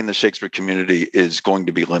directly in the Shakespeare community is going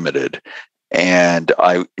to be limited. And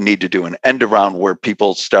I need to do an end around where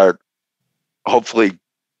people start hopefully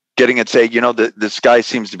getting it, say, this guy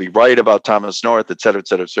seems to be right about Thomas North, et cetera,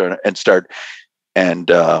 and start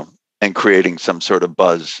and creating some sort of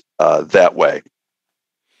buzz that way.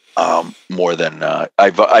 More than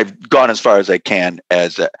I've gone as far as I can.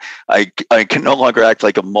 I can no longer act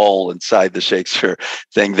like a mole inside the Shakespeare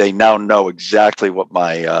thing. They now know exactly what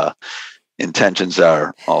my intentions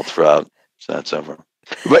are all throughout. So that's over.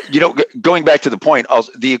 But going back to the point,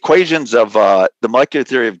 also, the equations of the molecular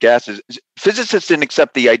theory of gases, physicists didn't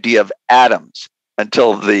accept the idea of atoms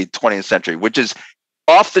until the 20th century, which is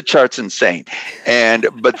off the charts insane.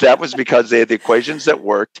 But that was because they had the equations that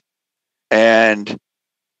worked, and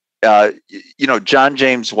John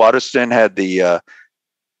James Waterston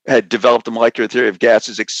had developed the molecular theory of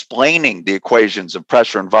gases, explaining the equations of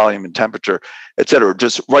pressure and volume and temperature, et cetera,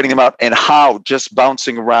 just writing them out, and how just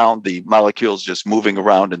bouncing around, the molecules just moving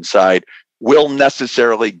around inside will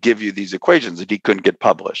necessarily give you these equations that he couldn't get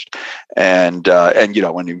published. And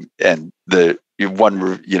the one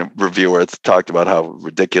reviewer talked about how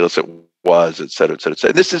ridiculous it was, et cetera, et cetera, et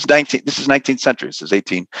cetera. This is 19th century. This is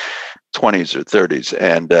 1820s or 30s.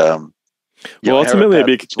 And ultimately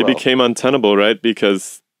it became untenable, right?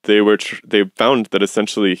 Because they found that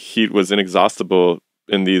essentially heat was inexhaustible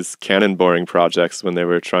in these cannon boring projects when they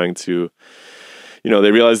were trying to,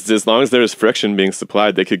 they realized as long as there was friction being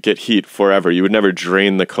supplied, they could get heat forever. You would never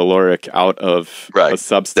drain the caloric out of a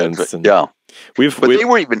substance. And they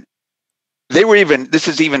were even, this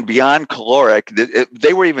is even beyond caloric.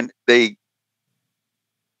 They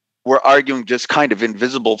were arguing just kind of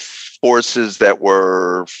invisible forces that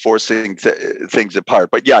were forcing things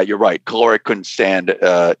apart. But yeah, you're right. Caloric couldn't stand,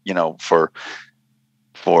 for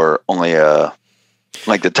for only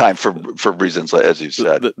like the time for reasons as you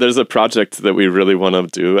said. There's a project that we really want to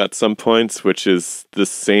do at some point, which is the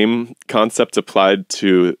same concept applied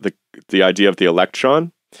to the idea of the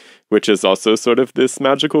electron, which is also sort of this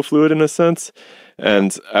magical fluid in a sense.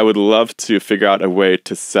 And I would love to figure out a way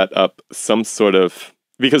to set up some sort of,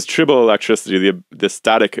 because trivial electricity, the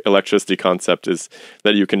static electricity concept is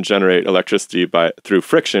that you can generate electricity through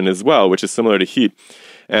friction as well, which is similar to heat.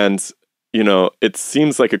 And it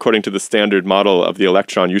seems like according to the standard model of the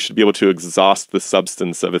electron, you should be able to exhaust the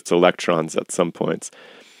substance of its electrons at some point.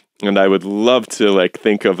 And I would love to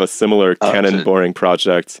think of a similar cannon boring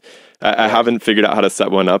project. I haven't figured out how to set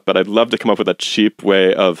one up, but I'd love to come up with a cheap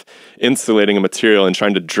way of insulating a material and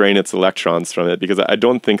trying to drain its electrons from it, because I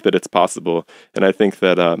don't think that it's possible. And I think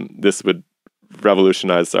that this would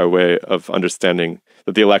revolutionize our way of understanding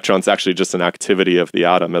that the electron's actually just an activity of the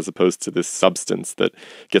atom as opposed to this substance that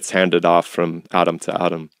gets handed off from atom to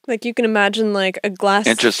atom. You can imagine a glass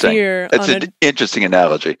sphere. It's an interesting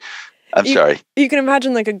analogy. I'm sorry. You can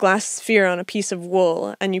imagine a glass sphere on a piece of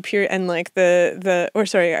wool, and a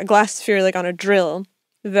glass sphere on a drill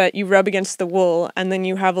that you rub against the wool, and then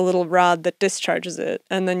you have a little rod that discharges it,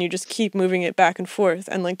 and then you just keep moving it back and forth.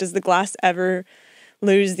 And does the glass ever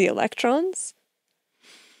lose the electrons?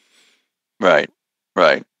 Right.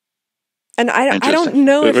 And I don't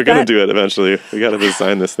know if we're going to do it eventually. We got to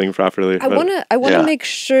design this thing properly. I want to make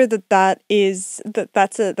sure that's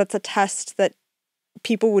a test that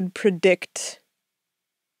people would predict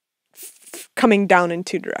coming down in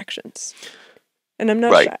two directions. And I'm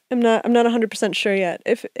not 100% sure yet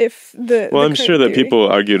if I'm sure that people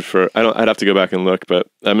argued I'd have to go back and look, but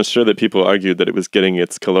I'm sure that people argued that it was getting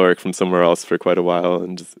its caloric from somewhere else for quite a while,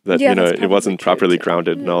 and that it wasn't properly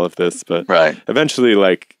grounded in all of this. But eventually,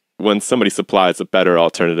 when somebody supplies a better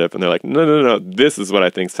alternative and they're like, no, this is what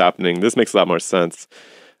I think's happening, this makes a lot more sense,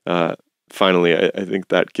 finally I think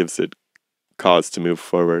that gives it cause to move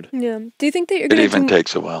forward. Yeah. Do you think that you're going to It even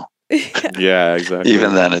takes a while. Yeah, exactly.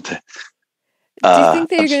 Even then do you think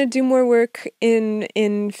that you're going to do more work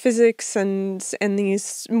in physics and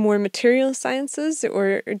these more material sciences,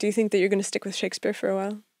 or do you think that you're going to stick with Shakespeare for a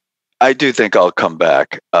while? I do think I'll come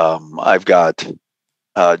back. I've got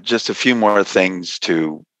just a few more things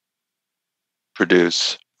to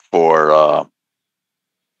produce for.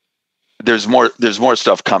 There's more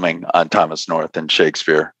stuff coming on Thomas North and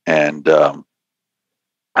Shakespeare, and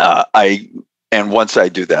once I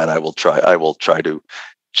do that, I will try to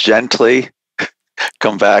gently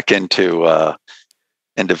come back into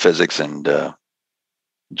physics and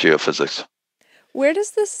geophysics. Where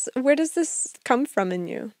does this come from in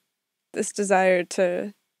you? This desire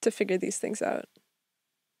to figure these things out?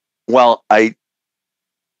 Well, I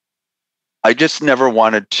just never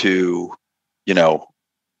wanted to,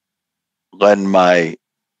 lend my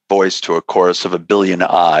voice to a chorus of a billion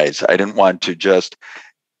eyes. I didn't want to just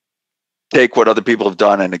take what other people have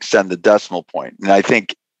done and extend the decimal point. And I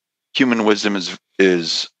think human wisdom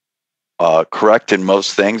is correct in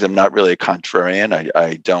most things. I'm not really a contrarian.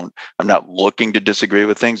 I'm not looking to disagree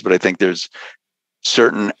with things, but I think there's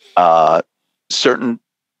certain at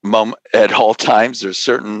all times, there's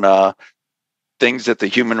certain things that the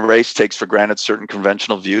human race takes for granted, certain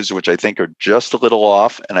conventional views, which I think are just a little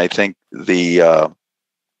off. And I think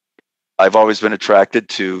I've always been attracted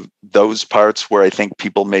to those parts where I think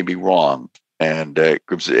people may be wrong, and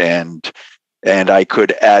groups, and I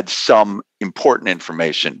could add some important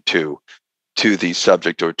information to the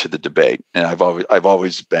subject or to the debate. And I've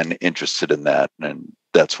always been interested in that, and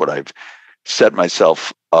that's what I've set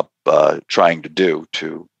myself up trying to do,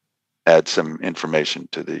 to add some information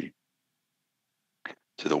to the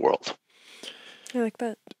world. I like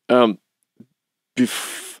that.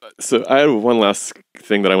 So I had one last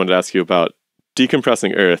thing that I wanted to ask you about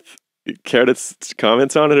decompressing Earth. Care to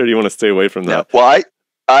comment on it, or do you want to stay away from that? Yeah, well,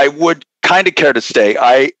 I would kind of care to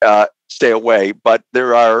stay away, but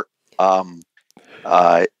there are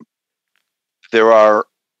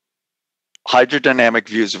hydrodynamic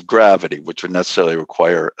views of gravity, which would necessarily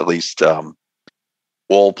require at least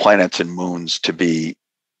all planets and moons to be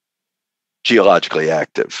geologically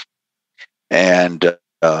active, and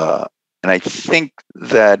I think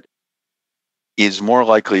that is more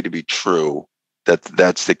likely to be true that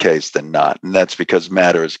that's the case than not, and that's because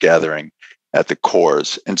matter is gathering at the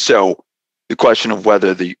cores. And so the question of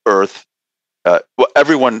whether the Earth,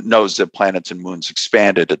 everyone knows that planets and moons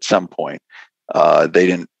expanded at some point. They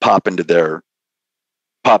didn't pop into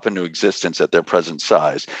existence at their present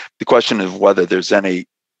size. The question of whether there's any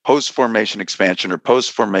post-formation expansion or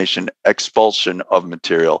post-formation expulsion of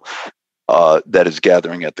material that is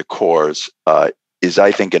gathering at the cores is,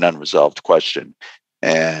 I think, an unresolved question.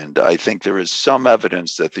 And I think there is some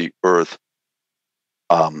evidence that the Earth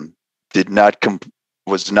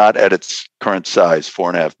was not at its current size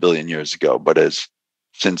 4.5 billion years ago, but has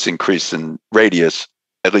since increased in radius,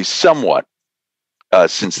 at least somewhat,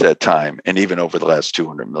 since that time, and even over the last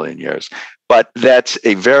 200 million years. But that's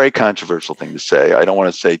a very controversial thing to say. I don't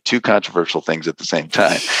want to say two controversial things at the same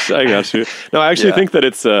time. I got you. No, I actually think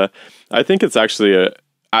that I think it's actually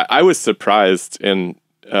I was surprised in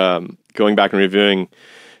going back and reviewing,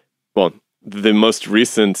 well, the most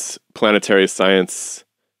recent planetary science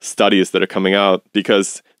studies that are coming out,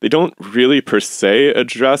 because they don't really per se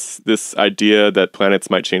address this idea that planets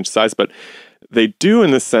might change size, but they do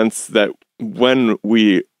in the sense that when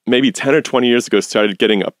we maybe 10 or 20 years ago started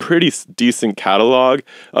getting a pretty decent catalog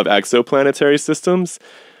of exoplanetary systems,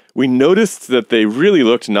 we noticed that they really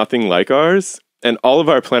looked nothing like ours. And all of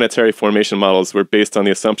our planetary formation models were based on the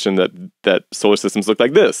assumption that solar systems look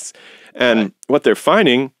like this. And what they're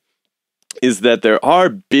finding is that there are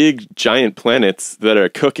big, giant planets that are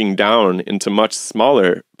cooking down into much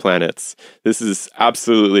smaller planets. This is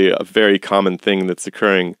absolutely a very common thing that's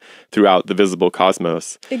occurring throughout the visible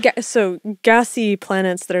cosmos. So gassy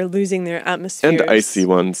planets that are losing their atmospheres. And icy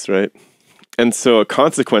ones, right? And so a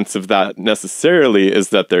consequence of that necessarily is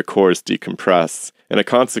that their cores decompress. And a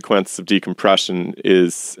consequence of decompression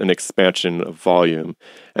is an expansion of volume.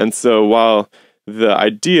 And so while the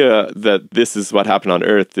idea that this is what happened on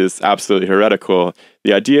Earth is absolutely heretical,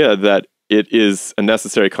 the idea that it is a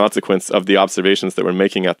necessary consequence of the observations that we're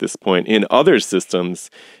making at this point in other systems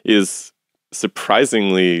is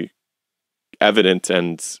surprisingly evident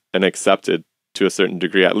and accepted to a certain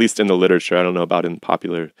degree, at least in the literature. I don't know about in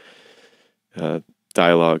popular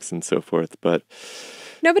dialogues and so forth, but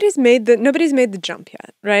nobody's made the jump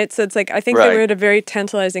yet, right? So it's like, I think that we're at a very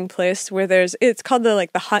tantalizing place where it's called the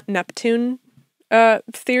hot Neptune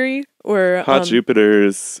theory, or hot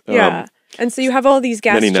Jupiters. And so you have all these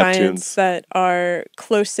gas many giants Neptunes that are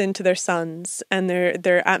close into their suns, and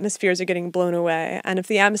their atmospheres are getting blown away. And if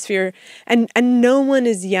the atmosphere, and no one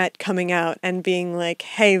is yet coming out and being like,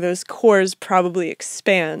 hey, those cores probably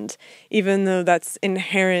expand, even though that's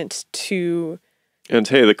inherent to. And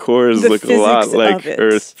hey, the cores look a lot like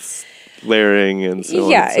Earth's layering and so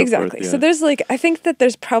on. Yeah, and so exactly. forth, yeah. So there's I think that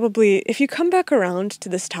there's probably, if you come back around to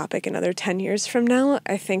this topic another 10 years from now,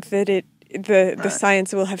 I think that the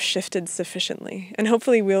science will have shifted sufficiently, and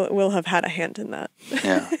hopefully we'll have had a hand in that.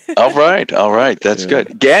 Yeah. All right. That's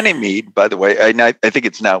good. Ganymede, by the way, I think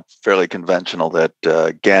it's now fairly conventional that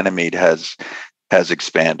Ganymede has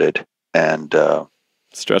expanded and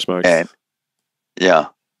stretch marks. And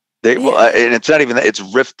and it's not even that, it's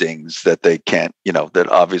riftings that they can't, that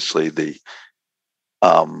obviously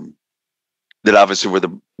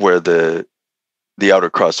where the outer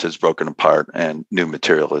crust has broken apart and new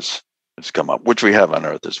material has come up, which we have on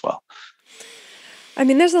Earth as well. I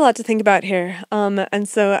mean, there's a lot to think about here. And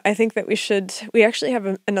so I think that we actually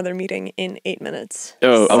have another meeting in 8 minutes.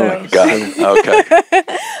 Oh my God. Okay.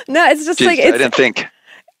 No, it's just I didn't think.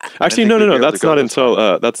 Actually, no. That's not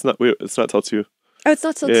until, it's not till 2. Oh, it's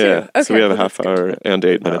not till 2. Yeah, okay, so we have a half hour and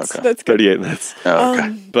 8 minutes. Okay. That's good. 38 minutes.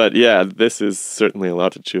 Okay. But yeah, this is certainly a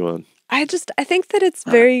lot to chew on. I think that it's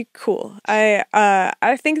very cool. I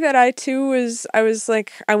think that I was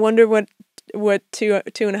like, I wonder what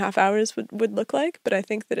 2.5 hours would look like, but I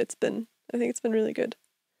think it's been really good.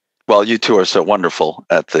 Well, you two are so wonderful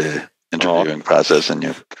at the interviewing process, and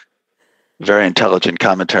you're very intelligent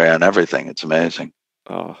commentary on everything. It's amazing.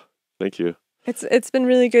 Oh, thank you. It's been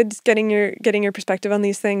really good getting your perspective on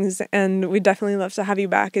these things, and we'd definitely love to have you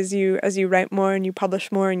back as you write more and you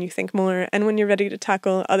publish more and you think more, and when you're ready to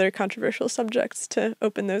tackle other controversial subjects, to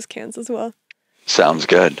open those cans as well. Sounds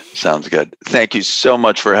good. Thank you so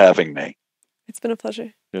much for having me. It's been a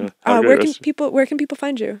pleasure. Yeah. Where can people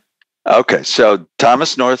find you? Okay, so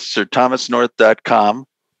Thomas North, SirThomasNorth.com.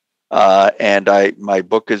 And my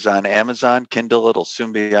book is on Amazon Kindle. It'll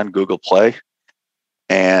soon be on Google Play.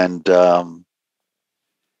 And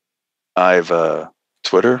I have a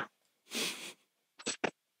Twitter.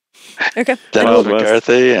 Okay. Dennis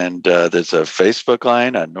McCarthy, and there's a Facebook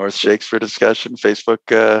line, a North Shakespeare discussion,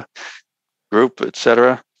 Facebook group,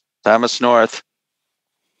 etc. Thomas North,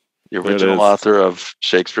 the original author of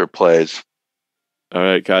Shakespeare plays. All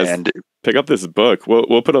right, guys, and pick up this book.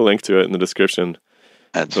 We'll put a link to it in the description.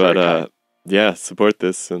 Yeah, support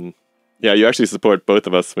this, and yeah, you actually support both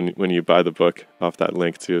of us when you buy the book off that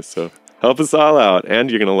link too. So help us all out, and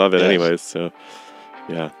you're gonna love it anyways. So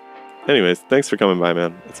yeah. Anyways, thanks for coming by,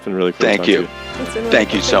 man. It's been really cool. Thank you.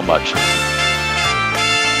 Thank you so much.